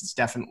situations, it's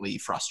definitely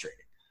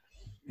frustrating.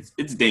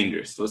 It's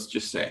dangerous, let's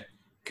just say,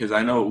 because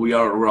I know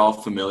we're all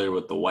familiar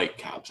with the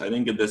Whitecaps. I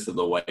think of this as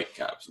the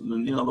Whitecaps.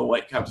 And the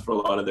Whitecaps, for a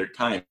lot of their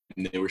time,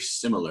 they were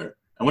similar.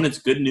 And when it's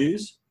good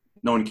news,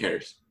 no one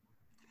cares.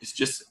 It's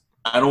just,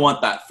 I don't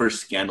want that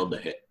first scandal to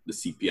hit the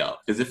CPL,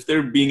 because if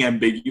they're being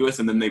ambiguous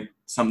and then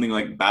something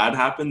like bad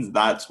happens,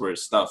 that's where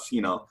stuff,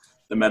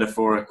 the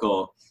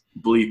metaphorical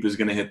bleep is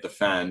going to hit the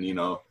fan.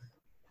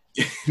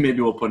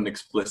 Maybe we'll put an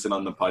explicit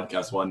on the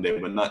podcast one day,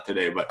 but not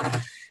today. But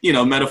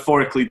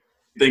metaphorically,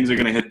 things are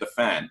going to hit the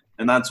fan,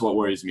 and that's what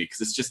worries me,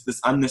 because it's just this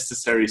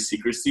unnecessary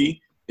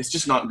secrecy. It's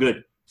just not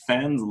good.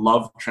 Fans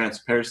love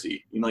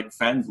transparency.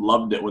 Fans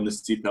loved it when the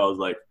CPL was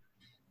like,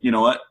 you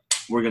know what,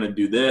 we're going to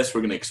do this,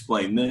 we're going to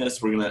explain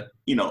this, we're going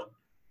to,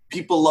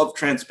 people love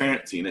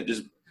transparency, and it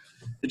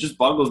just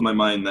boggles my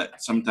mind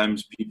that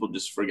sometimes people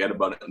just forget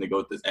about it and they go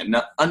with this, and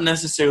not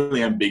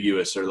unnecessarily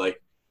ambiguous, or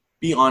like,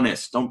 be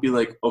honest. Don't be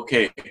like,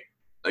 okay,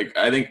 like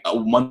I think a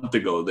month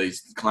ago,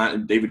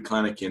 David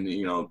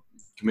Klanikin,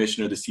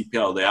 commissioner of the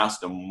CPL, they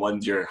asked him,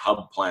 when's your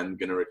hub plan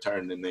going to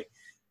return? And they're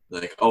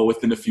like, oh,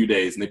 within a few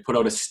days. And they put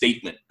out a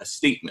statement,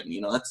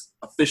 that's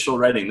official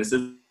writing. This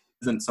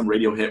isn't some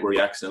radio hit where he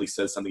accidentally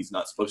says something he's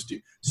not supposed to.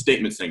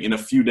 Statement saying, in a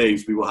few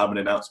days, we will have an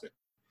announcement.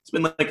 It's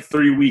been like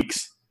 3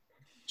 weeks.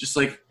 Just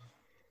like,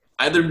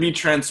 either be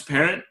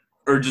transparent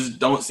or just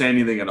don't say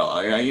anything at all.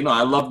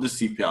 I love the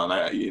CPL,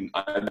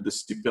 and the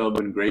CPL has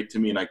been great to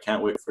me, and I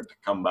can't wait for it to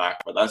come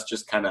back. But that's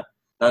just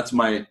that's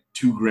my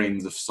 2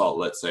 grains of salt,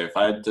 let's say. If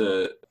I had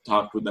to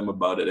talk with them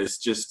about it, it's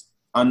just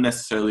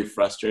unnecessarily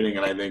frustrating,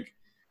 and I think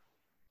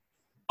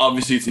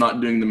obviously it's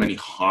not doing them any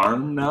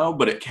harm now,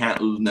 but it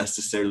can't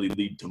necessarily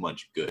lead to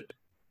much good.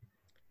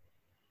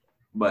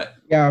 But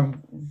yeah,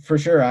 for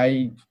sure.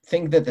 I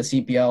think that the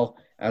CPL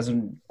as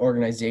an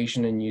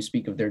organization, and you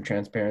speak of their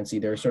transparency,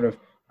 they're sort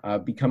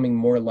of becoming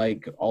more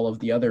like all of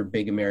the other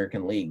big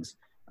American leagues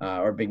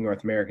or big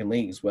North American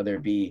leagues, whether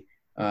it be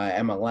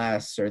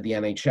MLS or the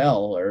NHL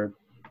or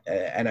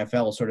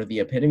NFL, sort of the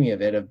epitome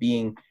of it, of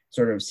being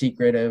sort of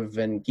secretive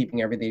and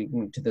keeping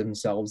everything to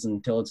themselves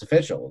until it's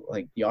official.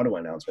 Like the Ottawa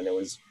announcement, it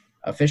was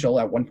official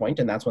at one point,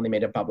 and that's when they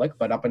made it public.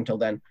 But up until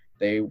then,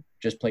 they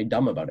just played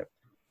dumb about it.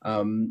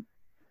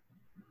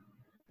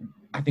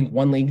 I think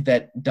one league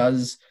that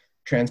does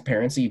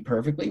transparency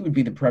perfectly would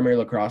be the Premier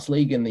Lacrosse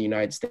League in the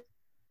United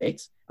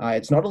States.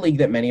 It's not a league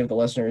that many of the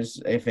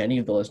listeners, if any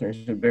of the listeners,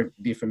 would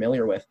be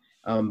familiar with,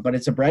 but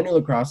it's a brand new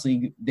lacrosse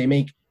league. They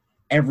make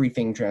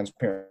everything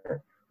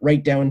transparent,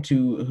 right down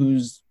to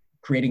who's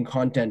creating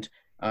content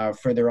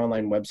for their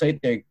online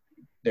website.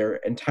 Their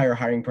entire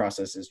hiring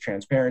process is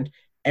transparent.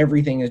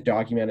 Everything is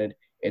documented.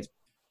 It's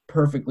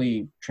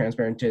perfectly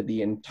transparent to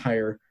the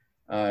entire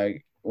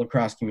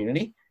lacrosse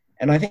community.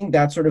 And I think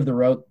that's sort of the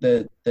route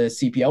the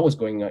CPL was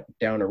going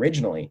down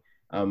originally,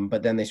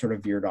 but then they sort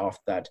of veered off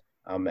that.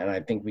 And I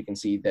think we can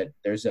see that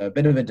there's a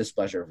bit of a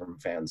displeasure from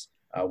fans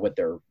with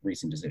their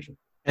recent decision.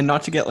 And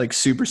not to get like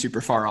super, super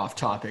far off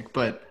topic,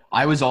 but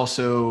I was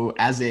also,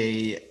 as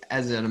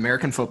an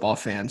American football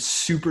fan,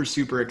 super,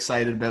 super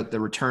excited about the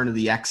return of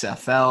the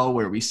XFL,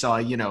 where we saw,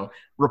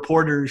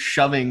 reporters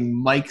shoving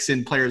mics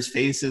in players'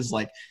 faces.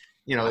 Like,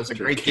 it's a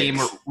great game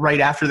right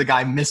after the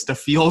guy missed a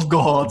field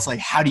goal. It's like,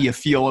 how do you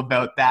feel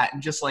about that?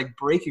 And just like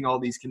breaking all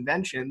these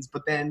conventions.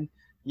 But then,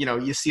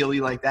 you see a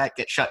league like that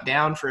get shut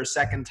down for a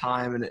second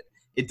time. And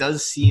it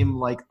does seem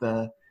like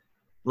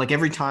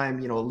every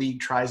time, a league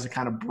tries to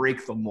kind of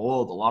break the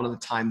mold, a lot of the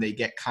time they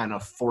get kind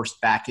of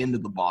forced back into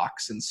the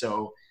box. And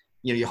so,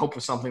 you hope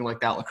with something like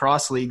that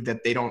lacrosse league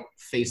that they don't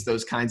face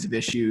those kinds of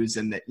issues,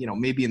 and that,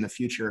 maybe in the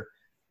future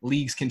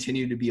leagues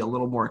continue to be a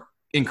little more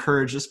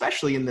encouraged,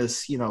 especially in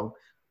this,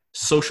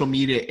 social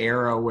media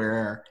era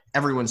where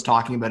everyone's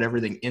talking about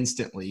everything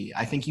instantly.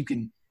 I think you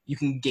can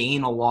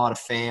gain a lot of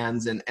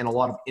fans and a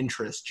lot of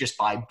interest just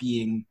by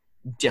being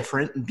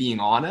different and being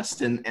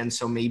honest. And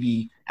so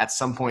maybe at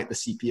some point the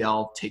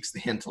CPL takes the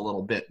hint a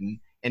little bit and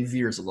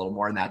veers a little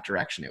more in that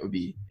direction. It would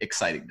be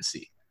exciting to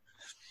see.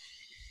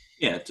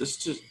 Yeah,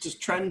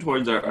 just trend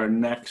towards our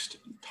next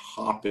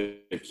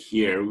topic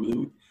here.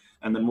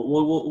 And then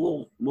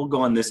we'll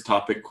go on this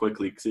topic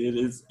quickly, because it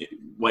is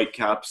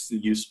Whitecaps, the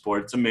youth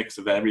sports, a mix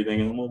of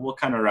everything, and we'll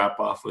kind of wrap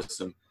off with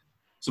some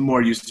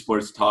more youth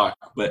sports talk.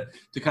 But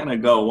to kind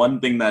of go, one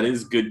thing that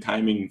is good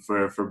timing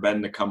for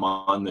Ben to come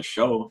on the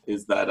show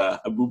is that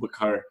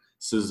Abubakar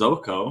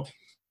Sissoko,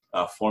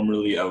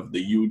 formerly of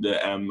the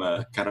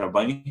UDM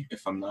Carabin,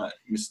 if I'm not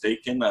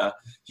mistaken,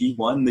 he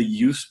won the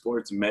youth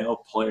sports male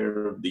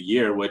player of the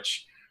year,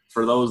 which,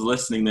 for those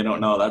listening, they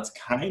don't know, that's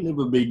kind of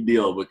a big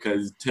deal,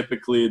 because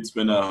typically it's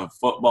been a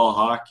football,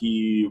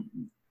 hockey,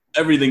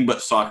 everything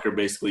but soccer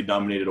basically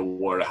dominated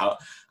award. I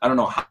don't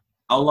know how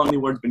long the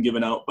award's been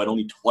given out, but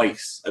only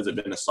twice has it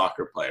been a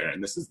soccer player,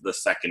 and this is the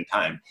second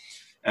time.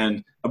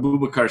 And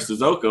Abubakar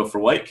Sissoko, for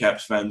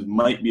Whitecaps fans,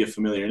 might be a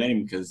familiar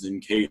name, because in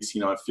case,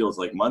 it feels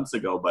like months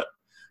ago, but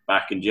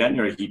back in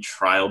January, he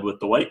trialed with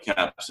the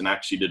Whitecaps and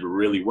actually did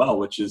really well,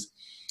 which is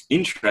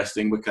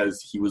interesting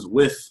because he was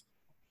with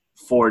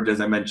Ford, as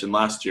I mentioned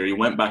last year. He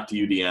went back to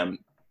UDM,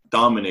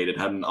 dominated,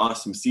 had an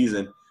awesome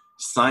season,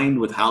 signed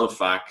with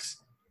Halifax,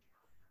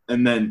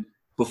 and then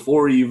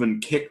before he even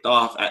kicked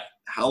off at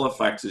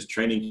Halifax's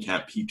training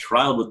camp, he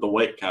trialed with the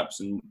Whitecaps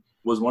and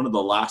was one of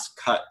the last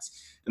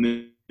cuts. And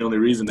the only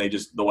reason the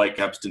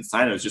Whitecaps didn't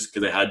sign him was just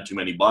because they had too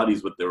many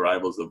bodies with their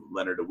rivals of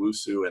Leonard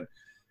Owusu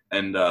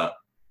and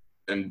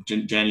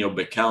Daniel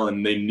Bikel,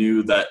 and they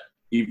knew that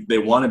they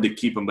wanted to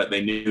keep him, but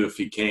they knew if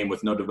he came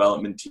with no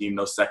development team,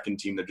 no second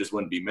team, there just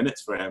wouldn't be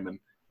minutes for him. And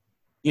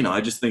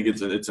I just think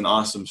it's an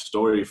awesome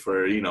story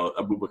for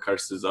Abubakar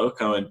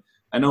Sissoko. And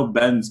I know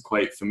Ben's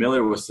quite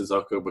familiar with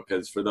Sissoko,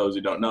 because for those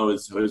who don't know,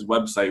 his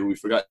website, we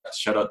forgot to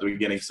shout out at the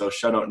beginning, so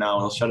shout out now.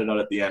 I'll shout it out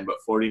at the end.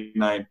 But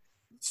 49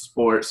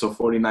 Sport, so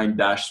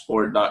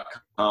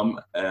 49-sport.com.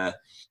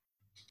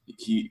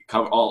 He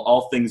cover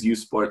all things youth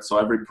sports, so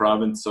every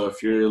province. So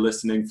if you're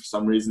listening for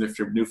some reason, if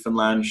you're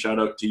Newfoundland, shout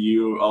out to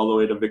you, all the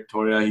way to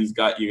Victoria. He's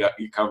got you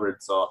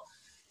covered. So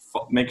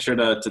make sure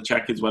to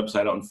check his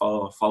website out and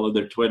follow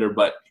their Twitter.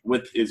 But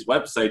with his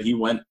website, he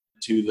went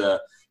to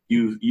the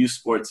youth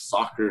sports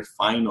soccer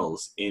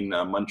finals in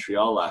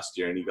Montreal last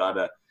year, and he got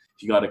to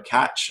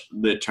catch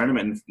the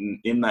tournament.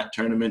 In that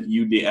tournament,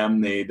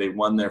 UDM, they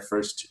won their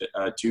first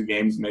 2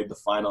 games, made the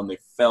final, and they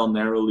fell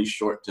narrowly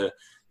short to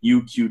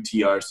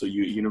UQTR, so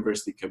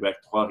University Quebec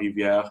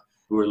Trois-Rivières,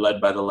 who were led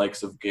by the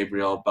likes of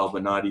Gabriel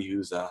Balbinati,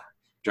 who's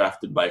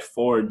drafted by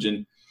Forge.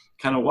 And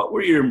kind of what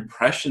were your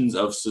impressions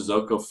of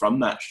Sissoko from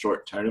that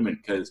short tournament?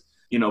 Because,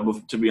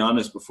 to be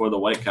honest, before the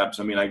Whitecaps,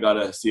 I got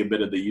to see a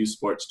bit of the U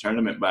Sports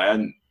tournament, but I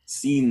hadn't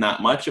seen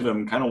that much of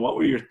him. Kind of what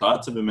were your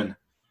thoughts of him, and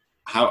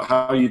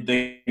how you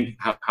think,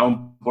 how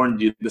important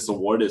do you think this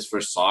award is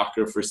for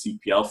soccer, for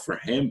CPL, for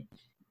him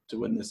to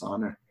win this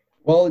honor?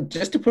 Well,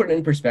 just to put it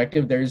in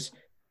perspective, there's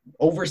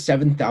over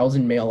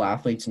 7,000 male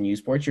athletes in U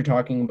Sports. You're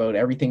talking about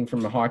everything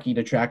from hockey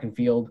to track and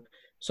field,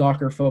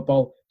 soccer,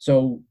 football.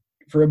 So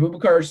for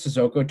Abubakar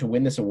Sissoko to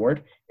win this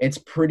award, it's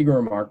pretty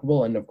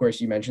remarkable. And of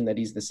course, you mentioned that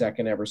he's the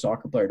second ever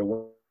soccer player to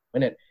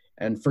win it,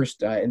 and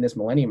first in this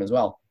millennium as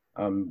well,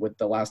 with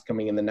the last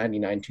coming in the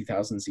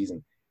 99-2000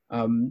 season.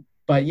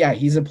 But yeah,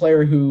 he's a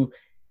player who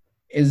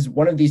is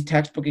one of these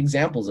textbook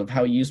examples of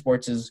how U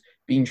Sports is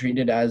being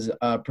treated as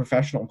a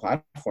professional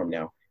platform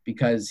now,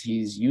 because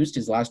he's used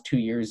his last 2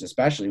 years,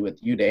 especially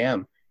with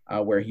UDM,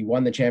 where he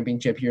won the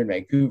championship here in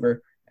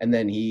Vancouver, and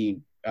then he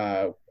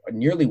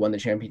nearly won the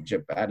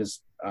championship at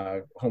his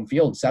home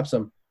field,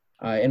 Sepsum,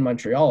 in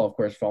Montreal, of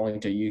course, falling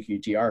to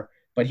UQTR.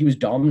 But he was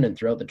dominant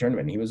throughout the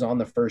tournament. He was on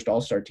the first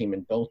All-Star team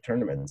in both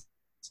tournaments.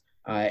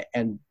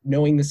 And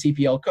knowing the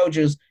CPL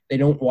coaches, they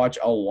don't watch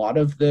a lot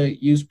of the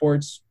U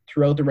Sports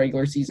throughout the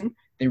regular season.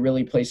 They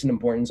really place an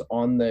importance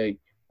on the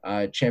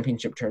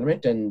championship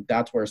tournament, and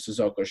that's where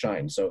Sissoko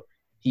shines. So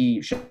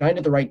he shined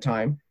at the right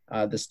time.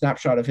 The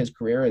snapshot of his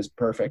career is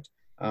perfect,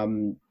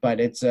 but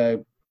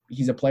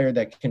he's a player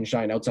that can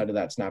shine outside of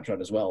that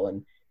snapshot as well.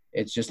 And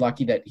it's just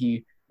lucky that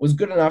he was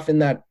good enough in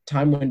that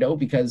time window,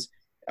 because,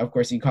 of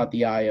course, he caught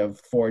the eye of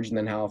Forge and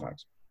then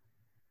Halifax.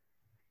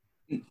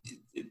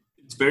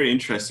 It's very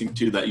interesting,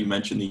 too, that you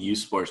mentioned the U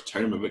Sports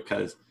tournament,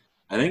 because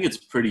I think it's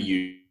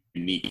pretty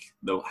unique,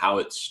 though, how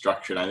it's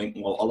structured. I think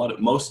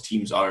most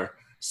teams are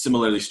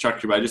similarly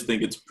structured, but I just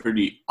think it's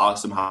pretty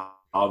awesome how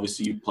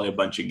obviously you play a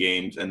bunch of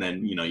games and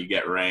then, you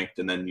get ranked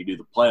and then you do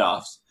the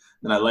playoffs.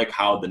 And I like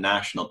how the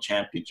national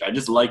championship, I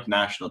just like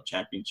national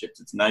championships.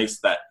 It's nice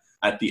that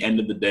at the end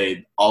of the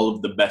day, all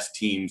of the best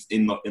teams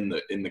in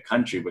the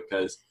country,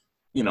 because,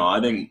 I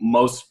think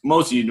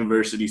most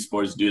university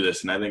sports do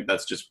this. And I think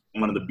that's just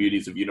one of the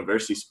beauties of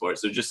university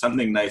sports. There's just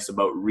something nice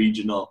about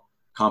regional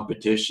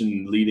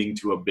competition leading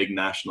to a big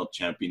national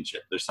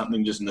championship. There's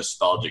something just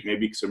nostalgic,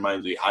 maybe because it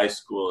reminds me of high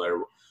school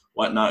or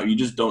whatnot. You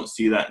just don't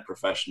see that in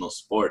professional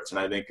sports. And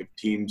I think of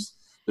teams,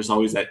 there's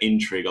always that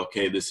intrigue.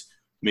 Okay,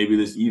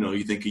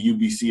 you think of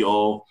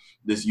UBC,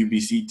 this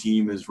UBC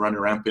team is running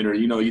rampant, or,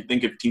 you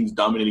think of teams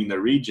dominating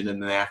their region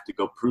and then they have to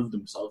go prove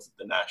themselves at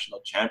the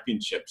national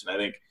championships. And I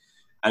think,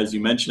 as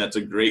you mentioned, that's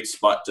a great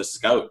spot to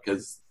scout,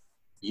 because,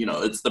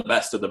 it's the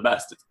best of the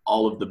best. It's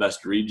all of the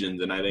best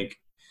regions. And I think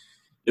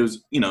it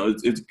was,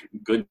 it's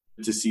good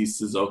to see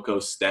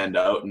Sissoko stand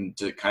out and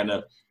to kind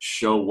of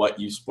show what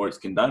U Sports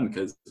can do,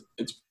 because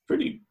it's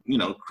pretty,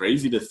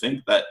 crazy to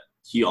think that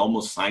he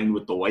almost signed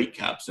with the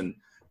Whitecaps and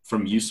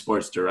from U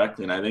Sports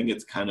directly. And I think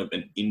it's kind of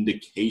an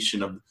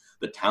indication of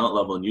the talent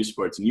level in U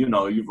Sports. And,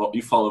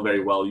 you follow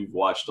very well. You've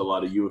watched a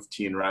lot of U of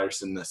T and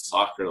Ryerson the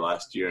soccer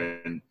last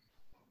year. And,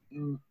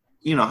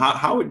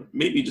 how would,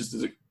 maybe just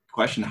as a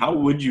question, how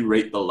would you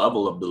rate the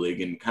level of the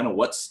league, and kind of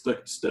what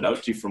stood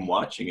out to you from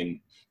watching, and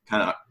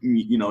kind of,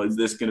 is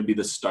this going to be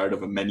the start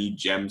of many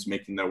gems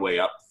making their way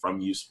up from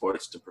U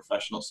Sports to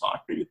professional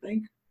soccer, you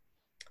think?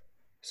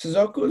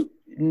 Sissoko's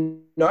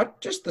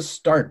not just the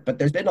start, but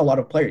there's been a lot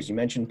of players. You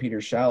mentioned Peter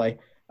Chalet.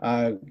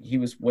 He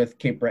was with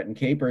Cape Breton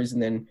Capers,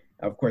 and then,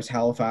 of course,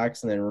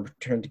 Halifax, and then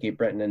returned to Cape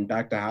Breton and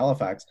back to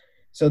Halifax.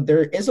 So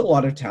there is a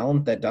lot of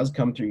talent that does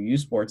come through U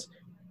Sports,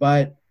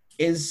 but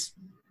is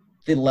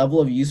the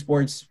level of U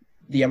Sports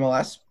the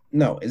MLS?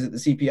 No. Is it the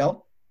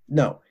CPL?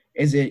 No.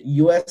 Is it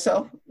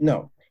USL?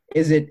 No.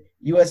 Is it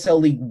USL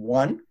League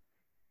One?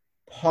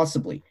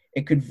 Possibly.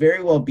 It could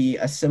very well be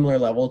a similar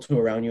level to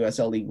around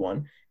USL League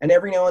One. And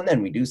every now and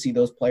then we do see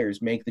those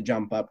players make the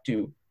jump up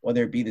to,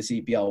 whether it be the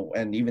CPL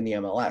and even the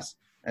MLS.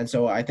 And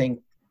so I think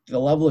the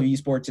level of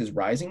esports is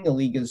rising. The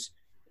league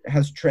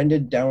has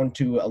trended down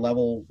to a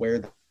level where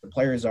the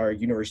players are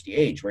university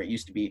age, where it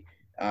used to be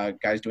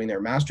guys doing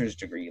their master's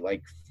degree,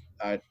 like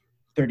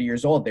 30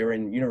 years old, they were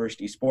in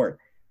university sport.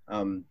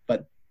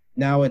 But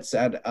now it's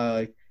at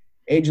a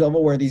age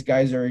level where these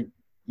guys are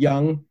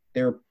young,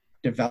 they're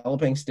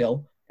developing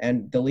still,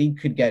 and the league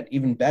could get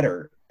even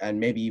better and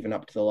maybe even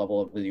up to the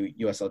level of the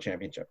USL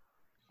Championship.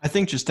 I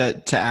think just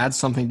to add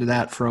something to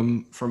that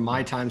from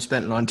my time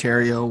spent in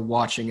Ontario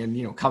watching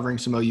and, covering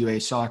some OUA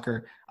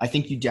soccer, I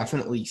think you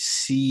definitely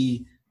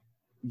see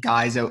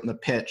guys out in the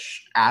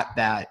pitch at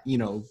that,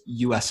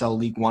 USL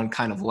League One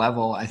kind of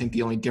level. I think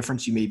the only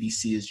difference you maybe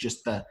see is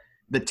just the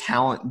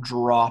talent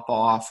drop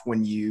off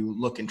when you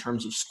look in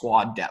terms of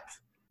squad depth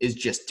is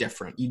just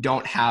different. You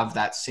don't have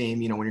that same,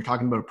 when you're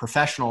talking about a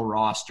professional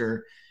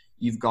roster,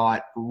 you've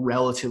got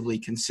relatively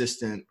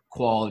consistent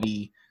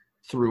quality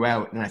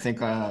throughout. And I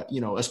think,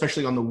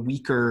 especially on the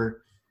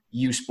weaker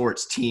U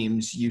Sports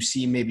teams, you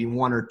see maybe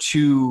one or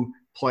two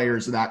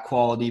players of that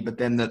quality, but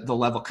then the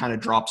level kind of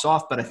drops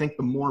off. But I think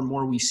the more and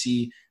more we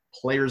see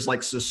players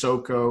like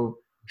Sissoko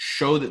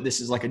show that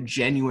this is like a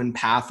genuine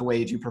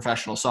pathway to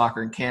professional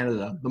soccer in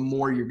Canada, the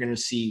more you're going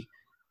to see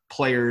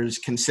players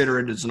consider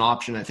it as an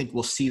option. I think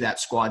we'll see that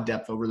squad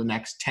depth over the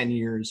next 10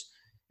 years.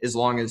 As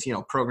long as,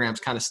 programs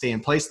kind of stay in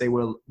place, they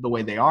will, the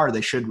way they are, they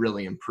should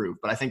really improve.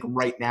 But I think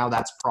right now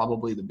that's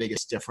probably the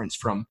biggest difference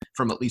from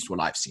at least what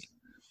I've seen.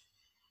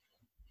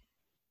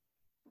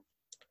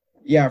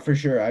 Yeah, for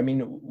sure. I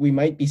mean, we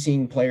might be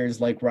seeing players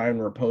like Ryan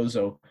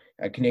Raposo,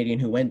 a Canadian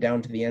who went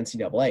down to the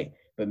NCAA,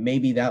 but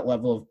maybe that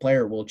level of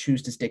player will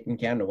choose to stick in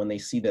Canada when they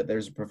see that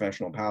there's a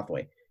professional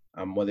pathway.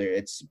 Whether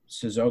it's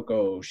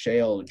Sissoko,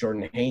 Shale,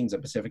 Jordan Haynes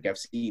at Pacific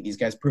FC, these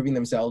guys proving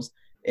themselves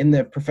in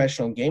the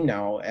professional game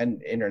now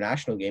and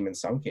international game in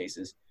some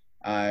cases,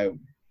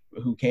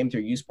 who came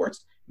through U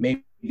Sports,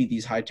 maybe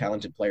these high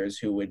talented players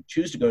who would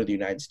choose to go to the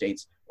United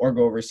States or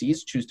go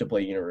overseas, choose to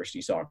play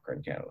university soccer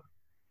in Canada.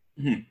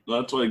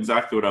 Well, that's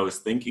exactly what I was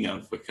thinking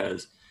of,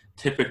 because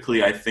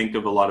typically I think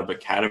of a lot of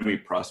academy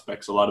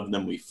prospects, a lot of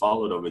them we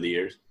followed over the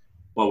years.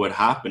 What would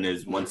happen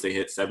is once they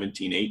hit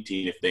 17,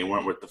 18, if they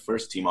weren't with the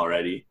first team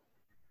already,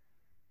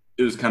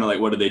 it was kind of like,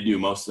 what did they do?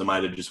 Most of them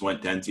either just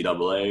went to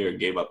NCAA or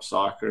gave up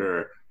soccer,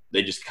 or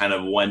they just kind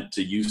of went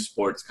to youth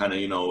sports. Kind of,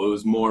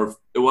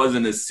 it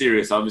wasn't as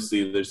serious.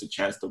 Obviously, there's a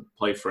chance to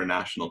play for a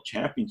national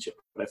championship,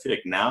 but I feel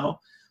like now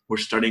we're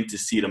starting to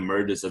see it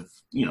emerge as a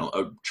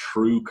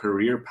true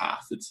career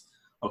path. It's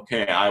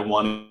okay. I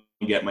want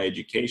to get my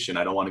education.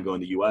 I don't want to go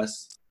in the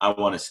US. I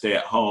want to stay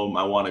at home.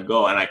 I want to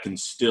go, and I can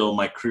still,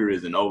 my career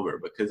isn't over,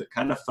 because it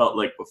kind of felt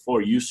like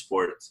before youth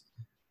sports,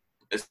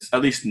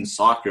 at least in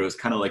soccer, it was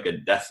kind of like a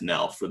death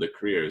knell for the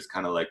career. It's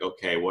kind of like,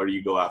 okay, where do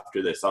you go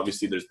after this?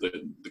 Obviously, there's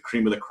the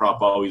cream of the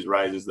crop always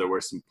rises. There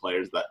were some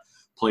players that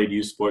played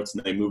youth sports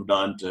and they moved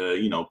on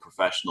to,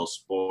 professional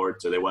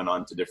sports, or they went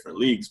on to different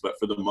leagues. But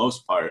for the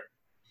most part,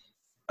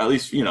 at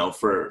least,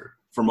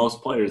 for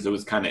most players, it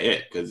was kind of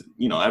it, because,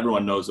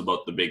 everyone knows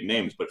about the big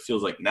names, but it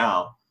feels like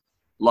now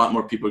a lot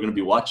more people are going to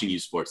be watching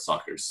youth sports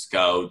soccer,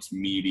 scouts,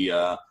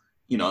 media,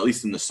 at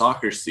least in the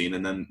soccer scene.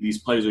 And then these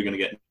players are going to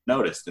get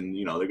noticed, and,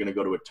 they're going to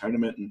go to a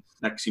tournament, and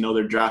next,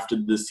 they're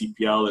drafted to the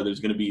CPL, or there's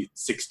going to be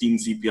 16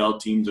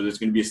 CPL teams, or there's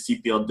going to be a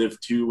CPL Div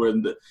 2 where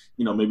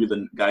maybe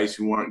the guys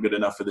who weren't good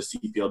enough for the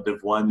CPL Div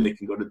 1, they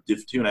can go to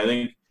Div 2. And I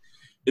think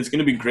it's going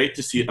to be great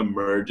to see it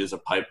emerge as a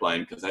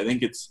pipeline, because I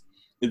think it's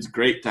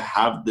great to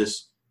have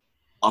this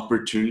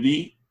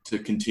opportunity to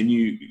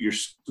continue your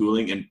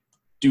schooling and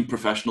do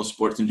professional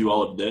sports and do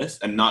all of this,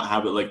 and not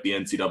have it like the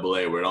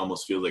NCAA, where it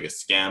almost feels like a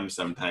scam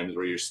sometimes,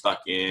 where you're stuck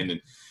in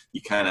and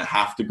you kind of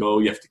have to go,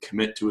 you have to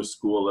commit to a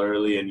school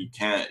early, and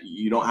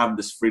you don't have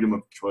this freedom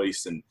of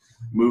choice and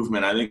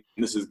movement. I think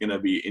this is going to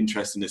be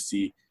interesting to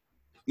see,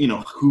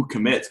 who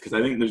commits, because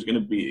I think there's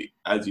going to be,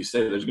 as you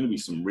said, there's going to be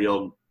some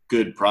real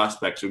good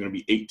prospects who are going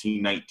to be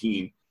 18,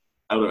 19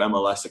 out of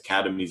MLS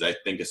academies, I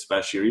think,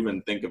 especially, or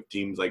even think of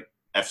teams like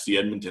FC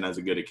Edmonton has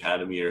a good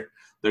academy, or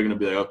they're going to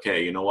be like,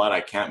 okay, you know what?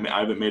 I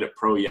haven't made it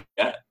pro yet.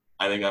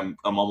 I think I'm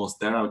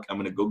almost there. I'm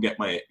going to go get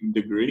my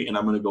degree, and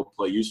I'm going to go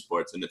play youth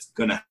sports, and it's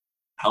going to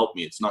help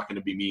me. It's not going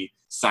to be me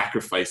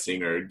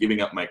sacrificing or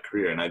giving up my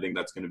career. And I think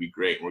that's going to be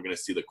great. And we're going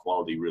to see the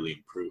quality really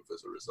improve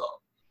as a result.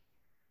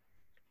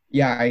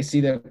 Yeah, I see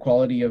the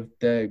quality of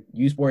the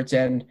U Sports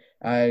and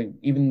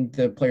even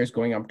the players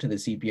going up to the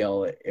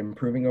CPL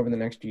improving over the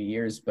next few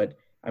years. But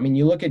I mean,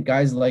 you look at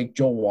guys like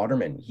Joel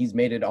Waterman. He's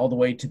made it all the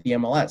way to the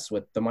MLS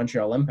with the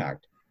Montreal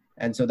Impact.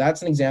 And so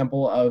that's an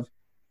example of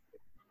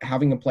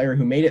having a player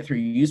who made it through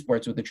U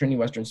Sports with the Trinity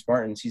Western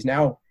Spartans. He's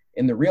now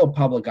in the real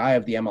public eye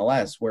of the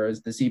MLS,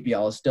 whereas the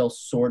CPL is still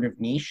sort of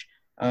niche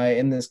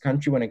in this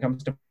country when it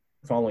comes to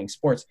following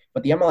sports.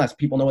 But the MLS,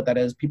 people know what that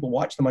is. People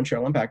watch the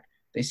Montreal Impact.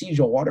 They see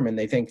Joel Waterman.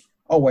 They think,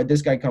 oh, where'd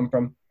this guy come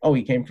from? Oh,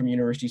 he came from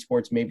university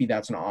sports. Maybe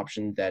that's an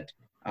option that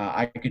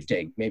I could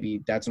take.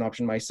 Maybe that's an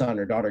option my son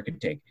or daughter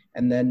could take.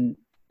 And then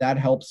that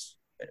helps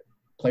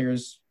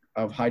players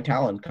of high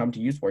talent come to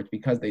U Sports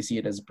because they see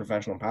it as a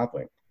professional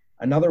pathway.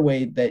 Another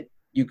way that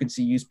you could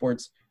see U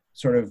Sports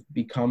sort of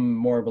become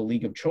more of a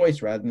league of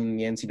choice rather than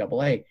the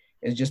NCAA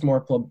is just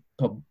more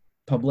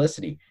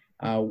publicity.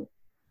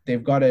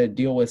 They've got to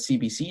deal with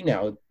CBC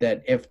now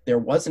that if there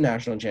was a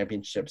national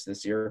championships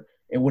this year,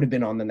 it would have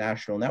been on the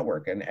national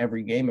network, and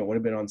every game it would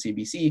have been on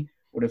CBC,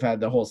 would have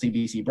had the whole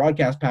CBC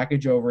broadcast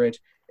package over it.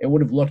 It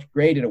would have looked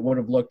great, and it would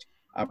have looked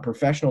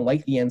professional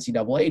like the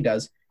NCAA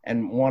does,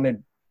 and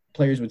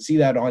players would see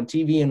that on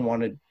TV and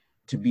wanted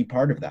to be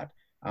part of that.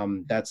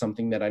 That's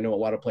something that I know a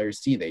lot of players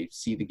see. They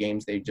see the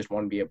games, they just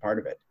want to be a part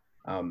of it.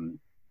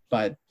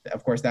 But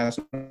of course, that's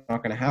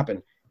not going to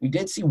happen. We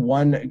did see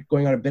one,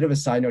 going on a bit of a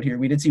side note here,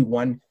 we did see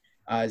one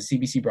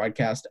CBC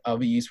broadcast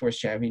of a U Sports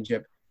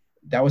Championship.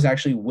 That was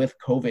actually with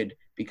COVID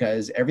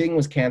because everything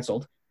was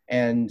canceled.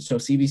 And so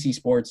CBC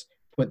Sports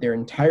put their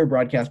entire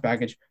broadcast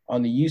package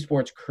on the U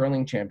Sports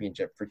Curling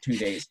Championship for 2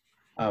 days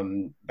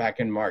back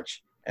in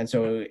March. And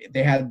so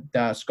they had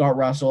Scott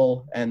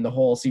Russell and the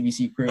whole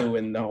CBC crew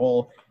and the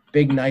whole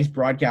big, nice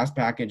broadcast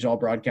package, all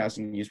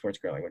broadcasting U Sports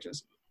Curling, which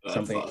is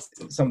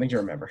something to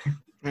remember.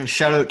 And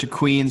shout out to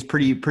Queens,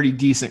 pretty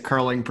decent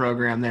curling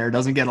program there.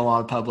 Doesn't get a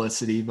lot of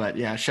publicity, but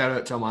yeah, shout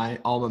out to my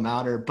alma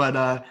mater. But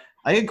I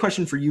had a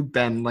question for you,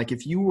 Ben. Like,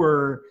 if you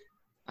were,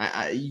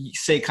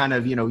 say, kind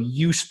of,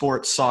 U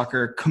Sports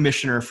Soccer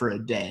commissioner for a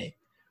day,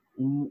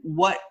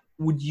 what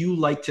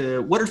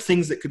are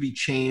things that could be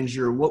changed,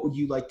 or what would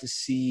you like to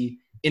see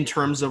in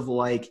terms of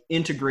like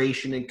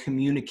integration and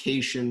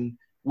communication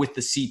with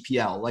the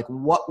CPL? Like,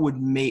 what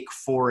would make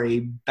for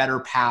a better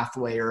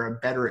pathway or a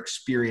better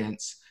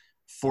experience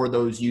for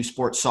those U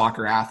Sports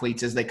Soccer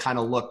athletes as they kind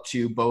of look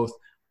to both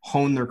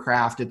hone their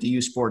craft at the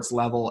U Sports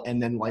level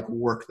and then like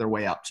work their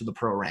way up to the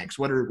pro ranks?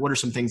 What are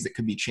some things that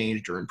could be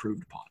changed or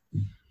improved upon?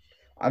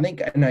 I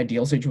think an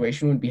ideal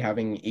situation would be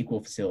having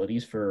equal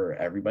facilities for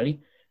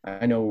everybody.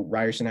 I know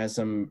Ryerson has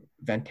some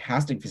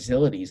fantastic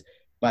facilities,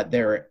 but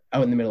they're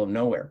out in the middle of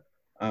nowhere,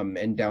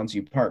 in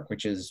Downsview Park,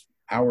 which is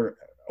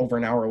over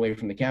an hour away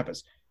from the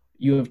campus.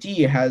 U of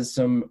T has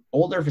some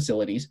older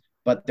facilities,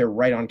 but they're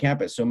right on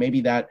campus. So maybe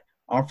that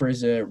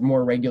offers a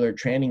more regular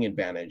training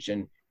advantage.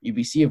 And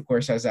UBC, of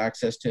course, has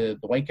access to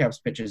the Whitecaps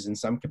pitches in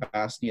some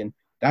capacity, and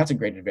that's a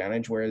great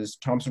advantage, whereas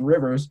Thompson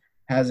Rivers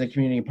has a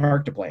community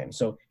park to play in.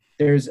 So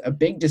there's a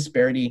big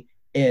disparity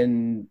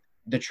in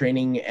the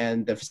training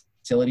and the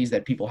facilities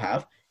that people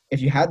have.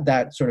 If you had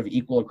that sort of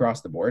equal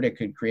across the board, it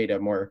could create a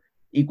more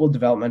equal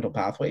developmental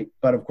pathway.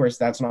 But of course,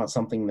 that's not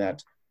something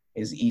that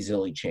is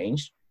easily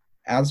changed.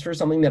 As for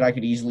something that I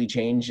could easily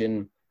change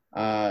in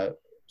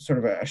sort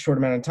of a short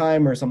amount of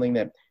time, or something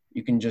that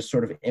you can just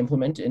sort of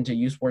implement into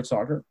U Sports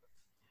Soccer,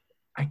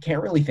 I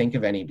can't really think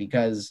of any,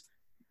 because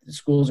the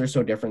schools are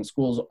so different.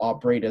 Schools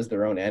operate as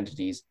their own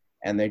entities,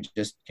 and they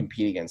just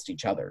compete against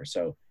each other.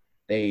 So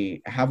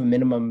they have a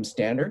minimum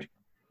standard.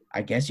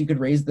 I guess you could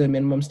raise the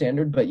minimum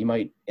standard, but you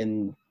might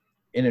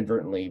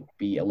inadvertently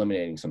be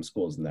eliminating some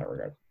schools in that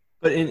regard.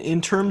 But in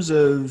terms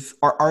of,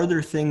 are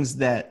there things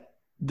that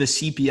the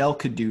CPL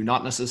could do,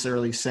 not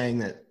necessarily saying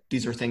that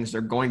these are things they're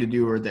going to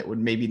do or that would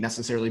maybe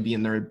necessarily be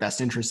in their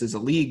best interest as a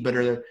league, but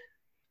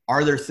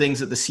are there things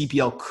that the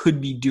CPL could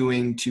be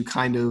doing to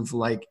kind of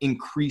like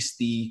increase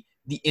the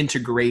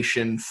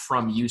integration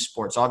from U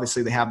Sports?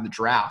 Obviously they have the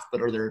draft,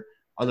 but are there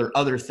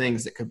other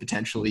things that could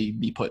potentially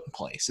be put in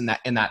place in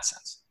that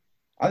sense?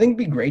 I think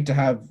it'd be great to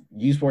have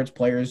U Sports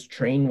players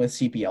train with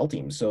CPL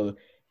teams, so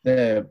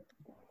the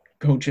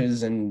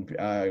coaches and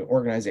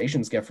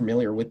organizations get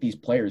familiar with these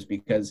players,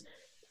 because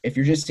if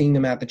you're just seeing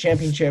them at the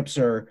championships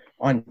or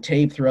on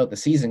tape throughout the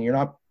season, you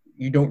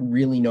don't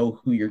really know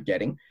who you're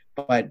getting.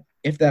 But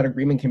if that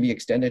agreement can be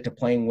extended to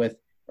playing with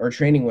or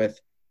training with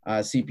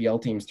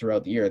CPL teams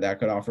throughout the year, that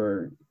could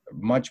offer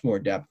much more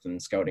depth in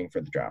scouting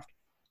for the draft.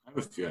 I have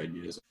a few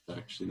ideas,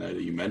 actually, now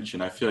that you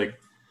mention. I feel like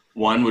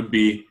one would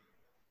be,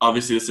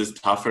 obviously this is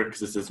tougher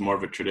because this is more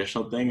of a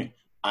traditional thing,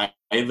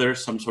 either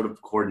some sort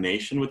of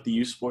coordination with the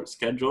U Sports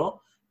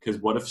schedule, because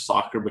what if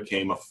soccer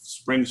became a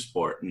spring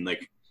sport and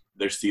like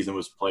their season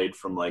was played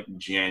from like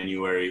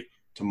January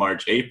to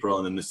March, April,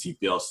 and then the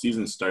CPL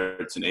season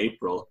starts in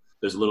April?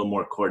 There's a little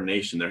more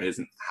coordination. There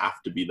doesn't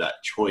have to be that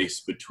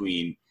choice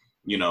between,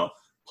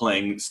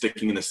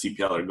 sticking in the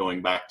CPL or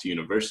going back to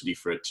university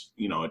for a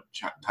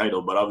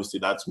title. But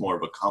obviously that's more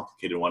of a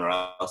complicated one. Or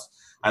else,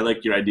 I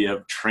like your idea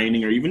of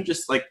training, or even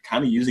just like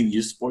kind of using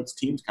youth sports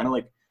teams, kind of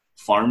like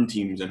farm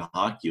teams in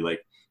hockey.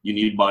 Like, you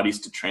need bodies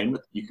to train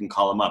with, you can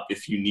call them up.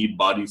 If you need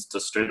bodies to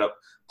straight up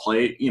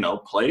play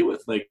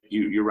with, like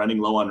you're running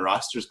low on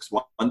rosters.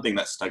 Because one thing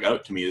that stuck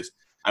out to me is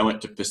I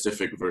went to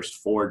Pacific versus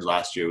Ford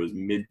last year. It was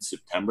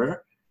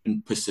mid-September,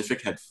 and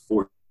Pacific had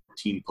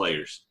 14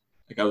 players.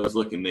 Like, I was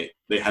looking,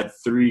 they had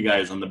 3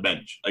 guys on the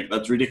bench. Like,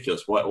 that's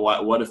ridiculous.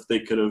 What if they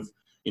could have,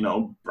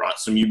 brought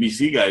some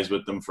UBC guys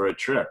with them for a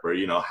trip, or,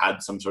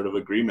 had some sort of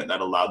agreement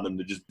that allowed them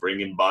to just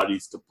bring in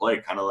bodies to play,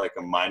 kind of like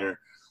a minor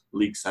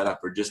league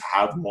setup, or just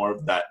have more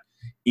of that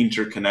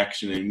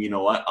interconnection. And you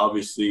know what?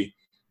 Obviously,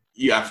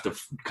 you have to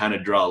kind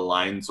of draw a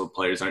line so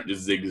players aren't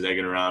just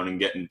zigzagging around and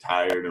getting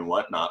tired and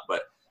whatnot,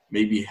 but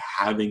maybe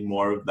having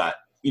more of that,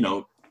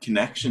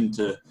 connection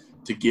to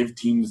give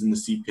teams in the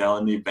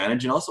CPL an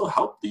advantage, and also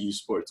help the U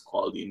Sports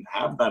quality, and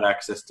have that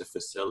access to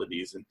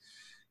facilities, and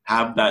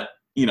have that,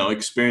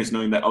 experience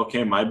knowing that,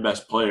 okay, my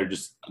best player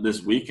just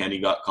this weekend, he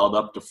got called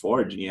up to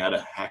Forge and he had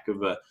a heck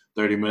of a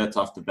 30 minutes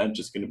off the bench.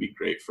 It's going to be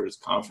great for his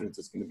confidence.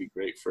 It's going to be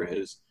great for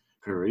his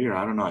career.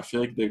 I don't know. I feel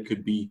like there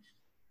could be,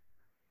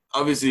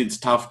 obviously it's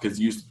tough because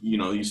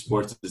U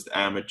Sports is the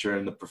amateur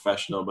and the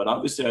professional, but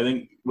obviously I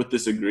think with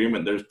this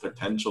agreement, there's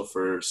potential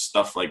for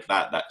stuff like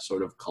that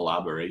sort of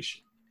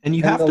collaboration. And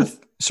you have to,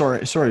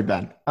 sorry,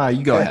 Ben,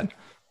 you go ahead.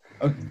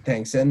 Okay,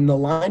 thanks. And the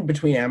line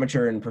between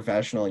amateur and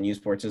professional in U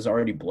Sports is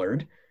already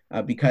blurred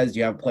because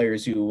you have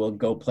players who will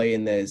go play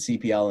in the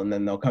CPL and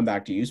then they'll come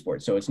back to U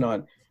Sports. So it's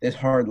not this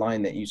hard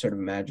line that you sort of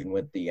imagine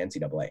with the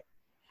NCAA.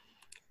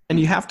 And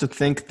you have to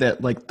think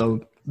that, like, the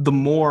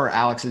more,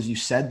 Alex, as you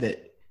said,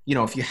 that,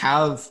 if you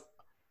have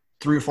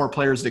 3 or 4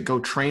 players that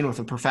go train with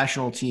a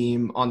professional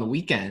team on the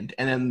weekend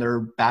and then they're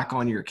back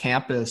on your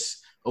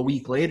campus a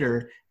week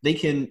later, they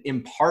can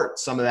impart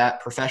some of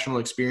that professional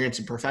experience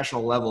and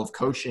professional level of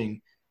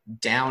coaching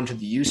down to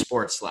the U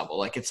Sports level.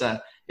 Like it's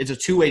a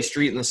two-way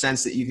street in the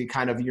sense that you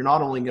could you're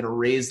not only going to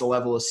raise the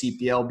level of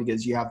CPL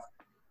because you have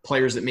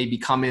players that maybe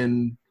come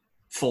in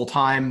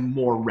full-time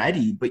more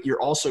ready, but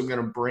you're also going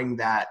to bring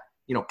that,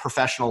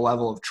 professional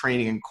level of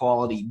training and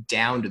quality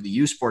down to the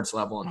U Sports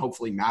level and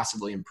hopefully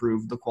massively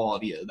improve the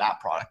quality of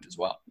that product as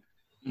well.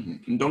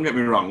 Mm-hmm. Don't get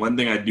me wrong. One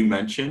thing I do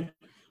mention,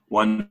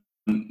 one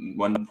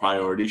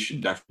priority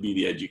should definitely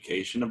be the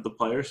education of the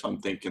player. So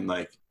I'm thinking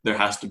it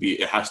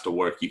has to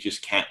work. You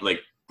just can't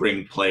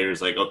bring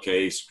players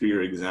okay, screw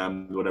your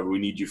exam, whatever, we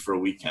need you for a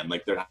weekend.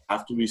 There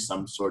have to be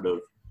some sort of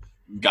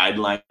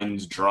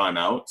guidelines drawn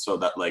out so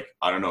that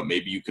I don't know,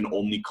 maybe you can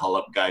only call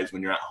up guys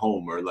when you're at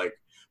home, or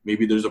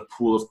maybe there's a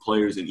pool of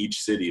players in each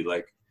city,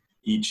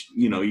 each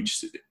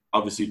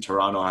obviously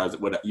Toronto has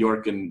what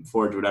York and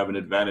Forge would have an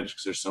advantage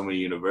because there's so many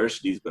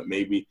universities, but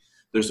maybe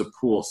there's a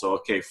pool. So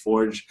okay,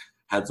 Forge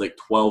has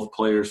 12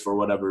 players for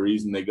whatever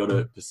reason. They go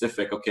to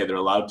Pacific, okay, they're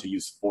allowed to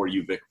use 4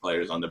 UVic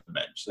players on the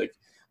bench.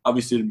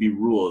 Obviously it'd be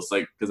rules,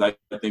 because I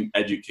think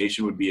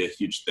education would be a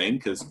huge thing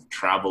because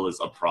travel is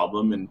a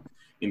problem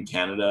in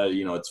Canada.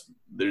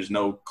 There's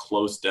no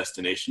close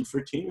destination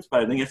for teams,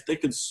 but I think if they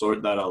could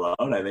sort that all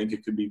out, I think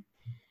it could be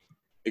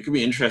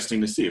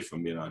interesting to see, if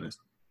I'm being honest.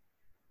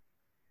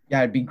 Yeah,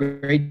 it'd be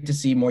great to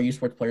see more U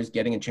Sports players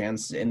getting a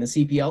chance in the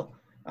CPL.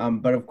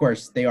 But of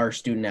course, they are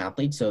student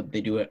athletes, so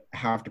they do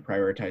have to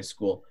prioritize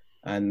school.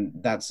 And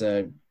that's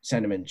a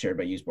sentiment shared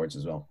by U Sports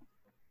as well.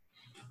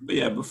 But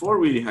yeah, before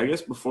we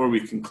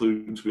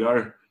conclude, because we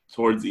are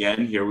towards the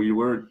end here, we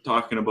were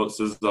talking about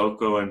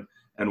Sissoko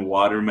and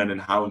Waterman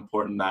and how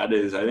important that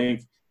is.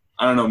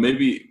 I don't know,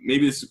 maybe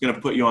this is going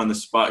to put you on the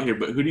spot here,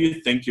 but who do you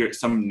think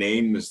some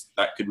names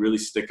that could really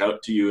stick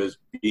out to you as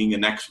being the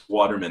next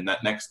Waterman,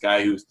 that next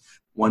guy who's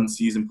one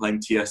season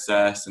playing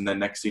TSS and then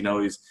next thing you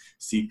know he's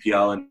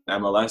CPL and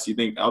MLS? You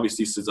think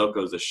obviously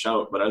Sissoko is a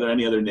shout, but are there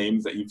any other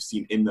names that you've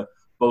seen in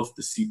both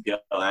the CPL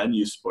and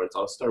U Sports?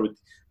 I'll start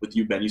with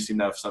you, Ben. You seem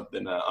to have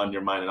something on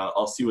your mind, and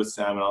I'll see with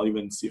Sam, and I'll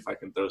even see if I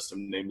can throw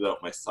some names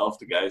out myself,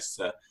 the guys,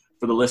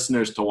 for the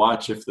listeners to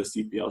watch if the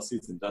CPL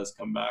season does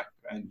come back,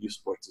 and U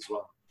Sports as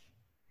well.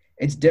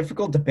 It's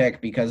difficult to pick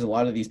because a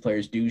lot of these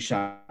players do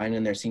shine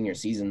in their senior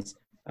seasons,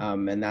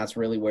 and that's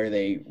really where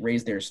they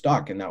raise their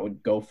stock, and that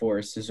would go for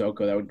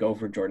Sissoko, that would go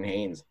for Jordan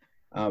Haynes.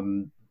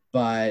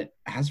 But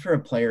as for a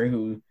player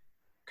who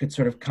could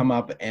sort of come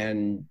up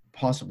and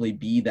possibly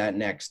be that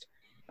next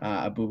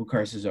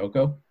Abubakar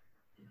Sissoko,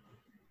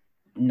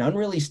 none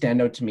really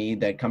stand out to me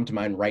that come to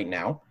mind right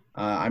now.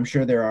 I'm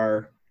sure there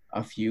are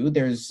a few.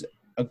 There's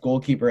a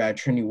goalkeeper at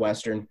Trinity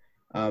Western.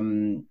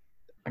 I'm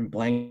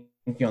blanking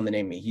on the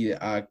name.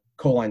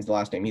 Coline's the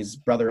last name. He's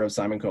brother of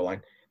Simon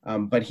Coline.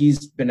 But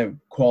he's been a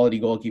quality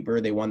goalkeeper.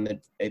 They won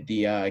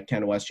the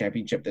Canada West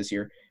Championship this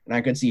year, and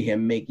I could see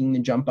him making the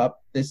jump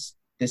up this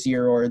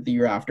year or the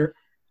year after.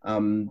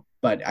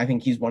 But I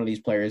think he's one of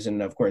these players,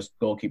 and of course,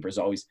 goalkeepers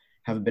always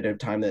have a bit of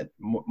time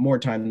more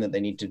time that they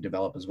need to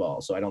develop as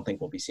well. So I don't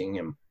think we'll be seeing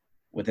him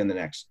within the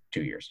next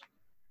 2 years.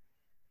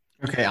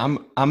 Okay,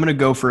 I'm going to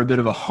go for a bit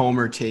of a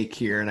homer take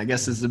here, and I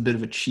guess this is a bit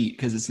of a cheat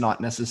because it's not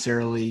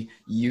necessarily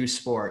U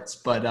Sports,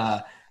 but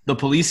the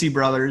Polisi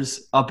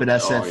brothers up at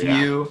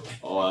SFU.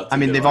 I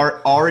mean, they've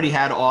already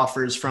had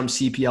offers from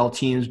CPL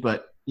teams,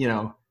 but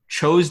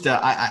chose to.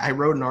 I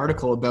wrote an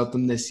article about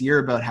them this year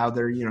about how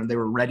they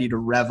were ready to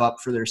rev up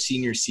for their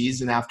senior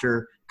season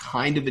after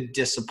kind of a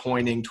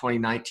disappointing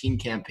 2019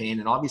 campaign,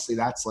 and obviously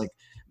that's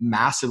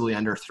massively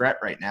under threat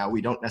right now. We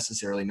don't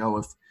necessarily know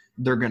if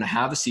they're going to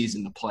have a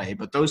season to play,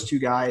 but those two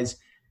guys,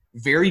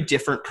 very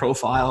different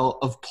profile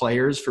of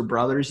players for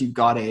brothers. You've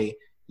got a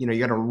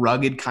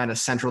rugged kind of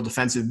central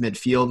defensive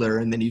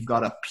midfielder, and then you've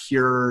got a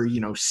pure,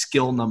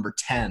 skill number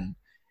 10.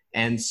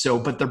 And so,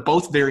 but they're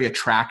both very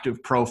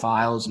attractive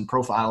profiles and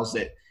profiles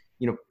that,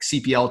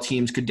 CPL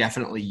teams could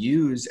definitely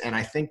use. And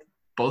I think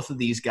both of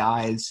these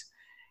guys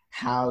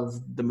have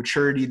the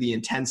maturity, the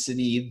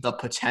intensity, the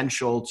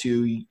potential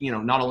to,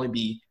 not only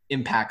be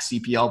impact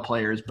CPL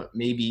players, but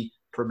maybe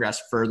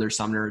progress further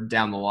somewhere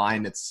down the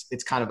line.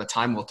 It's kind of a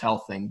time will tell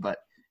thing, but,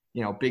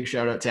 big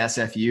shout out to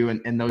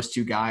SFU and those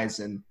two guys.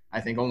 And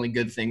I think only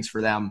good things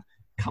for them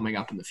coming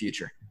up in the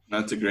future.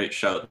 That's a great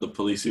shout, the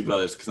Polisi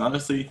brothers, because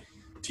honestly,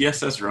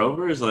 TSS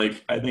Rovers, I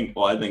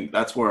think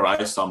that's where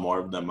I saw more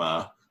of them.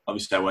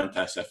 Obviously, I went to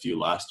SFU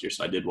last year,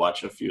 so I did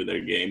watch a few of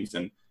their games.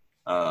 And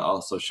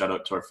also shout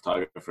out to our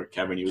photographer,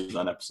 Kevin. He was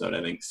on episode,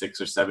 I think,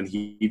 6 or 7.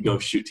 He'd go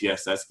shoot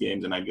TSS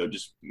games, and I'd go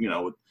just,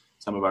 with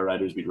some of our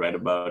writers, we'd write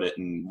about it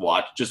and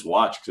watch because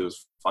it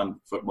was fun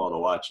football to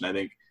watch.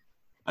 And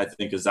I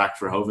think Zach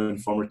Verhoeven,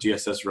 former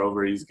TSS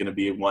Rover, he's going to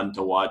be one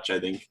to watch. I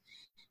think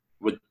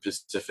with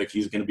Pacific,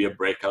 he's going to be a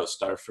breakout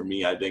star for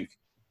me. I think,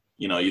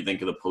 you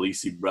think of the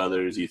Polisi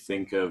brothers, you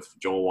think of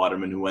Joel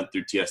Waterman, who went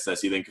through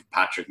TSS. You think of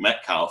Patrick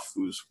Metcalf,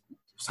 who's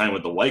signed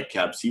with the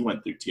Whitecaps. He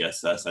went through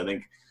TSS. I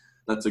think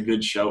that's a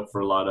good shout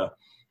for a lot of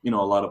a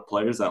lot of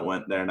players that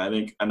went there. And I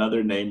think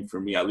another name for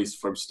me, at least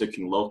from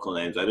sticking local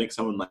names, I think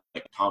someone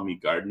like Tommy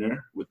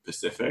Gardner with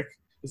Pacific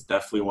is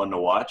definitely one to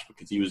watch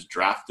because he was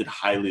drafted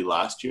highly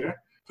last year.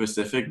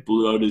 Pacific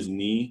blew out his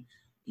knee.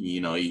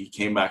 He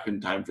came back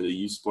in time for the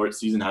U Sports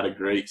season, had a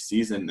great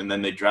season, and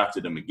then they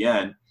drafted him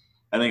again.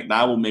 I think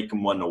that will make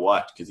him one to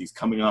watch because he's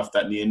coming off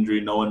that knee injury.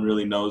 No one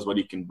really knows what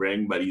he can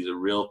bring, but he's a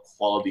real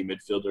quality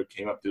midfielder,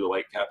 came up through the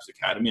Whitecaps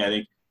Academy. I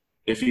think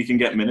if he can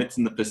get minutes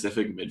in the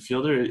Pacific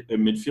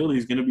midfield,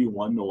 he's going to be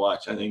one to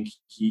watch. I think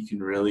he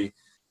can really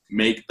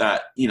make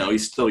that,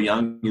 he's still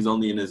young. He's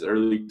only in his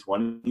early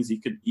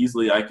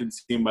 20s. I could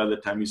see him by the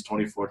time he's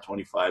 24,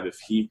 25. If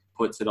he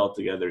puts it all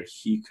together,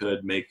 he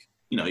could make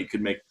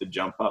the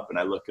jump up. And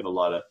I look at a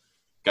lot of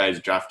guys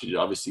drafted.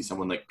 Obviously,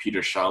 someone like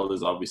Peter Schall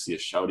is obviously a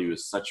shout. He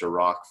was such a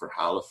rock for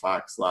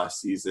Halifax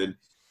last season.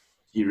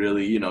 He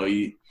really,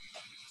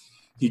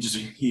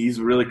 he's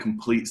a really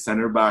complete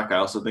center back. I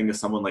also think of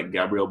someone like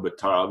Gabriel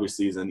Bitar.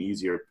 Obviously, he's an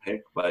easier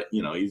pick, but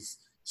he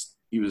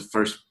was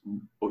first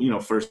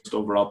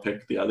overall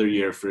pick the other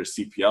year for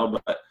CPL.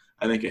 But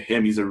I think of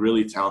him, he's a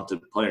really talented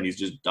player, and he's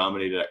just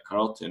dominated at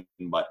Carleton.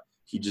 But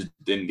he just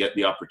didn't get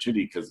the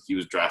opportunity because he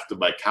was drafted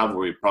by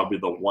Cavalry, probably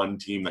the one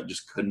team that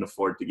just couldn't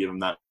afford to give him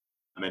that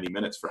many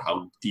minutes for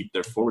how deep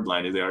their forward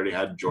line is. They already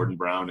had Jordan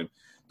Brown and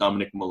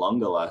Dominic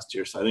Malunga last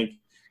year. So I think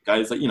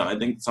guys like, I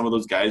think some of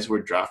those guys who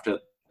were drafted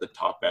at the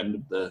top end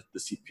of the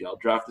CPL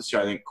draft this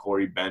year, I think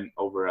Corey Bent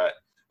over at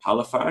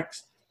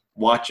Halifax,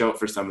 watch out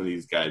for some of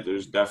these guys.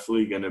 There's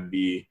definitely going to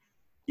be,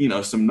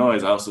 some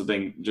noise. I also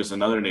think just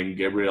another name,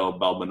 Gabriel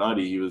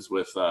Balbinati, he was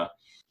with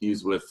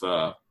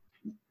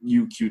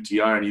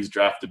UQTR and he's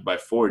drafted by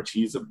Forge.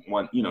 He's a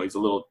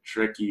little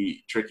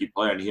tricky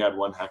player, and he had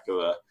one heck of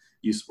a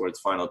U Sports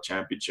final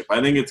championship.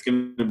 I think it's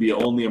going to be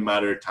only a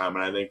matter of time.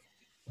 And I think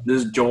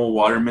this Joel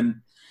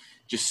Waterman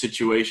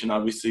situation,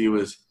 obviously it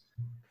was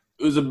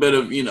a bit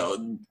of,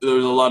 there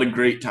was a lot of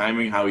great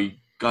timing, how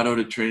he got out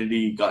of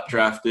Trinity, got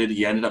drafted.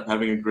 He ended up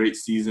having a great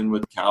season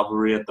with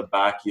Cavalry at the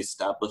back. He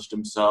established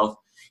himself.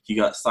 He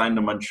got signed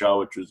to Montreal,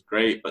 which was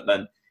great, but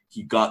then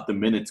he got the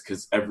minutes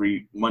because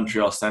every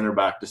Montreal center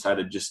back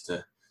decided just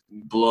to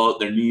blow out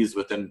their knees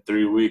within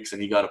 3 weeks,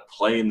 and he got to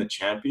play in the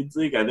Champions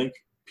League. I think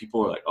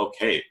people were like,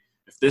 okay,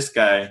 if this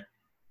guy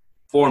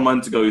 4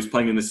 months ago, he was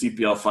playing in the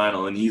CPL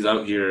final and he's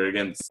out here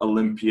against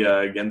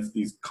Olympia, against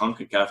these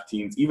CONCACAF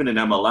teams, even in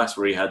MLS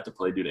where he had to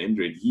play due to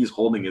injury, he's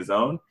holding his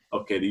own.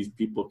 Okay, these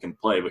people can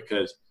play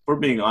because, if we're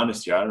being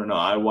honest here, I don't know.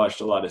 I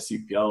watched a lot of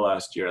CPL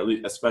last year,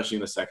 especially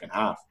in the second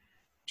half.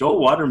 Joel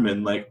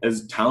Waterman, like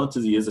as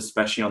talented as he is,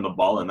 especially on the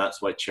ball, and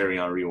that's why Thierry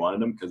Henry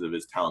wanted him because of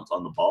his talents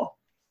on the ball.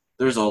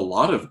 There's a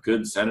lot of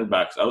good center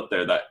backs out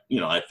there that,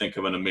 I think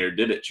of an Amir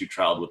Didic who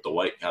trialed with the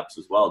Whitecaps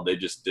as well. They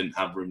just didn't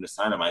have room to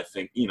sign him. I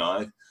think,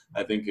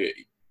 I think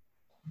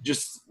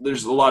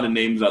there's a lot of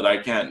names that I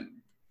can't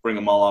bring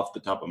them all off the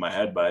top of my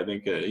head, but I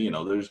think,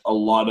 there's a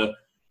lot of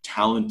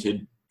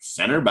talented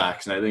center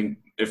backs. And I think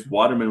if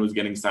Waterman was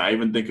getting signed, I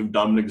even think of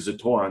Dominic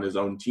Zator on his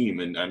own team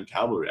and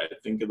Cavalry. I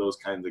think of those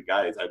kinds of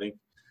guys. I think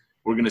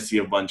we're going to see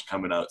a bunch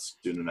coming out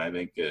soon. And I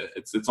think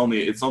it's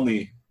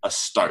only a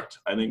start.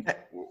 I think.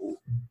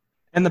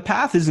 And the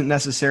path isn't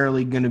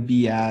necessarily going to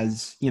be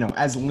as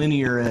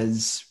linear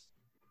as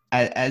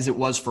it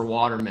was for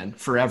Waterman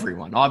for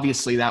everyone.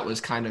 Obviously, that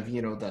was kind of,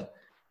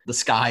 the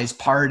skies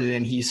parted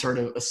and he sort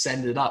of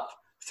ascended up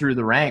through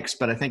the ranks.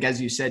 But I think,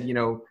 as you said,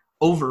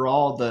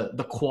 overall,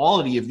 the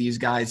quality of these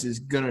guys is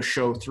going to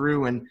show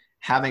through, and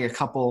having a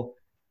couple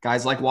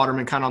guys like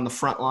Waterman kind of on the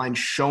front line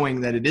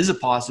showing that it is a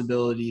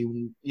possibility,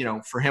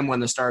 for him when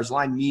the stars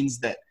line means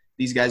that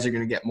these guys are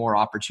going to get more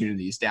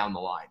opportunities down the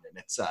line. And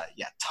it's,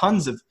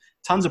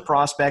 tons of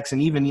prospects,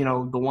 and even,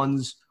 the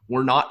ones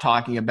we're not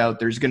talking about,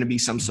 there's going to be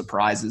some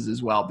surprises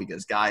as well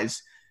because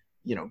guys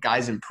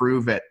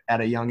improve at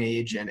a young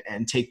age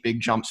and take big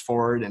jumps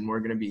forward. And we're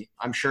going to be,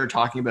 I'm sure,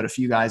 talking about a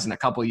few guys in a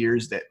couple of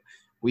years that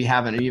we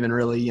haven't even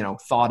really,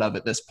 thought of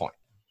at this point.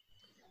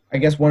 I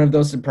guess one of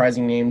those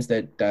surprising names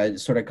that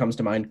sort of comes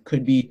to mind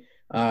could be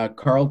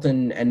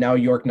Carleton and now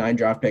York 9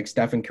 draft pick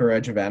Stefan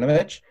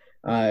Karajovanovic.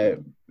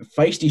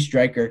 Feisty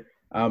striker,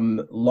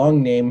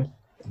 long name.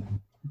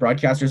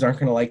 Broadcasters aren't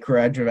going to like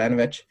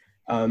Karajovanovic,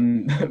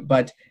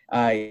 but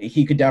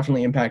he could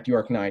definitely impact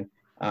York 9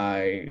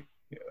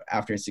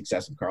 after his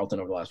success with Carleton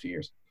over the last few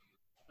years.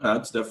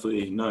 That's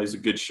definitely he's a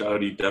good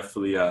shout. He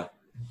definitely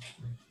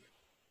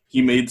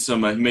he made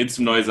some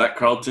noise. That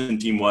Carleton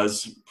team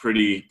was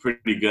pretty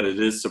good. It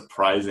is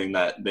surprising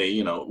that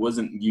they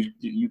wasn't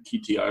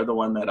UQTR the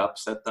one that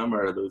upset them,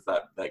 or was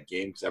that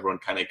game because everyone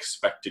kind of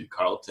expected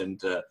Carleton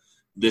to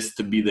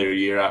be their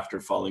year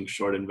after falling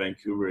short in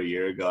Vancouver a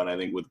year ago. And I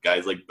think with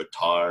guys like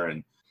Bitar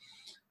and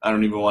I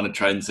don't even want to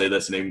try and say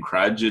this name,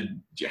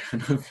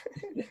 Karajovanovic.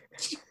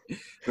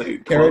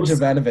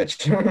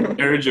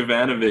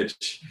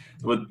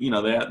 With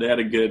they had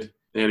a good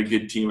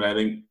team. And I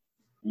think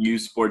U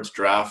Sports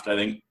draft. I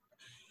think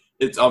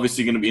it's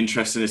obviously going to be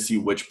interesting to see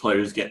which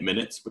players get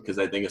minutes, because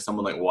I think if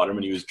someone like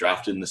Waterman, he was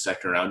drafted in the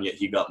second round, yet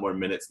he got more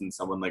minutes than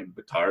someone like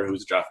Batar, who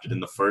was drafted in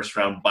the first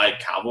round by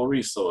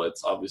Cavalry. So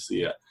it's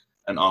obviously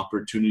an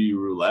opportunity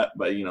roulette,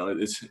 but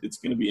it's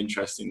going to be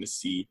interesting to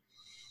see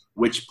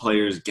which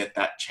players get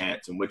that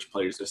chance and which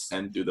players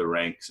ascend through the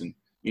ranks, and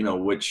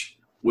which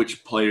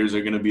players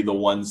are going to be the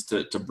ones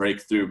to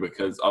break through,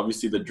 because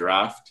obviously the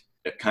draft,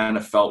 it kind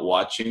of felt,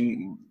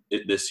 watching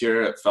it this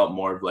year, it felt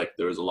more of like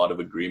there was a lot of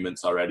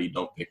agreements already.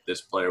 Don't pick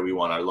this player. We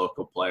want our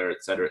local player,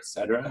 et cetera, et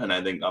cetera. And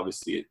I think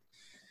obviously,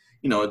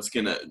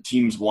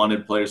 teams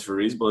wanted players for a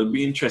reason, but it'd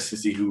be interesting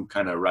to see who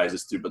kind of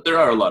rises through. But there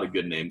are a lot of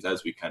good names,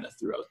 as we kind of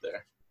threw out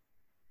there.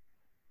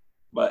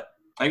 But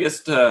I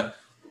guess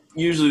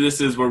usually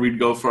this is where we'd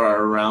go for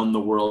our around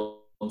the world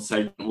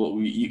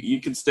segment.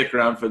 You can stick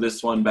around for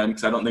this one, Ben,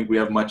 because I don't think we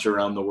have much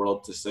around the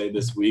world to say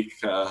this week.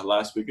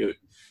 Last week,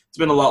 it's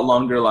been a lot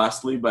longer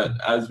lastly, but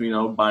as we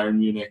know, Bayern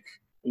Munich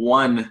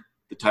won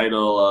the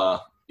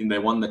title. They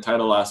won the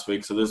title last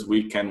week, so this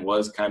weekend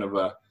was kind of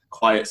a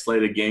quiet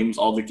slate of games.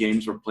 All the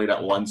games were played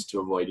at once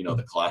to avoid,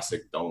 the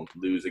classic don't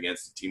lose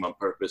against a team on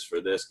purpose for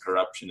this,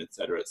 corruption, et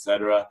cetera, et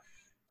cetera.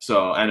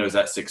 So, and it was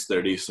at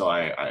 6:30, so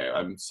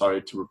I'm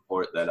sorry to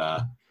report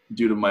that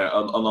due to my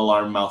an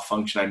alarm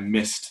malfunction, I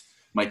missed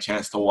my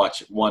chance to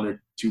watch one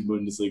or two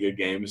Bundesliga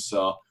games.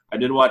 So I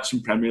did watch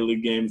some Premier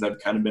League games. I've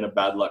kind of been a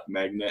bad luck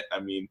magnet. I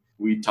mean,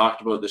 we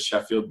talked about the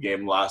Sheffield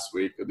game last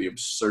week, the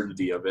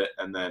absurdity of it.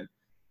 And then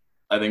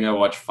I think I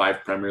watched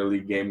 5 Premier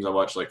League games. I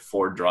watched like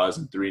 4 draws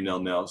and 3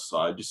 0-0. So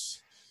I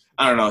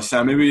don't know,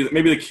 Sam, maybe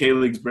the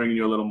K-League's bringing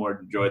you a little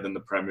more joy than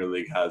the Premier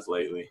League has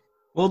lately.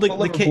 Well,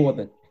 Liverpool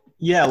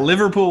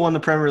won the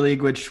Premier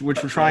League, which we're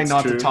trying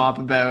not to talk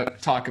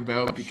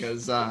about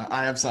because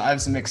I have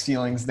some mixed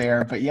feelings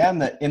there. But yeah,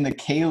 in the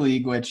K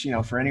League, which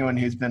for anyone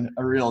who's been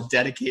a real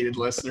dedicated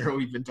listener,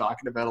 we've been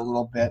talking about a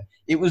little bit.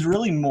 It was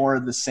really more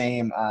of the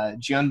same.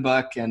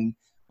 Jeonbuk and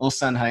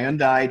Ulsan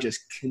Hyundai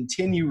just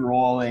continue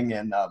rolling,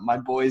 and my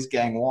boys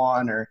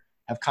Gangwon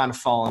have kind of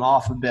fallen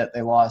off a bit.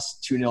 They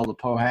lost 2-0 to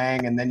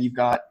Pohang, and then you've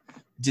got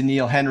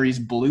Daniil Henry's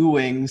Blue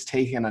Wings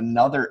taking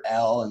another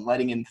L and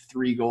letting in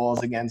 3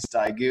 goals against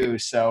Daegu.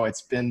 So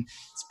it's been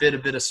a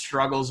bit of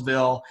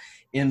Strugglesville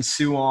in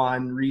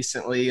Suwon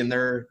recently, and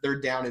they're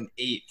down in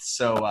 8th.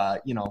 So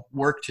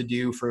work to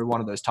do for one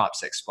of those top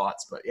 6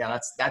 spots. But yeah,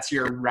 that's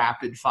your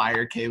rapid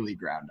fire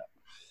K-League roundup.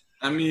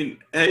 I mean,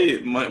 hey,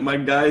 my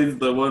guys,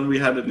 the one we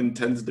had an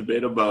intense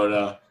debate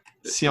about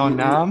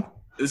Seongnam?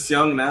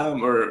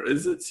 Seongnam, or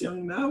is it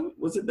Seongnam?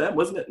 Was it that?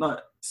 Wasn't it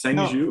not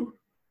Sangju? No.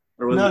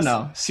 Or was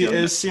no.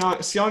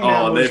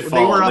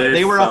 Seongnam.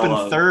 They were up in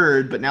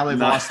 3rd, but now they've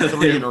lost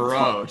 3 in a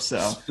row. So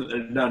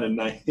they're down in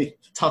 9th.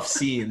 Tough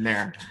scene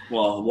there.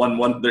 Well,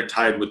 one they're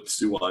tied with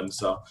Suwon.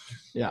 So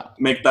yeah,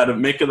 make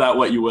of that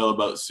what you will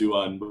about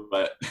Suwon,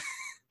 but.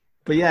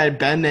 But yeah,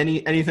 Ben,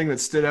 anything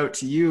that stood out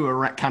to you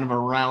kind of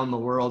around the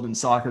world in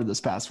soccer this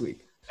past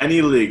week?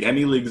 Any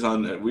leagues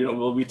on it.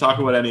 We talk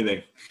about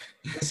anything.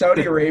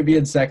 Saudi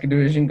Arabian second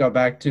division got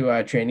back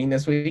to training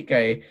this week.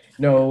 I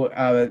know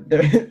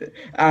Ahmed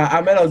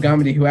El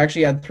Ghamdi, who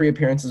actually had 3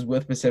 appearances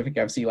with Pacific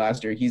FC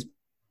last year, he's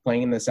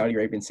playing in the Saudi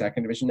Arabian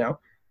second division now,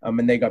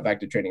 and they got back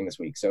to training this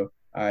week. So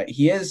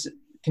he is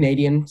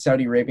Canadian,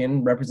 Saudi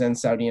Arabian,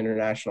 represents Saudi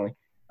internationally.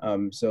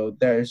 So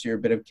there's your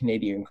bit of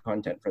Canadian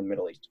content from the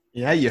Middle East.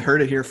 Yeah, you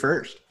heard it here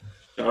first.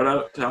 Shout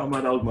out to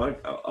Ahmed El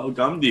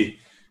Ghamdi.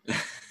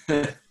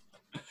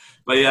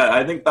 But yeah,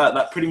 I think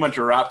that pretty much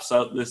wraps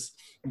out this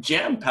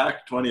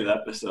jam-packed 20th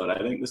episode. I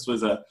think this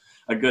was a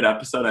good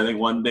episode. I think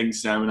one thing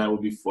Sam and I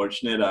will be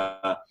fortunate.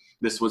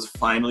 This was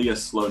finally a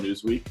slow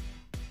news week.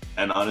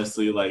 And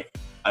honestly,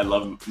 I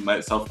love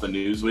myself the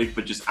news week,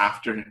 but just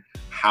after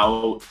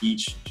how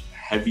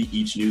heavy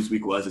each news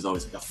week was, is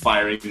always like a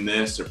firing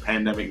this or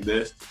pandemic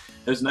this.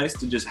 It was nice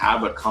to just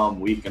have a calm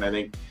week, and I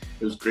think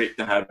it was great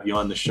to have you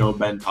on the show,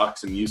 Ben, talk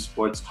some youth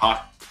sports,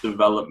 talk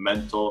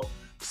developmental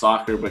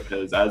soccer,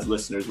 because as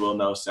listeners will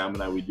know, Sam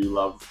and I, we do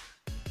love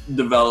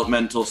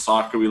developmental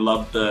soccer. We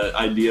love the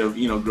idea of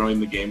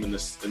growing the game in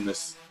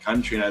this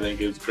country, and I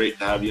think it was great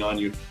to have you on.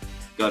 You've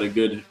got a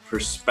good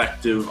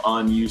perspective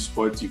on youth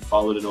sports. You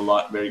followed it a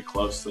lot, very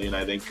closely, and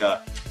I think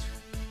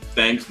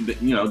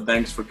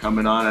thanks for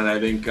coming on. And I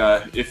think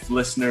if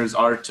listeners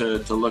are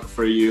to look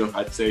for you,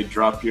 I'd say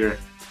drop your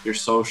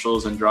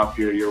socials and drop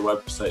your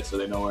website so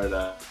they know where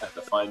to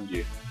find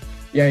you.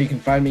 Yeah, you can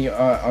find me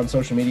on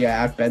social media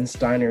at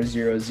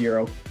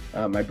bensteiner00.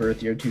 My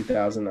birth year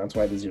 2000, that's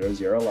why the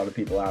 00. A lot of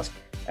people ask.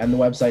 And the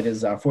website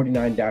is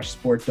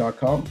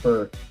 49-sport.com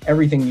for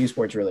everything U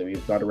Sports, really.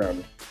 We've got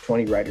around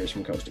 20 writers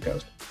from coast to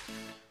coast.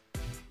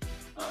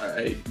 All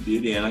right,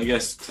 beauty. And I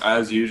guess,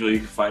 as usual, you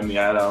can find me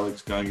at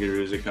Alex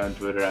Gongaruzic on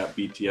Twitter, at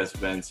BTS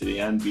Vancity,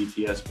 and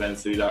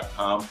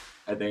btsvancity.com.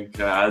 I think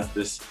as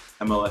this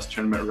MLS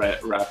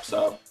tournament wraps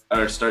up,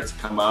 or starts to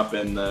come up,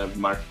 and the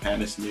Mark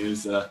Panis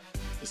news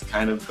is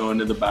kind of going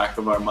to the back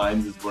of our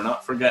minds, as we're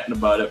not forgetting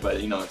about it, but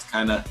it's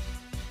kind of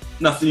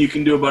nothing you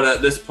can do about it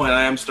at this point.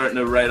 I am starting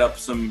to write up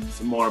some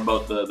more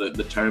about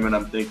the tournament.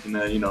 I'm thinking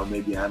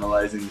maybe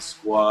analyzing the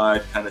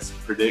squad, kind of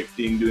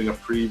predicting, doing a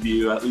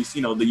preview, at least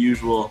the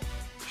usual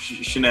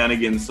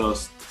shenanigans. So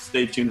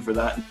stay tuned for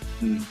that.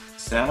 And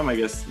Sam, I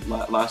guess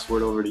last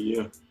word over to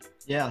you.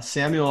 Yeah,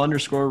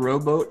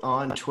 Samuel_rowboat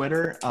on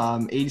Twitter,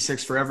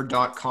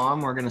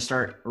 86forever.com. We're going to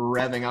start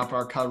revving up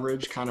our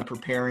coverage, kind of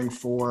preparing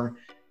for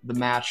the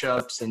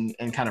matchups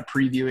and kind of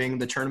previewing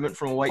the tournament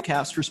from a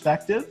Whitecaps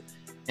perspective.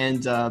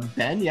 And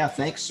Ben, yeah,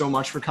 thanks so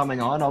much for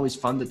coming on. Always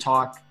fun to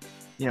talk,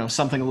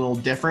 something a little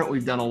different.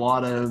 We've done a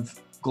lot of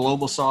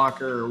global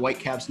soccer or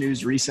Whitecaps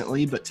news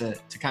recently, but to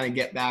kind of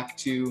get back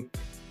to,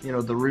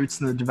 the roots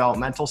and the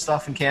developmental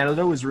stuff in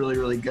Canada was really,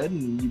 really good.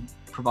 And you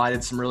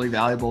provided some really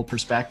valuable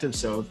perspective.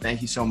 So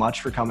thank you so much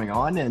for coming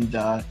on. And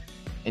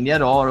yeah,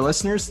 to all our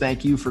listeners,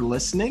 thank you for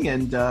listening.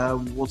 And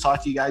we'll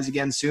talk to you guys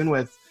again soon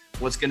with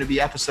what's going to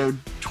be episode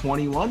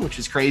 21, which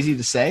is crazy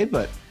to say,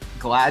 but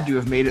glad to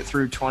have made it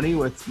through 20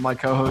 with my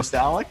co-host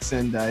Alex.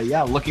 And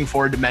yeah, looking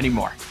forward to many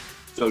more.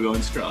 Still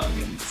going strong,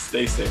 and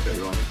stay safe,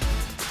 everyone.